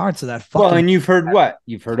many parts of that. Well, and you've heard what?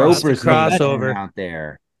 You've heard Oprah's crossover out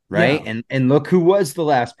there, right? Yeah. And look who was the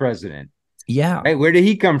last president. Yeah. Right. Where did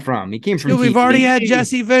he come from? He came from. Dude, we've already had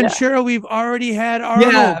Jesse Ventura. Yeah. We've already had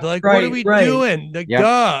Arnold. Yeah, like, what are we doing? Like,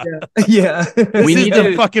 Yeah. We need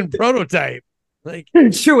the fucking prototype. Like,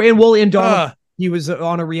 true. And Donald. He was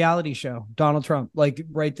on a reality show, Donald Trump, like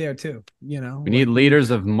right there too. You know, We need leaders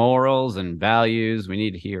of morals and values. We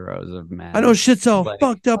need heroes of men. I know shit's all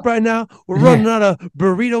fucked up right now. We're running out of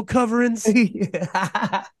burrito coverings. We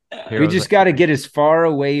just got to get as far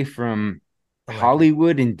away from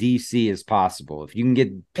Hollywood and DC as possible. If you can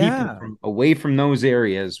get people away from those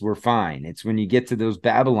areas, we're fine. It's when you get to those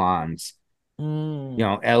Babylons, you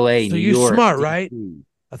know, LA, So New you're York. smart, DC. right?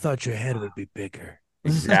 I thought your head would be bigger.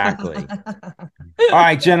 Exactly. All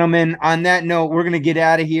right, gentlemen. On that note, we're going to get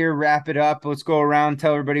out of here, wrap it up. Let's go around,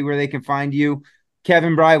 tell everybody where they can find you.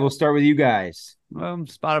 Kevin, Bry, we'll start with you guys.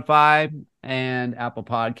 Spotify and Apple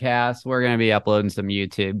Podcasts. We're going to be uploading some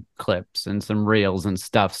YouTube clips and some reels and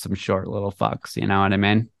stuff, some short little fucks. You know what I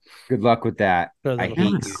mean? Good luck with that. I hate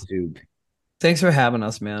YouTube. Thanks for having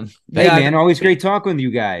us, man. Hey, man, always great talking with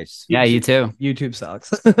you guys. Yeah, you too. YouTube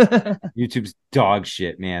sucks. YouTube's dog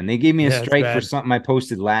shit, man. They gave me a strike for something I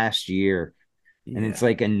posted last year, and it's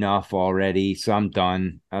like enough already. So I'm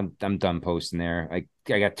done. I'm done posting there.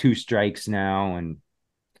 I got 2 strikes now, and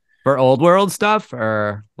for old world stuff,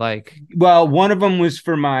 or like, well, one of them was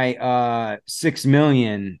for my 6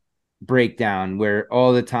 million breakdown, where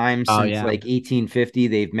all the time since like 1850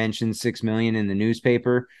 they've mentioned 6 million in the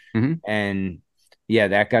newspaper. And yeah,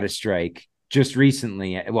 that got a strike just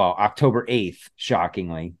recently. Well, October 8th,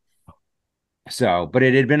 shockingly. So, but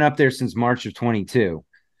it had been up there since March of 22.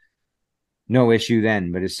 No issue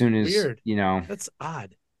then, but as soon as you know, that's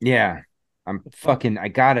odd. Yeah, I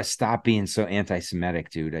gotta stop being so anti-Semitic,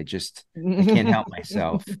 dude. I can't help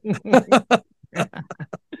myself.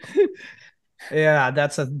 Yeah,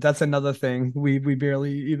 that's another thing we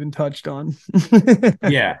barely even touched on.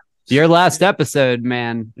 Yeah. Your last episode,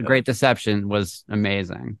 man, Great Deception, was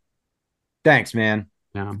amazing. Thanks, man.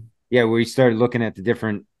 Yeah, we started looking at the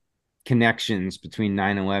different connections between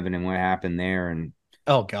 9/11 and what happened there, and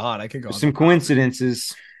oh god, I could go some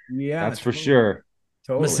coincidences. Yeah, that's for sure.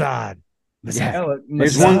 Totally. Mossad. Yeah.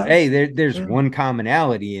 There's one. Hey, there's one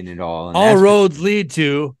commonality in it all. And all roads lead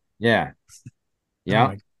to. Yeah.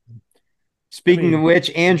 Yeah. Speaking of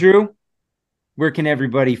which, Andrew, where can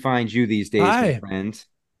everybody find you these days, my friend?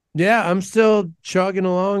 Yeah, I'm still chugging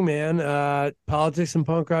along, man.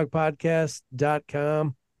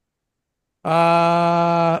 politicsandpunkrockpodcast.com.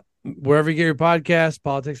 Wherever you get your podcast,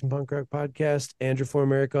 Politics and Punk Rock Podcast, Andrew for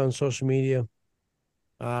America on social media.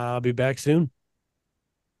 I'll be back soon.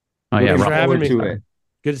 Oh, yeah, thanks for having me. It.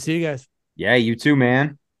 Good to see you guys. Yeah, you too,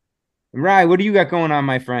 man. Rye, what do you got going on,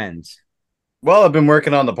 my friends? Well, I've been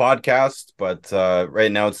working on the podcast, but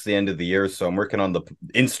right now it's the end of the year, so I'm working on the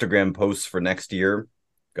Instagram posts for next year.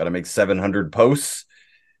 Got to make 700 posts,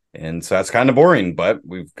 and so that's kind of boring, but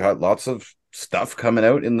we've got lots of stuff coming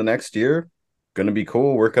out in the next year. Going to be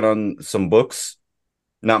cool. Working on some books,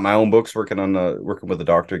 not my own books. Working with a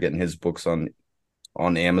doctor, getting his books on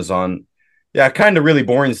Amazon. Yeah, kind of really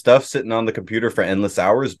boring stuff, sitting on the computer for endless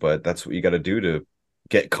hours, but that's what you got to do to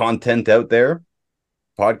get content out there.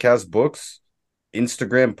 Podcast, books,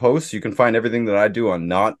 Instagram posts. You can find everything that I do on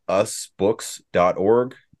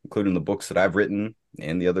notusbooks.org, including the books that I've written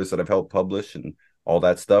and the others that I've helped publish and all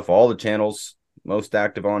that stuff. All the channels most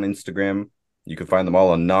active on Instagram. You can find them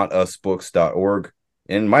all on notusbooks.org,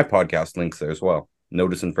 and my podcast links there as well.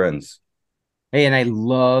 Notice and Friends. Hey, and I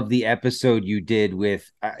love the episode you did with,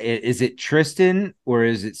 is it Tristan or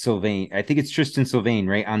is it Sylvain? I think it's Tristan Sylvain,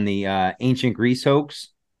 right? On the ancient Greece hoax.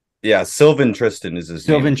 Yeah, Sylvan Tristan is his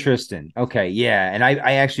name. Sylvan Tristan. Okay, yeah. And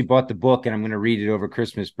I actually bought the book, and I'm going to read it over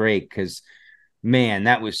Christmas break because, man,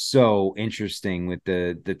 that was so interesting with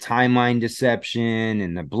the timeline deception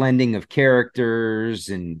and the blending of characters,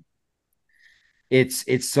 and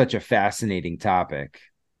it's such a fascinating topic.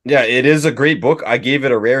 Yeah, it is a great book. I gave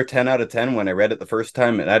it a rare 10 out of 10 when I read it the first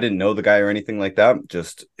time, and I didn't know the guy or anything like that.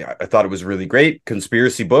 I thought it was really great.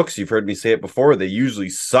 Conspiracy books, you've heard me say it before, they usually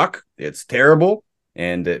suck. It's terrible,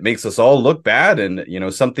 and it makes us all look bad. And,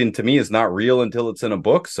 something to me is not real until it's in a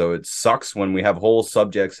book. So it sucks when we have whole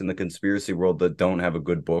subjects in the conspiracy world that don't have a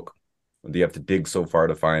good book. You have to dig so far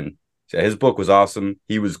to find. So his book was awesome.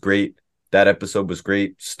 He was great. That episode was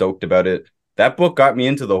great. Stoked about it. That book got me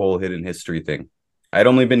into the whole hidden history thing. I'd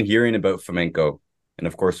only been hearing about flamenco. And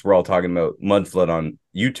of course, we're all talking about Mudflood on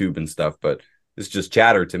YouTube and stuff, but it's just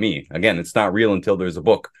chatter to me. Again, it's not real until there's a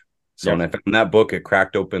book. So when I found that book, it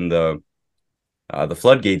cracked open the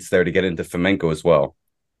floodgates there to get into flamenco as well.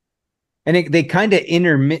 And they kind of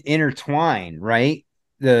intertwine, right?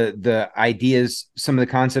 The ideas, some of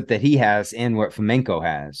the concept that he has and what flamenco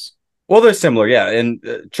has. Well, they're similar, yeah.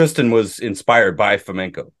 And Tristan was inspired by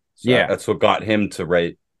flamenco. So that's what got him to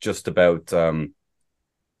write just about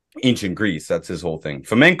ancient Greece. That's his whole thing.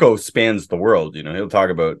 Fomenko spans the world. You know, he'll talk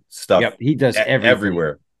about stuff. Yep, he does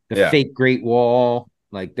everywhere. The fake Great Wall,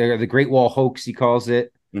 like the Great Wall hoax, he calls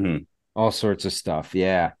it. Mm-hmm. All sorts of stuff.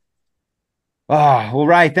 Yeah. Well,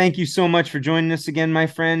 Ryan, thank you so much for joining us again, my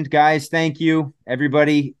friend. Guys, thank you.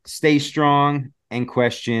 Everybody, stay strong and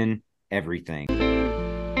question everything.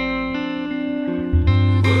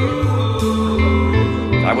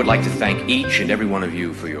 I would like to thank each and every one of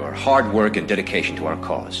you for your hard work and dedication to our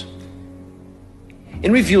cause.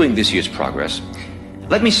 In reviewing this year's progress,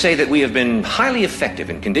 let me say that we have been highly effective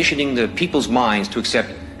in conditioning the people's minds to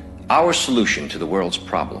accept our solution to the world's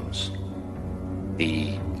problems.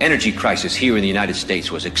 The energy crisis here in the United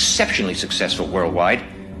States was exceptionally successful worldwide,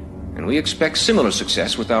 and we expect similar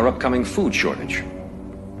success with our upcoming food shortage.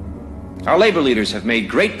 Our labor leaders have made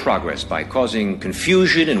great progress by causing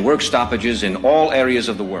confusion and work stoppages in all areas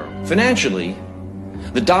of the world. Financially,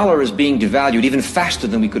 the dollar is being devalued even faster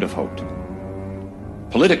than we could have hoped.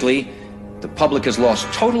 Politically, the public has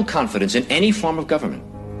lost total confidence in any form of government.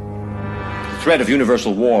 The threat of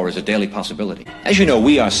universal war is a daily possibility. As you know,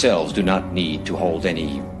 we ourselves do not need to hold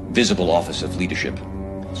any visible office of leadership.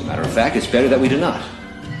 As a matter of fact, it's better that we do not.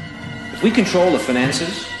 If we control the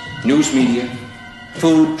finances, news media,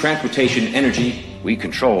 food, transportation, energy, we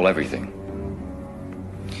control everything.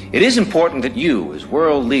 It is important that you, as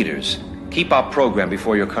world leaders, keep our program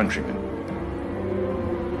before your countrymen.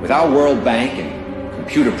 With our World Bank and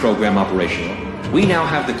computer program operational, we now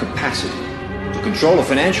have the capacity to control the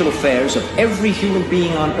financial affairs of every human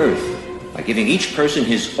being on Earth by giving each person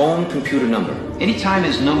his own computer number. Anytime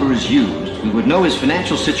his number is used, we would know his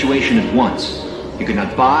financial situation at once. He could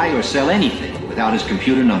not buy or sell anything without his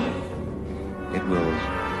computer number. It will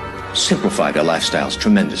simplify their lifestyles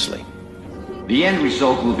tremendously. The end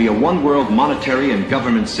result will be a one-world monetary and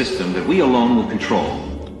government system that we alone will control.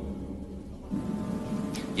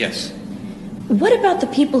 Yes. What about the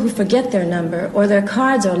people who forget their number, or their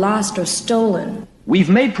cards are lost or stolen? We've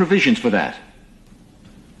made provisions for that.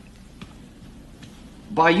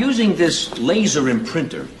 By using this laser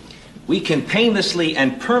imprinter, we can painlessly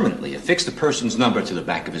and permanently affix the person's number to the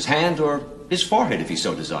back of his hand or his forehead if he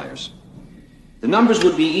so desires. The numbers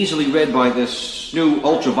would be easily read by this new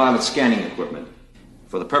ultraviolet scanning equipment.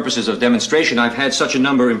 For the purposes of demonstration, I've had such a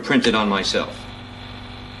number imprinted on myself.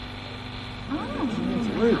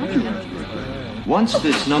 Once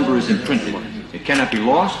this number is imprinted, it cannot be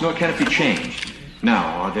lost nor can it be changed. Now,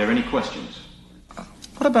 are there any questions?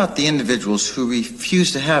 What about the individuals who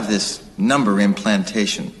refuse to have this number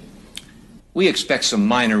implantation? We expect some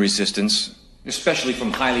minor resistance, especially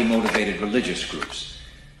from highly motivated religious groups.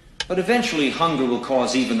 But eventually, hunger will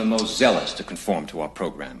cause even the most zealous to conform to our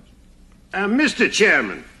program. Mr.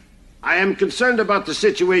 Chairman, I am concerned about the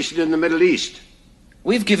situation in the Middle East.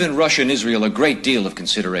 We've given Russia and Israel a great deal of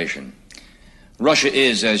consideration. Russia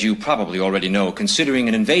is, as you probably already know, considering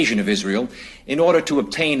an invasion of Israel in order to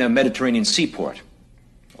obtain a Mediterranean seaport.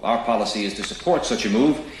 Well, our policy is to support such a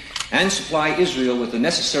move and supply Israel with the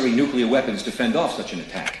necessary nuclear weapons to fend off such an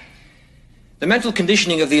attack. The mental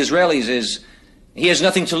conditioning of the Israelis is he has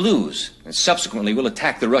nothing to lose, and subsequently will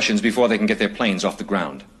attack the Russians before they can get their planes off the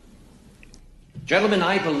ground. Gentlemen,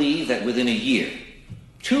 I believe that within a year,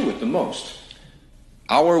 2 at the most,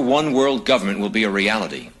 our one world government will be a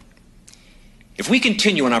reality. If we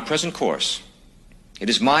continue on our present course, it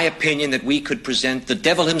is my opinion that we could present the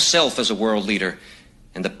devil himself as a world leader,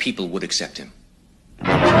 and the people would accept him.